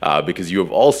you because you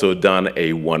have also done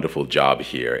a wonderful job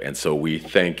here. And so we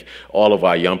thank all of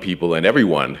our young people and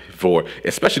everyone for,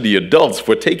 especially the adults,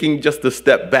 for taking just a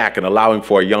step back and allowing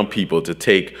for our young people to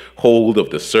take hold of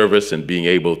the service and being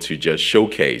able to just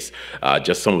showcase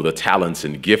just some of the talents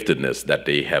and giftedness that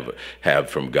they have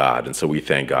from God. And so we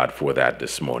thank God for that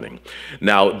this morning.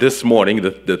 Now, this morning,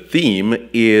 the theme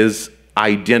is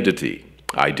identity.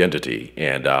 Identity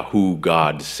and who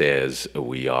God says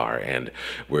we are. And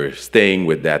we're staying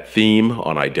with that theme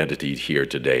on identity here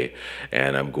today.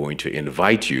 And I'm going to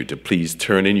invite you to please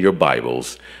turn in your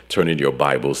Bibles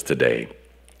today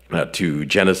to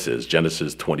Genesis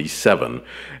 27.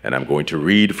 And I'm going to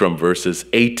read from verses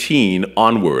 18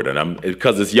 onward. And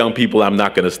because it's young people, I'm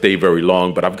not going to stay very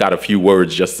long, but I've got a few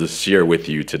words just to share with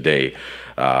you today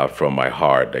from my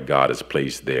heart that God has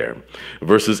placed there.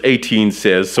 Verses 18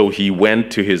 says, "So he went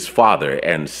to his father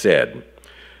and said,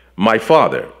 'My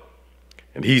father.'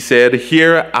 And he said,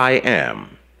 'Here I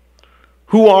am.'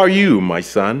 'Who are you, my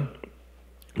son?'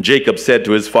 Jacob said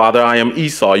to his father, 'I am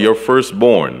Esau, your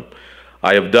firstborn.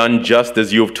 I have done just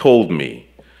as you have told me.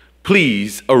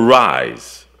 Please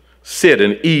arise, sit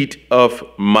and eat of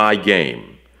my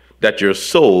game, that your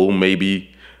soul may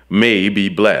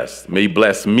bless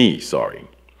me.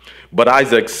 But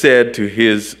Isaac said to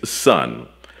his son,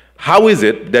 'How is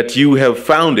it that you have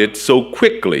found it so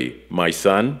quickly, my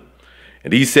son?'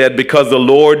 And he said, 'Because the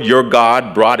Lord your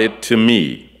God brought it to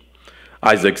me.'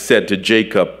 Isaac said to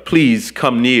Jacob, 'Please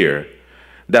come near,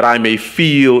 that I may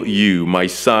feel you, my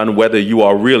son, whether you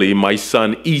are really my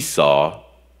son Esau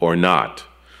or not.'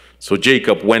 So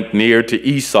Jacob went near to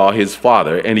Esau his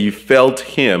father, and he felt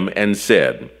him and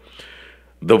said,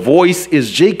 'The voice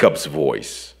is Jacob's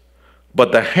voice,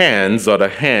 but the hands are the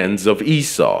hands of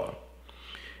Esau.'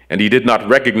 And he did not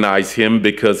recognize him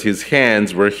because his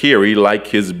hands were hairy like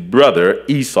his brother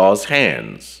Esau's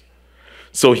hands.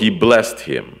 So he blessed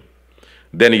him.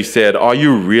 Then he said, 'Are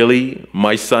you really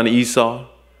my son Esau?'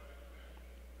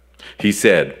 He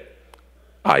said,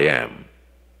 'I am.'"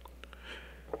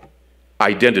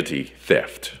 Identity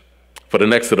theft. For the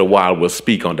next little while, we'll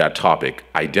speak on that topic,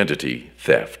 identity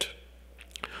theft.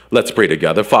 Let's pray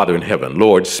together. Father in heaven,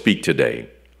 Lord, speak today.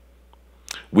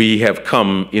 We have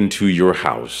come into your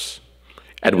house,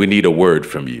 and we need a word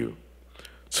from you.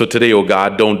 So today, oh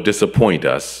God, don't disappoint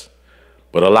us,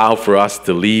 but allow for us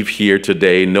to leave here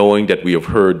today knowing that we have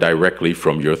heard directly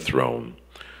from your throne.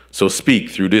 So speak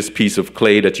through this piece of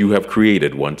clay that you have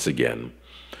created once again.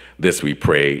 This we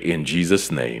pray in Jesus'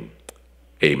 name.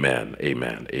 Amen,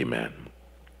 amen, amen.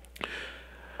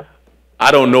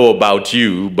 I don't know about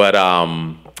you, but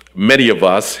many of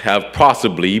us have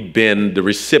possibly been the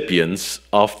recipients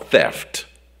of theft.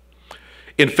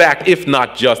 In fact, if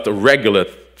not just a regular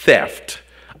theft,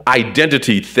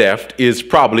 identity theft is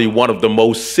probably one of the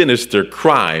most sinister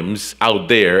crimes out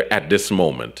there at this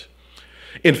moment.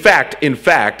 In fact,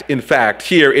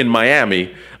 here in Miami,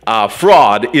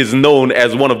 fraud is known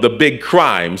as one of the big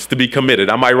crimes to be committed.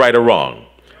 Am I right or wrong?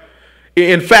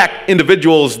 In fact,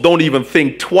 individuals don't even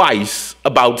think twice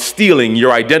about stealing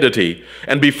your identity.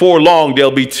 And before long,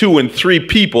 there'll be 2 and 3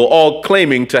 people all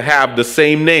claiming to have the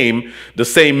same name, the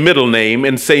same middle name,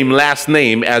 and same last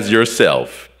name as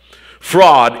yourself.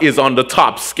 Fraud is on the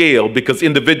top scale because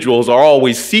individuals are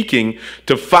always seeking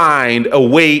to find a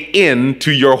way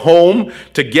into your home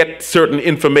to get certain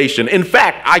information. In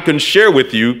fact, I can share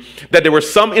with you that there were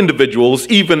some individuals,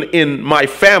 even in my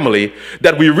family,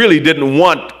 that we really didn't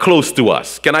want close to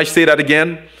us. Can I say that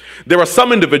again? There are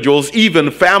some individuals,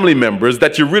 even family members,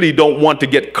 that you really don't want to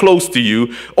get close to you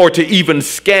or to even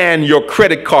scan your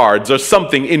credit cards or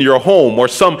something in your home or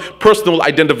some personal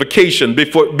identification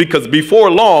because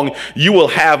before long, you will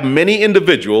have many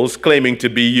individuals claiming to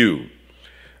be you.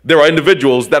 There are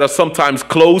individuals that are sometimes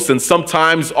close and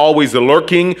sometimes always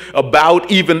lurking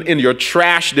about. Even in your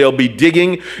trash, they'll be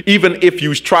digging. Even if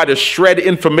you try to shred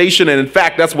information, and in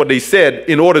fact, that's what they said,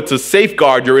 in order to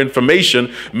safeguard your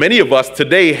information, many of us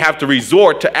today have to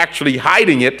resort to actually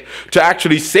hiding it, to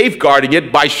actually safeguarding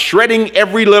it by shredding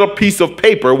every little piece of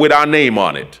paper with our name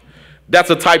on it. That's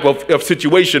a type of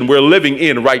situation we're living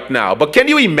in right now. But can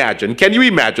you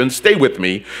imagine, stay with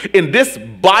me, in this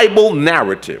Bible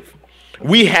narrative,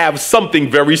 we have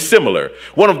something very similar.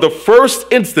 One of the first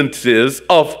instances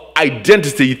of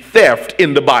identity theft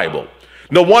in the Bible.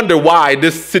 No wonder why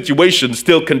this situation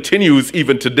still continues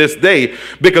even to this day,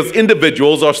 because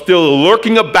individuals are still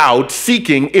lurking about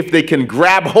seeking if they can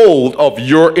grab hold of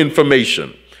your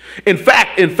information. In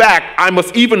fact, I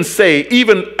must even say,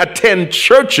 even attend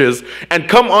churches and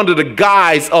come under the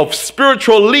guise of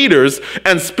spiritual leaders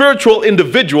and spiritual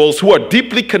individuals who are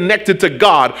deeply connected to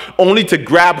God only to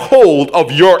grab hold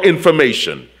of your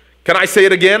information. Can I say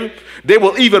it again? They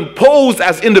will even pose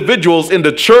as individuals in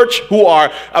the church who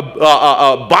are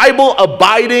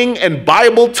Bible-abiding and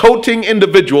Bible-toting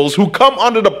individuals who come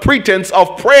under the pretense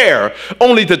of prayer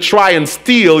only to try and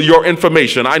steal your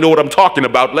information. I know what I'm talking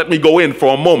about. Let me go in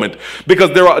for a moment, because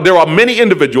there are many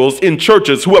individuals in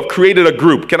churches who have created a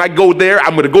group. Can I go there?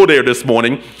 I'm going to go there this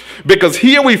morning, because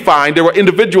here we find there were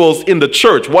individuals in the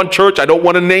church. One church, I don't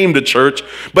want to name the church,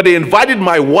 but they invited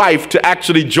my wife to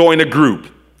actually join a group.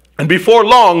 And before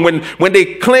long, when they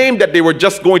claimed that they were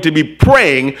just going to be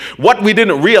praying, what we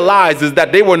didn't realize is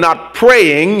that they were not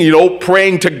praying,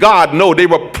 praying to God. No, they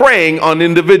were preying on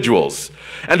individuals.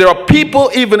 And there are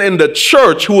people even in the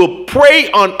church who will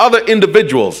prey on other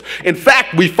individuals. In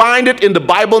fact, we find it in the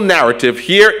Bible narrative.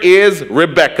 Here is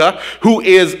Rebecca, who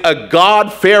is a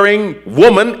God-fearing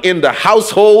woman in the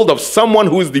household of someone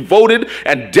who is devoted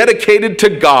and dedicated to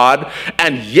God,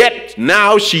 and yet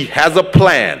now she has a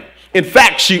plan. In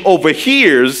fact, she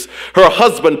overhears her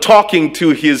husband talking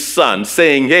to his son,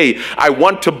 saying, hey, I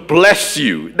want to bless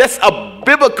you. That's a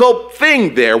biblical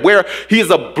thing there, where he is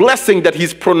a blessing that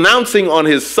he's pronouncing on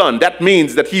his son. That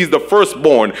means that he's the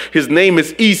firstborn. His name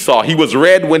is Esau. He was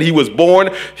red when he was born.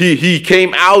 He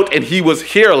came out and he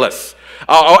was hairless.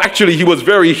 Actually, he was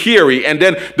very hairy. And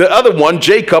then the other one,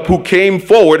 Jacob, who came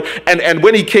forward, and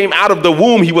when he came out of the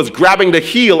womb, he was grabbing the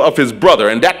heel of his brother.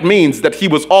 And that means that he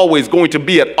was always going to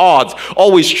be at odds,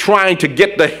 always trying to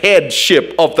get the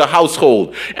headship of the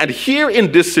household. And here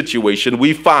in this situation,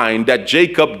 we find that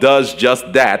Jacob does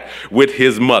just that with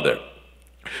his mother.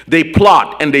 They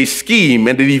plot and they scheme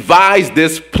and they devise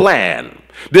this plan,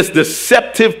 this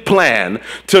deceptive plan,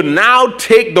 to now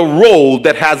take the role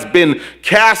that has been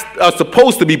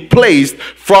supposed to be placed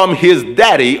from his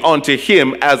daddy onto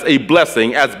him as a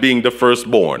blessing, as being the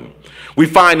firstborn. We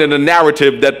find in the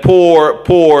narrative that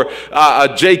poor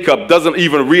Jacob doesn't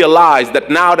even realize that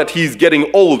now that he's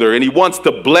getting older and he wants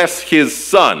to bless his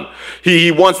son, he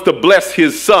wants to bless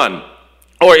his son.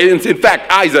 Or in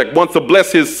fact, Isaac wants to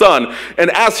bless his son. And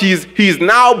as he's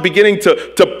now beginning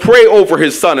to pray over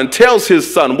his son and tells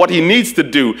his son what he needs to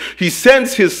do, he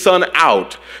sends his son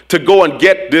out to go and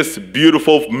get this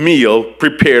beautiful meal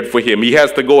prepared for him. He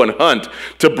has to go and hunt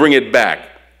to bring it back.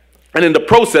 And in the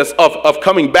process of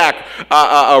coming back,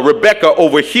 Rebecca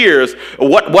overhears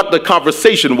what the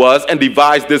conversation was and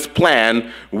devised this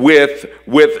plan with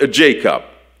Jacob.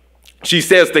 She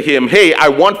says to him, hey, I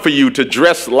want for you to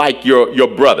dress like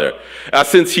your brother.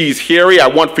 Since he's hairy, I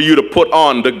want for you to put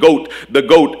on the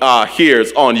goat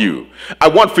hairs on you. I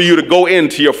want for you to go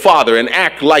into your father and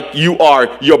act like you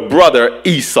are your brother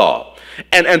Esau.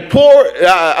 And poor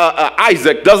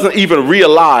Isaac doesn't even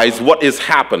realize what is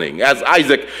happening. As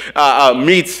Isaac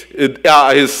meets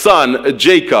his son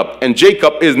Jacob, and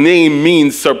Jacob, his name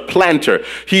means supplanter.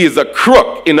 He is a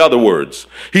crook, in other words.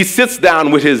 He sits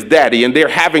down with his daddy and they're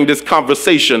having this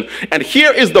conversation. And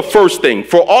here is the first thing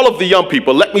for all of the young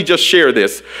people. Let me just share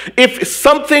this. If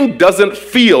something doesn't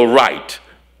feel right,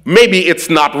 maybe it's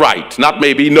not right. Not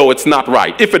maybe, no, it's not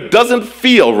right. If it doesn't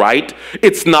feel right,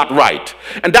 it's not right.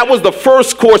 And that was the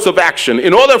first course of action.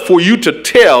 In order for you to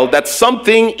tell that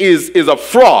something is a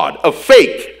fraud, a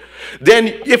fake, then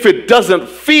if it doesn't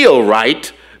feel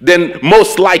right, then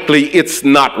most likely it's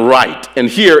not right. And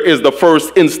here is the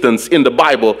first instance in the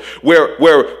Bible where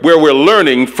we're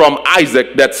learning from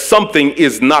Isaac that something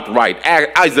is not right.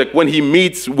 Isaac, when he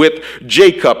meets with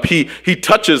Jacob, he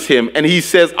touches him and he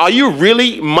says, are you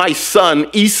really my son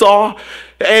Esau?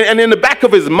 And in the back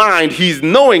of his mind, he's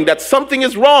knowing that something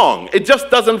is wrong. It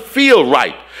just doesn't feel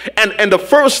right. And the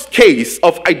first case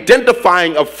of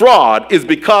identifying a fraud is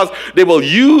because they will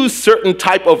use certain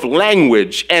type of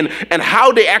language and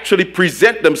how they actually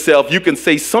present themselves. You can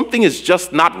say something is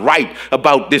just not right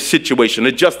about this situation.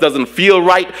 It just doesn't feel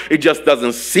right. It just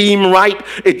doesn't seem right.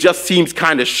 It just seems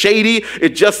kind of shady.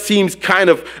 It just seems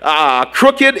kind of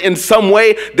crooked in some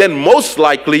way. Then most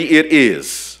likely it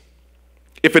is.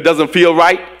 If it doesn't feel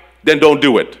right, then don't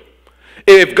do it.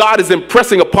 If God is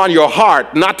impressing upon your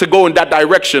heart not to go in that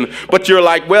direction, but you're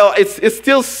like, well, it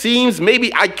still seems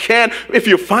maybe I can. If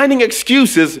you're finding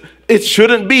excuses, it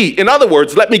shouldn't be. In other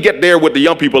words, let me get there with the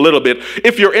young people a little bit.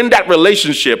 If you're in that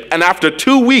relationship and after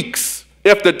 2 weeks,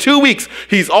 After 2 weeks,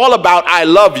 he's all about, I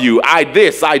love you, I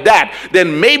this, I that,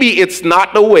 then maybe it's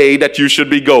not the way that you should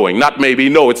be going. Not maybe,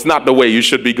 no, it's not the way you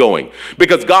should be going.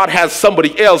 Because God has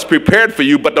somebody else prepared for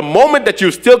you, but the moment that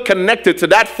you're still connected to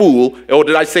that fool, oh,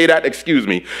 did I say that? Excuse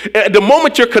me. The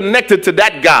moment you're connected to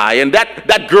that guy and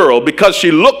that girl, because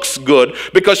she looks good,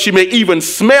 because she may even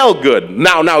smell good.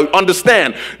 Now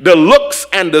understand, the looks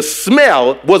and the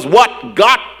smell was what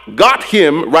got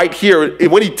him right here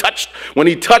when he touched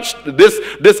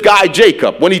this guy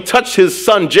Jacob. When he touched his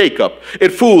son Jacob, it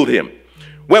fooled him.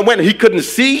 When he couldn't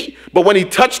see, but when he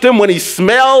touched him, when he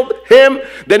smelled him,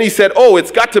 then he said, oh,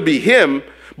 it's got to be him.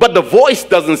 But the voice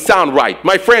doesn't sound right.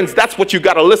 My friends, that's what you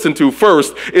got to listen to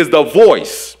first, is the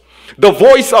voice. The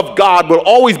voice of God will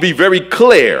always be very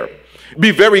clear.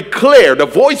 Be very clear. The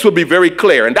voice will be very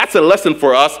clear. And that's a lesson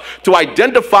for us. To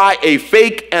identify a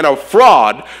fake and a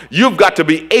fraud, you've got to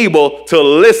be able to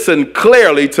listen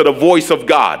clearly to the voice of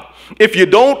God. If you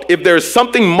don't, if there's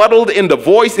something muddled in the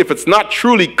voice, if it's not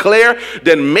truly clear,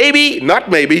 then maybe, not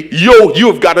maybe,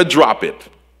 you've got to drop it.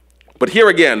 But here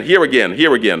again,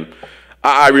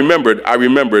 I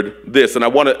remembered this, and I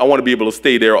want to be able to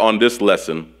stay there on this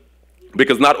lesson.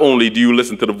 Because not only do you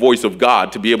listen to the voice of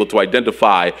God to be able to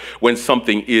identify when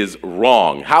something is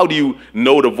wrong. How do you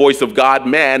know the voice of God?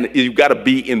 Man, you've got to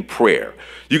be in prayer.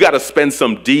 You got to spend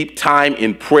some deep time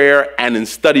in prayer and in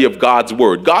study of God's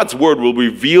word. God's word will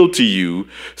reveal to you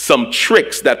some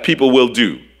tricks that people will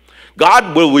do.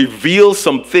 God will reveal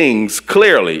some things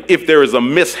clearly if there is a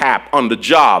mishap on the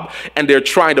job and they're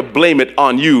trying to blame it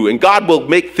on you. And God will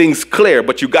make things clear,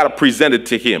 but you got to present it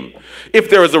to him. If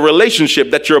there is a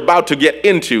relationship that you're about to get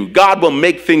into, God will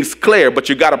make things clear, but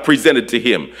you got to present it to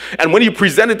him. And when you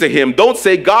present it to him, don't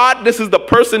say, God, this is the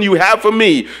person you have for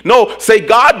me. No, say,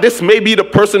 God, this may be the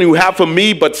person you have for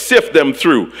me, but sift them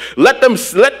through.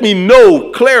 Let me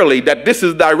know clearly that this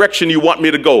is the direction you want me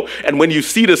to go. And when you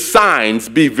see the signs,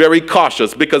 be very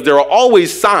cautious, because there are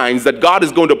always signs that God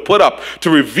is going to put up to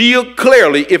reveal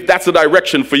clearly if that's the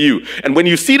direction for you. And when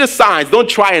you see the signs, don't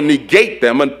try and negate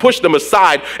them and push them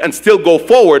aside and still go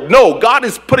forward. No, God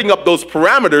is putting up those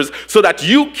parameters so that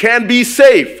you can be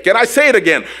safe. Can I say it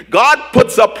again? God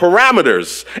puts up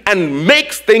parameters and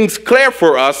makes things clear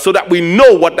for us so that we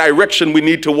know what direction we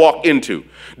need to walk into.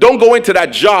 Don't go into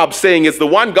that job saying it's the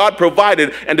one God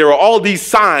provided and there are all these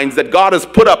signs that God has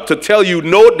put up to tell you,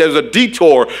 no, there's a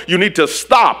detour, you need to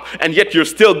stop, and yet you're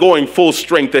still going full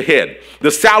strength ahead.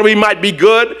 The salary might be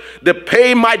good, the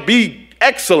pay might be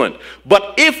excellent,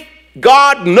 but if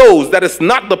God knows that it's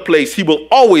not the place, he will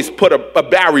always put a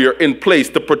barrier in place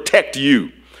to protect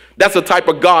you. That's the type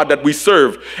of God that we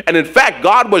serve. And in fact,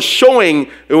 God was showing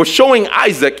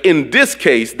Isaac in this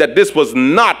case that this was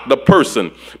not the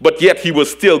person, but yet he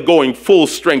was still going full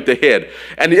strength ahead.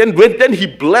 And then he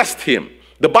blessed him.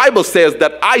 The Bible says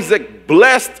that Isaac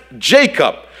blessed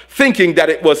Jacob, thinking that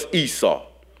it was Esau.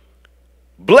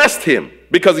 Blessed him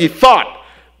because he thought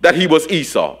that he was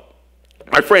Esau.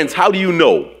 My friends, how do you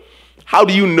know? How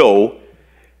do you know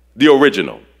the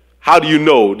original? How do you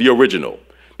know the original?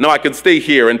 Now, I can stay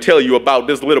here and tell you about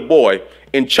this little boy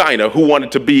in China who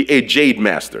wanted to be a jade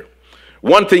master.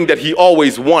 One thing that he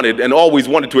always wanted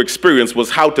to experience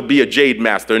was how to be a jade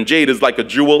master. And jade is like a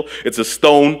jewel. It's a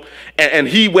stone. And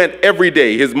he went every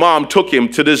day. His mom took him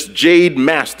to this jade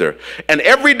master. And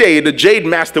every day the jade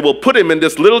master will put him in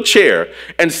this little chair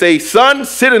and say, son,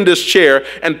 sit in this chair,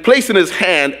 and place in his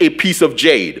hand a piece of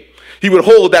jade. He would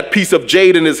hold that piece of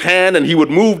jade in his hand and he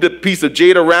would move the piece of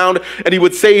jade around and he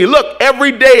would say, look,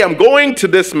 every day I'm going to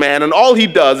this man and all he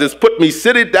does is put me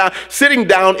sitting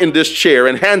down in this chair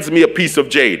and hands me a piece of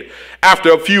jade.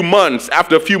 After a few months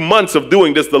of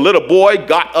doing this, the little boy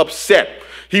got upset.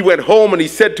 He went home and he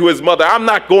said to his mother, I'm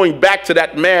not going back to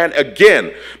that man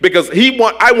again because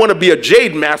I want to be a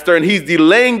jade master and he's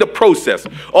delaying the process.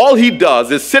 All he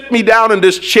does is sit me down in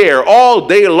this chair all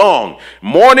day long.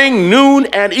 Morning, noon,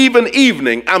 and even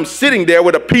evening, I'm sitting there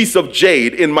with a piece of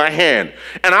jade in my hand.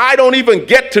 And I don't even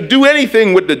get to do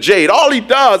anything with the jade. All he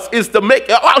does is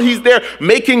while he's there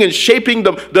making and shaping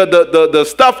the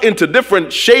stuff into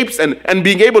different shapes and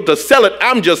being able to sell it,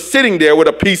 I'm just sitting there with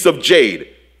a piece of jade.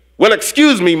 Well,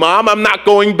 excuse me, Mom, I'm not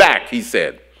going back, he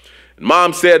said. And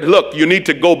Mom said, look, you need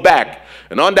to go back.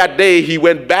 And on that day, he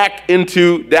went back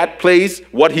into that place,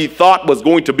 what he thought was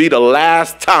going to be the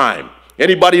last time.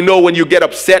 Anybody know when you get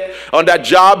upset on that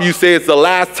job, you say it's the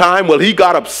last time? Well, he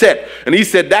got upset. And he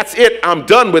said, that's it, I'm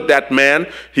done with that man.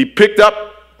 He picked up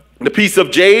the piece of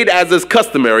jade as is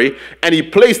customary, and he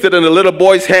placed it in the little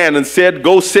boy's hand and said,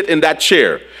 go sit in that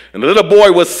chair. And the little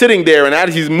boy was sitting there, and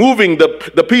as he's moving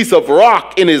the piece of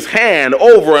rock in his hand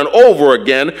over and over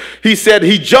again, he said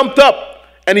he jumped up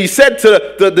And he said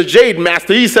to the jade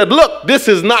master, he said, look, this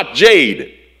is not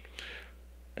jade.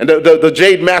 And the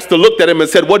jade master looked at him and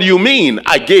said, what do you mean?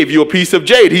 I gave you a piece of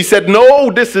jade. He said, no,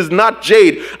 this is not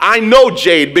jade. I know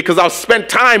jade because I've spent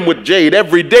time with jade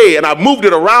every day, and I've moved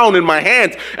it around in my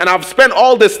hands, and I've spent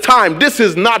all this time. This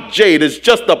is not jade. It's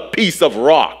just a piece of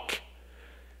rock.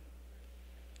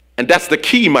 And that's the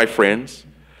key, my friends,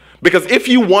 because if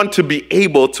you want to be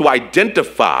able to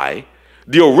identify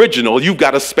the original, you've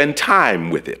got to spend time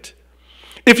with it.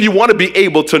 If you want to be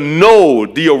able to know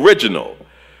the original,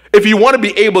 if you want to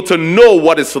be able to know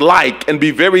what it's like and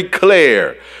be very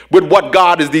clear with what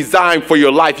God has designed for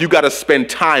your life, you got to spend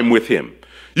time with him.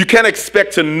 You can't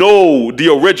expect to know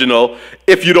the original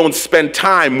if you don't spend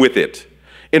time with it.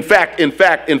 In fact,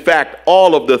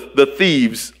 all of the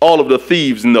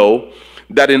thieves know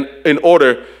that in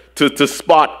order to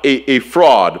spot a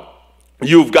fraud,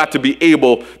 you've got to be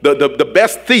able, the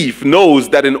best thief knows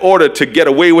that in order to get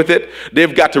away with it,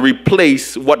 they've got to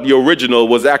replace what the original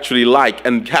was actually like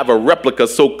and have a replica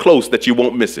so close that you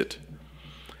won't miss it.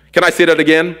 Can I say that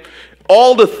again?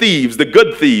 All the thieves, the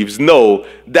good thieves, know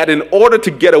that in order to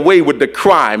get away with the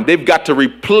crime, they've got to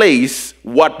replace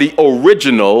what the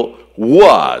original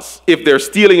was. If they're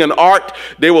stealing an art,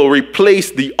 they will replace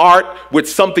the art with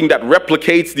something that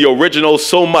replicates the original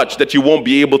so much that you won't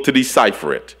be able to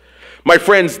decipher it. My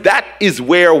friends, that is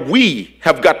where we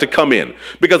have got to come in.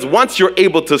 Because once you're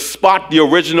able to spot the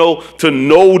original, to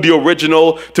know the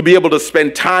original, to be able to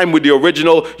spend time with the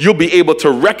original, you'll be able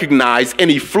to recognize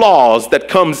any flaws that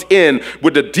comes in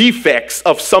with the defects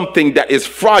of something that is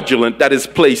fraudulent that is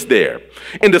placed there.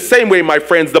 In the same way, my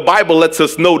friends, the Bible lets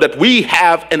us know that we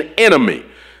have an enemy,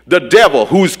 the devil,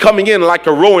 who's coming in like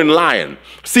a roaring lion,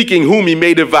 seeking whom he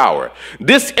may devour.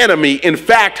 This enemy, in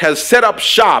fact, has set up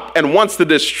shop and wants to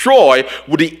destroy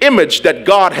the image that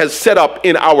God has set up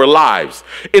in our lives.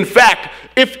 In fact,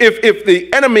 if the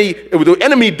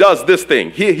enemy does this thing,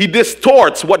 he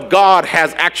distorts what God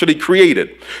has actually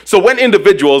created. So when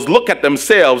individuals look at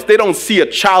themselves, they don't see a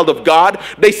child of God.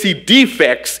 They see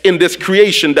defects in this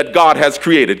creation that God has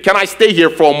created. Can I stay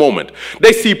here for a moment?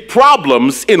 They see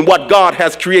problems in what God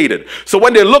has created. So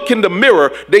when they look in the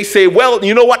mirror, they say, well,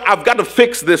 you know what? I've got to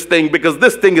fix this thing because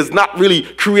this thing is not really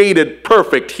created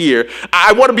perfect here.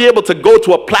 I want to be able to go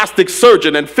to a plastic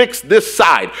surgeon and fix this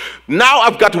side. Now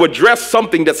I've got to address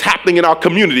something that's happening in our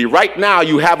community. Right now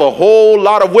you have a whole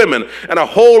lot of women and a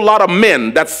whole lot of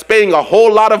men that's paying a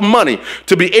whole lot of money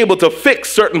to be able to fix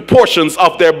certain portions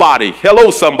of their body.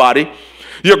 Hello, somebody.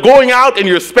 You're going out and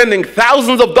you're spending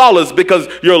thousands of dollars because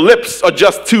your lips are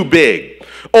just too big.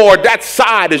 Or that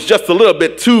side is just a little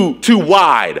bit too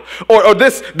wide. Or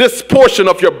this portion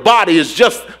of your body is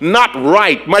just not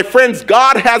right. My friends,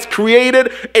 God has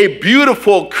created a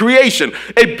beautiful creation,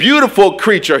 a beautiful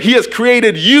creature. He has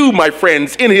created you, my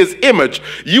friends, in his image.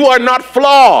 You are not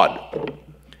flawed.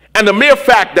 And the mere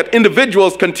fact that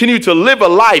individuals continue to live a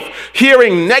life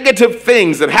hearing negative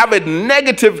things and having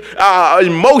negative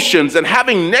emotions and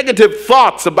having negative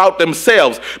thoughts about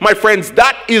themselves, my friends,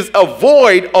 that is a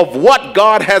void of what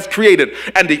God has created.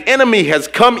 And the enemy has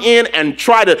come in and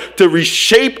tried to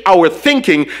reshape our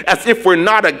thinking as if we're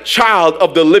not a child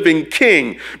of the living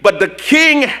King. But the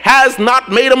King has not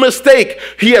made a mistake.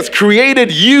 He has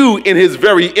created you in his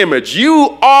very image.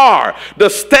 You are the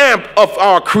stamp of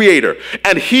our Creator.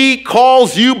 And he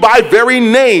calls you by very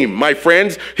name, my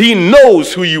friends. He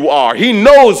knows who you are. He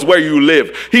knows where you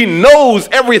live. He knows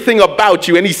everything about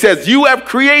you. And he says, you have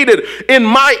created in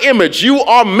my image. You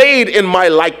are made in my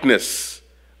likeness.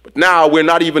 But now we're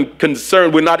not even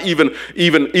concerned. We're not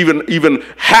even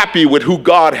happy with who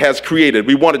God has created.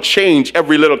 We want to change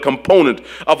every little component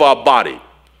of our body.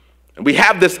 And we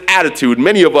have this attitude.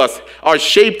 Many of us are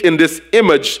shaped in this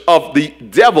image of the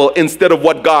devil instead of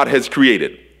what God has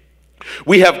created.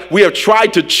 We have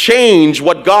tried to change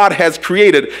what God has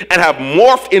created and have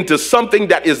morphed into something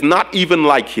that is not even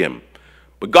like him.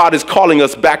 But God is calling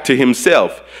us back to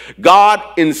himself. God,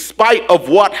 in spite of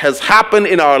what has happened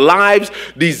in our lives,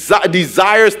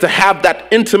 desires to have that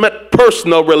intimate,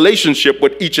 personal relationship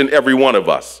with each and every one of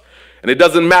us. And it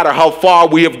doesn't matter how far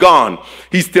we have gone,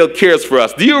 he still cares for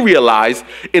us. Do you realize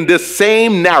in this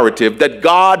same narrative that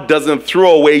God doesn't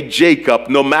throw away Jacob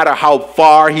no matter how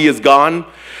far he has gone?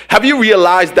 Have you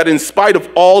realized that in spite of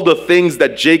all the things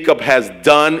that Jacob has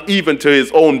done, even to his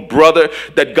own brother,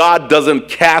 that God doesn't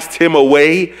cast him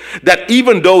away? That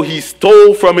even though he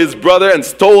stole from his brother and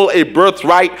stole a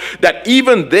birthright, that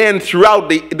even then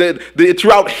throughout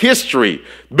throughout history,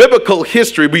 biblical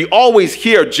history, we always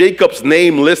hear Jacob's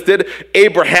name listed,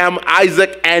 Abraham,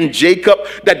 Isaac, and Jacob,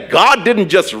 that God didn't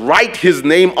just write his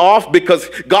name off because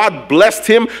God blessed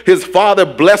him, his father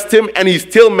blessed him, and he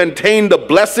still maintained the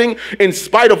blessing in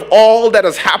spite of all that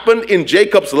has happened in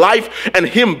Jacob's life, and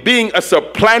him being a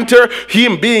supplanter,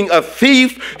 him being a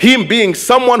thief, him being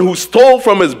someone who stole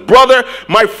from his brother.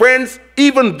 My friends,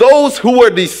 even those who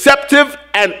were deceptive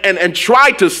and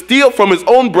tried to steal from his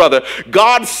own brother,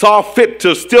 God saw fit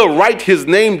to still write his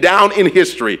name down in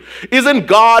history. Isn't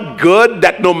God good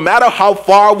that no matter how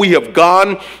far we have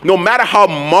gone, no matter how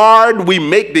marred we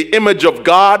make the image of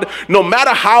God, no matter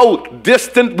how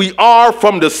distant we are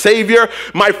from the Savior,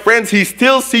 my friends, he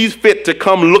still sees fit to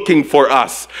come looking for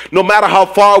us. No matter how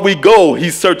far we go, he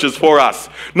searches for us.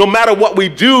 No matter what we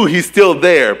do, he's still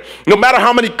there. No matter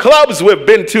how many clubs we've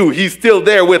been to, he's still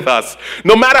there with us.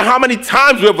 No matter how many times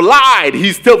we've lied,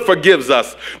 he still forgives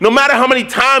us. No matter how many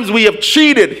times we have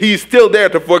cheated, he's still there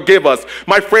to forgive us.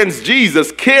 My friends,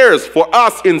 Jesus cares for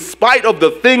us in spite of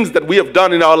the things that we have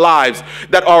done in our lives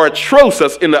that are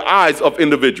atrocious in the eyes of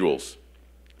individuals.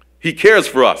 He cares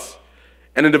for us.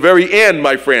 And in the very end,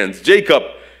 my friends, Jacob,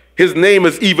 his name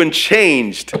is even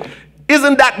changed.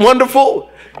 Isn't that wonderful?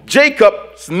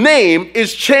 Jacob's name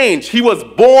is changed. He was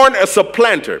born a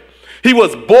supplanter. He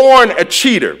was born a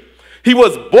cheater. He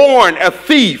was born a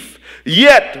thief.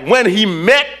 Yet when he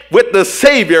met with the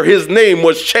Savior, his name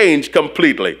was changed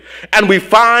completely. And we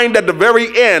find at the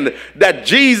very end that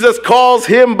Jesus calls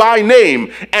him by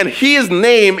name. And his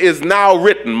name is now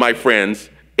written, my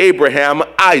friends, Abraham,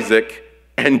 Isaac,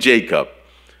 and Jacob.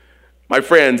 My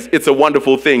friends, it's a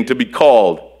wonderful thing to be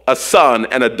called a son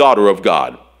and a daughter of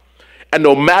God. And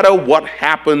no matter what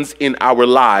happens in our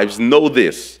lives, know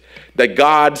this, that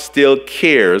God still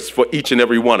cares for each and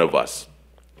every one of us.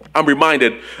 I'm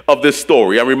reminded of this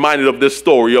story. I'm reminded of this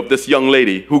story of this young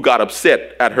lady who got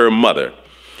upset at her mother.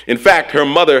 In fact, her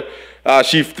mother,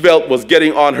 she felt was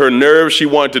getting on her nerves. She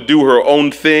wanted to do her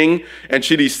own thing, and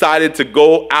she decided to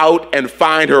go out and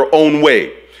find her own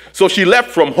way. So she left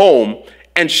from home,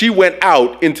 and she went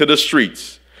out into the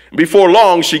streets. Before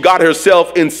long, she got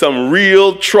herself in some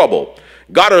real trouble,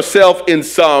 got herself in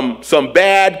some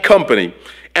bad company,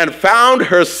 and found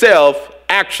herself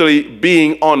actually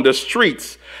being on the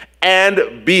streets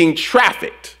and being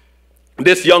trafficked.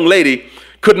 This young lady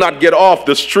could not get off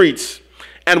the streets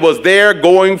and was there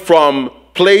going from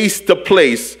place to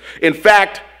place. In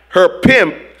fact, her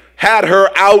pimp had her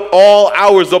out all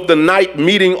hours of the night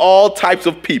meeting all types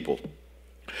of people.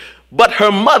 But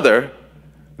her mother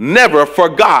never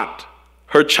forgot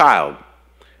her child.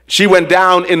 She went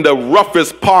down in the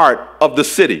roughest part of the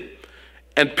city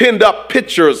and pinned up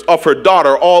pictures of her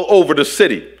daughter all over the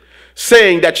city,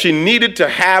 saying that she needed to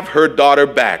have her daughter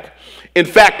back. In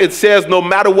fact, it says no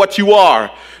matter what you are,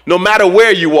 no matter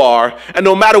where you are, and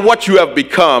no matter what you have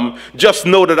become, just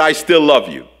know that I still love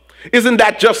you. Isn't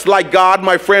that just like God,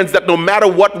 my friends, that no matter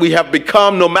what we have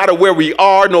become, no matter where we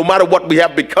are, no matter what we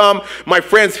have become, my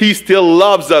friends, he still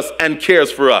loves us and cares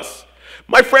for us.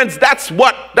 My friends, that's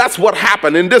what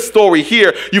happened. In this story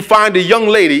here, you find a young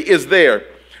lady is there.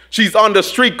 She's on the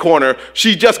street corner.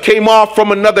 She just came off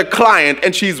from another client,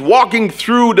 and she's walking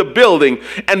through the building,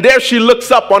 and there she looks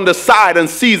up on the side and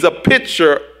sees a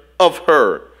picture of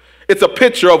her. It's a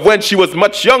picture of when she was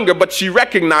much younger, but she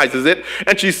recognizes it,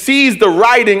 and she sees the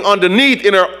writing underneath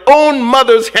in her own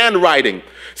mother's handwriting.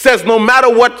 Says, no matter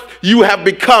what you have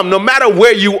become, no matter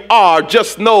where you are,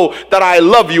 just know that I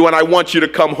love you and I want you to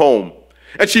come home.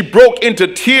 And she broke into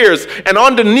tears, and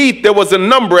underneath there was a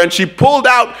number, and she pulled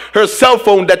out her cell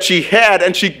phone that she had,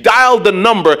 and she dialed the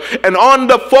number, and on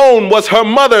the phone was her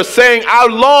mother saying, I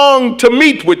long to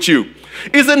meet with you.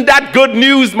 Isn't that good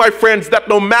news, my friends, that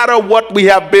no matter what we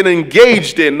have been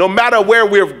engaged in, no matter where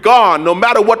we have gone, no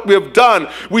matter what we have done,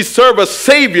 we serve a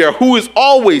Savior who is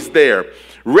always there,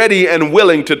 ready and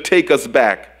willing to take us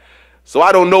back. So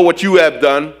I don't know what you have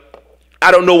done.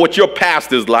 I don't know what your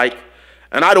past is like.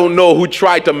 And I don't know who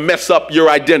tried to mess up your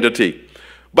identity.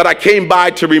 But I came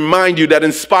by to remind you that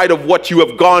in spite of what you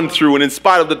have gone through, and in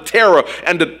spite of the terror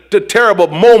and the terrible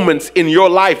moments in your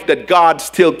life, that God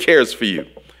still cares for you.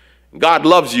 God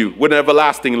loves you with an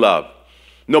everlasting love.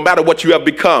 No matter what you have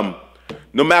become,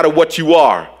 no matter what you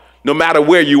are, no matter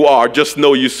where you are, just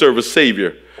know you serve a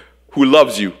Savior who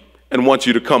loves you and wants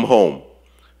you to come home.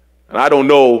 And I don't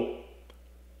know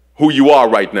who you are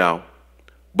right now,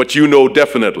 but you know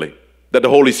definitely that the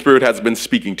Holy Spirit has been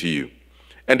speaking to you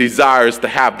and desires to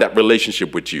have that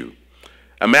relationship with you.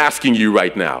 I'm asking you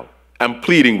right now, I'm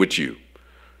pleading with you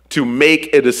to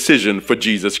make a decision for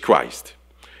Jesus Christ.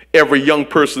 Every young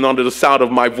person under the sound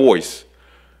of my voice,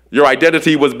 your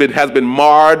identity has been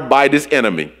marred by this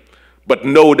enemy, but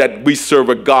know that we serve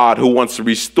a God who wants to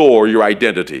restore your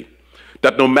identity,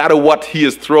 that no matter what he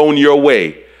has thrown your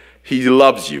way, he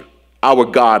loves you. Our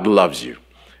God loves you.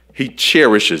 He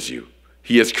cherishes you.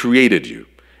 He has created you,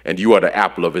 and you are the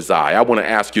apple of his eye. I want to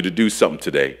ask you to do something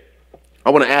today. I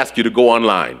want to ask you to go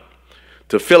online,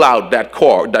 to fill out that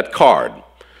card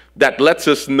that lets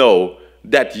us know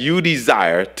that you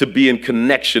desire to be in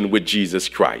connection with Jesus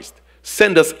Christ.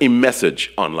 Send us a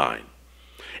message online,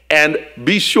 and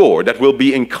be sure that we'll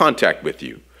be in contact with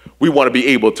you. We want to be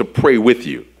able to pray with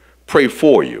you, pray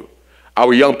for you.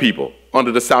 Our young people,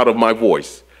 under the sound of my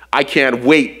voice, I can't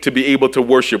wait to be able to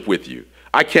worship with you.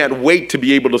 I can't wait to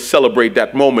be able to celebrate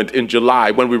that moment in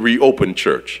July when we reopen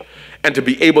church and to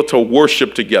be able to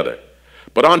worship together.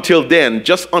 But until then,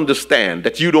 just understand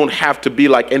that you don't have to be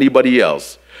like anybody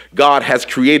else. God has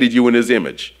created you in his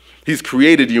image. He's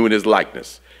created you in his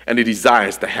likeness, and he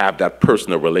desires to have that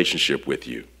personal relationship with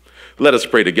you. Let us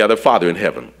pray together. Father in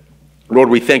heaven, Lord,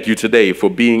 we thank you today for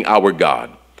being our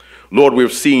God. Lord,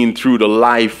 we've seen through the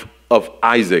life of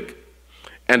Isaac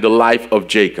and the life of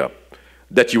Jacob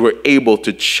that you were able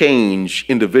to change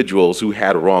individuals who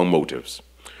had wrong motives.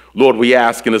 Lord, we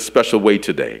ask in a special way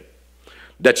today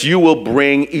that you will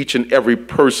bring each and every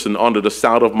person under the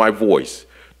sound of my voice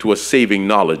to a saving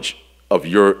knowledge of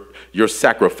your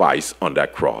sacrifice on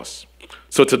that cross.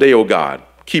 So today, oh God,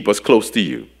 keep us close to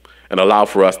you and allow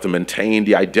for us to maintain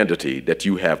the identity that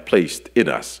you have placed in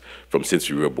us from since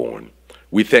we were born.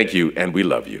 We thank you and we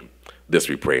love you. This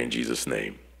we pray in Jesus'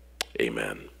 name.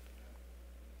 Amen.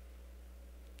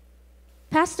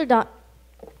 Pastor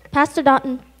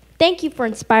Dottin, thank you for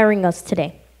inspiring us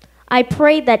today. I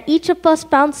pray that each of us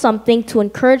found something to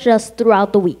encourage us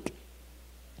throughout the week.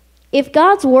 If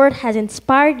God's word has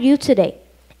inspired you today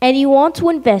and you want to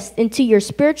invest into your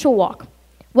spiritual walk,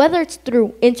 whether it's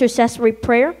through intercessory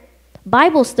prayer,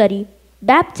 Bible study,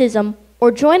 baptism,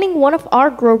 or joining one of our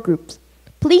grow groups,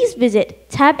 please visit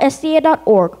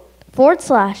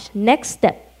tabsda.org/next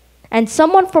step, and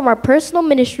someone from our personal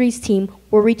ministries team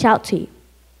will reach out to you.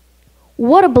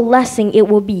 What a blessing it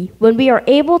will be when we are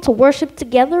able to worship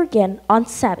together again on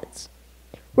Sabbaths.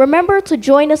 Remember to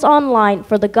join us online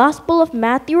for the Gospel of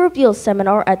Matthew Revealed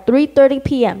seminar at 3:30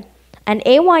 p.m. and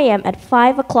AYM at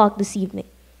 5 o'clock this evening.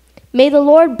 May the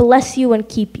Lord bless you and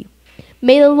keep you.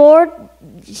 May the Lord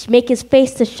make his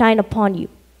face to shine upon you.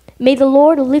 May the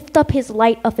Lord lift up his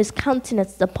light of his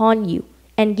countenance upon you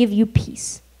and give you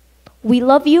peace. We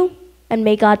love you, and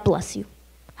may God bless you.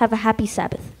 Have a happy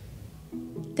Sabbath.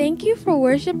 Thank you for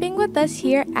worshiping with us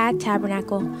here at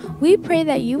Tabernacle. We pray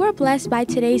that you are blessed by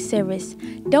today's service.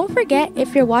 Don't forget,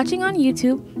 if you're watching on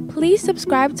YouTube, please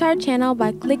subscribe to our channel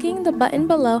by clicking the button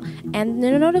below and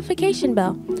the notification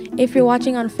bell. If you're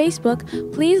watching on Facebook,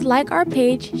 please like our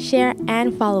page, share,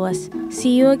 and follow us.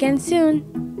 See you again soon.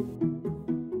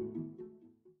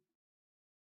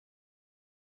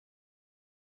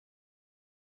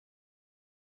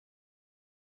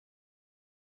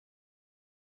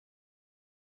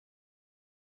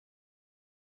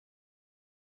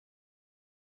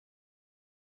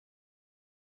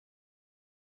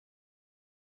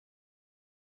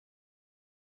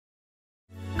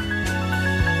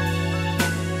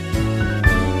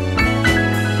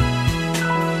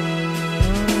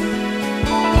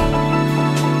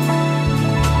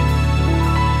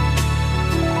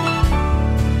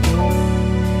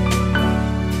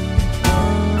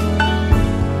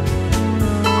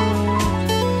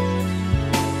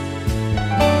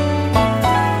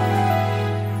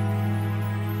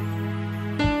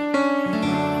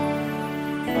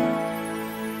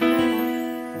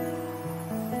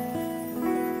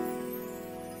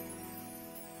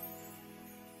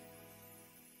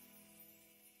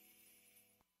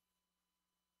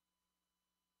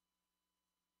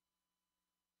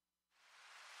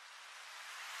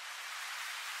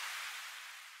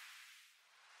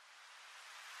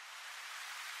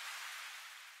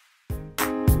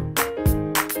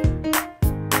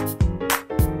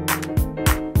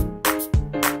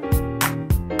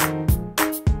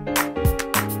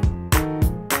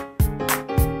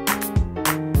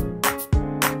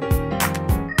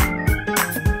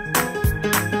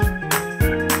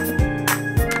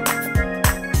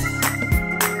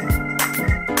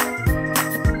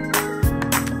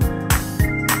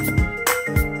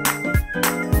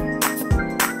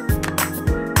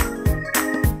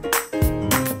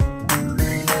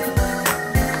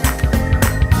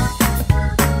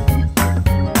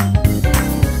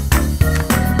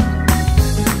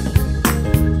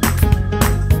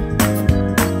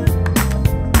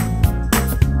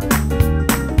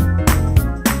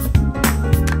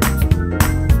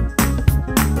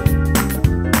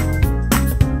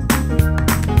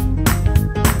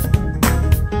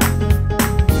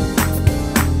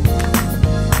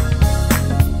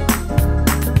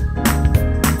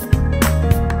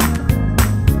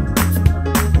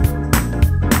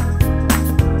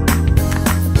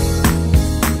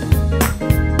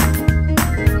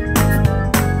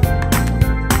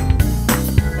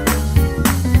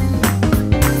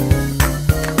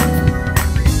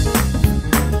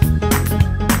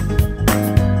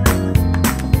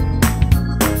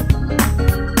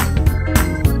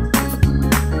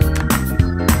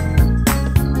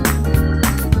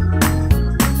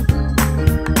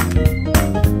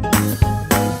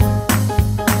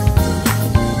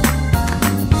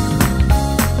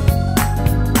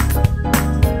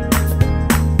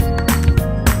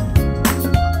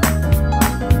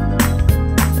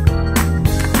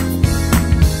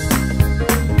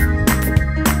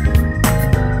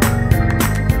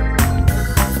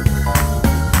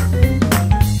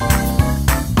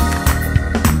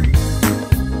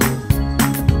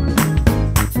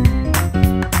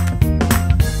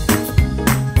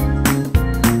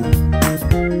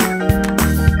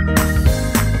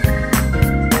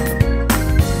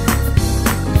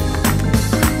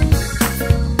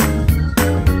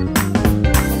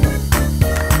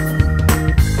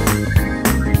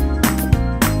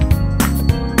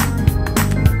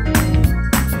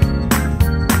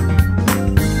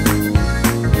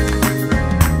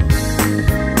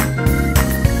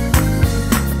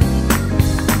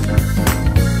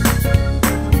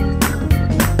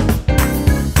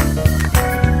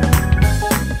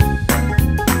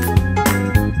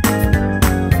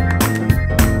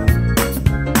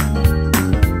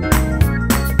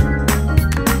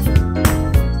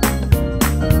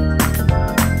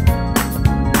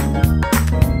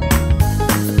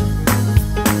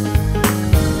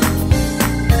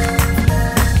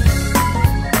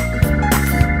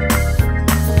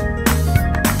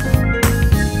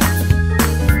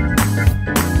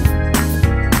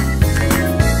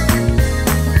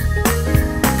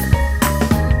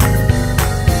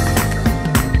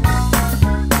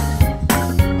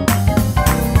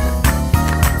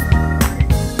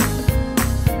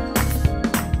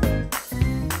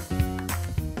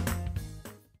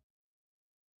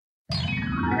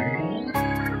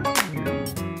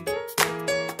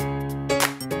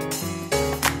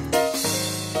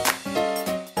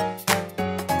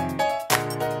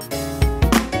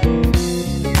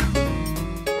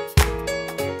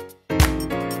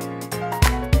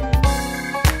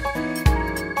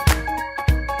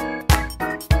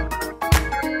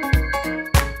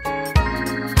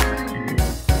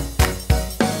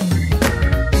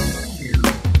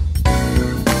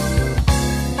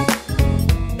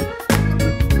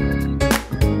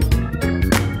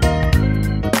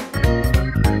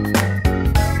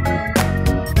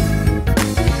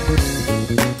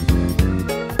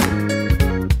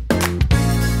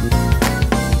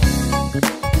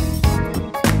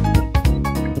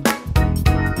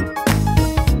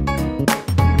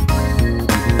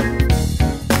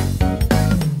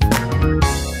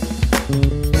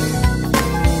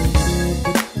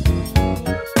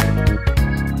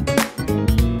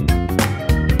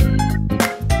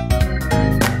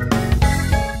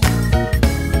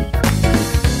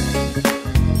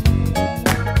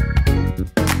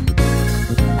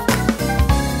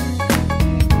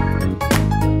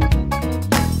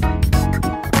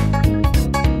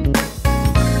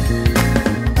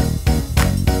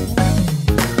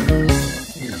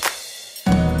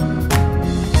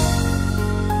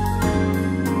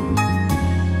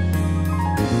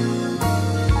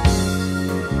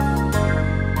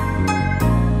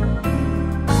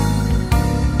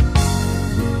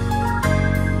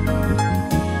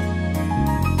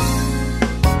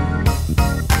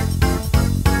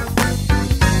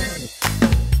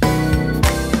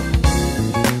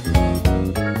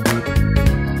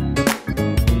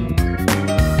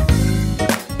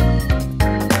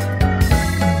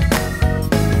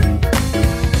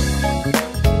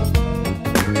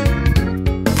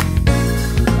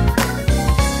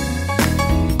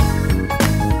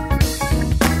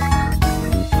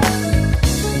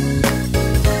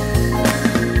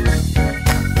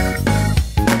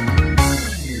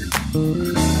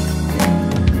 Bye.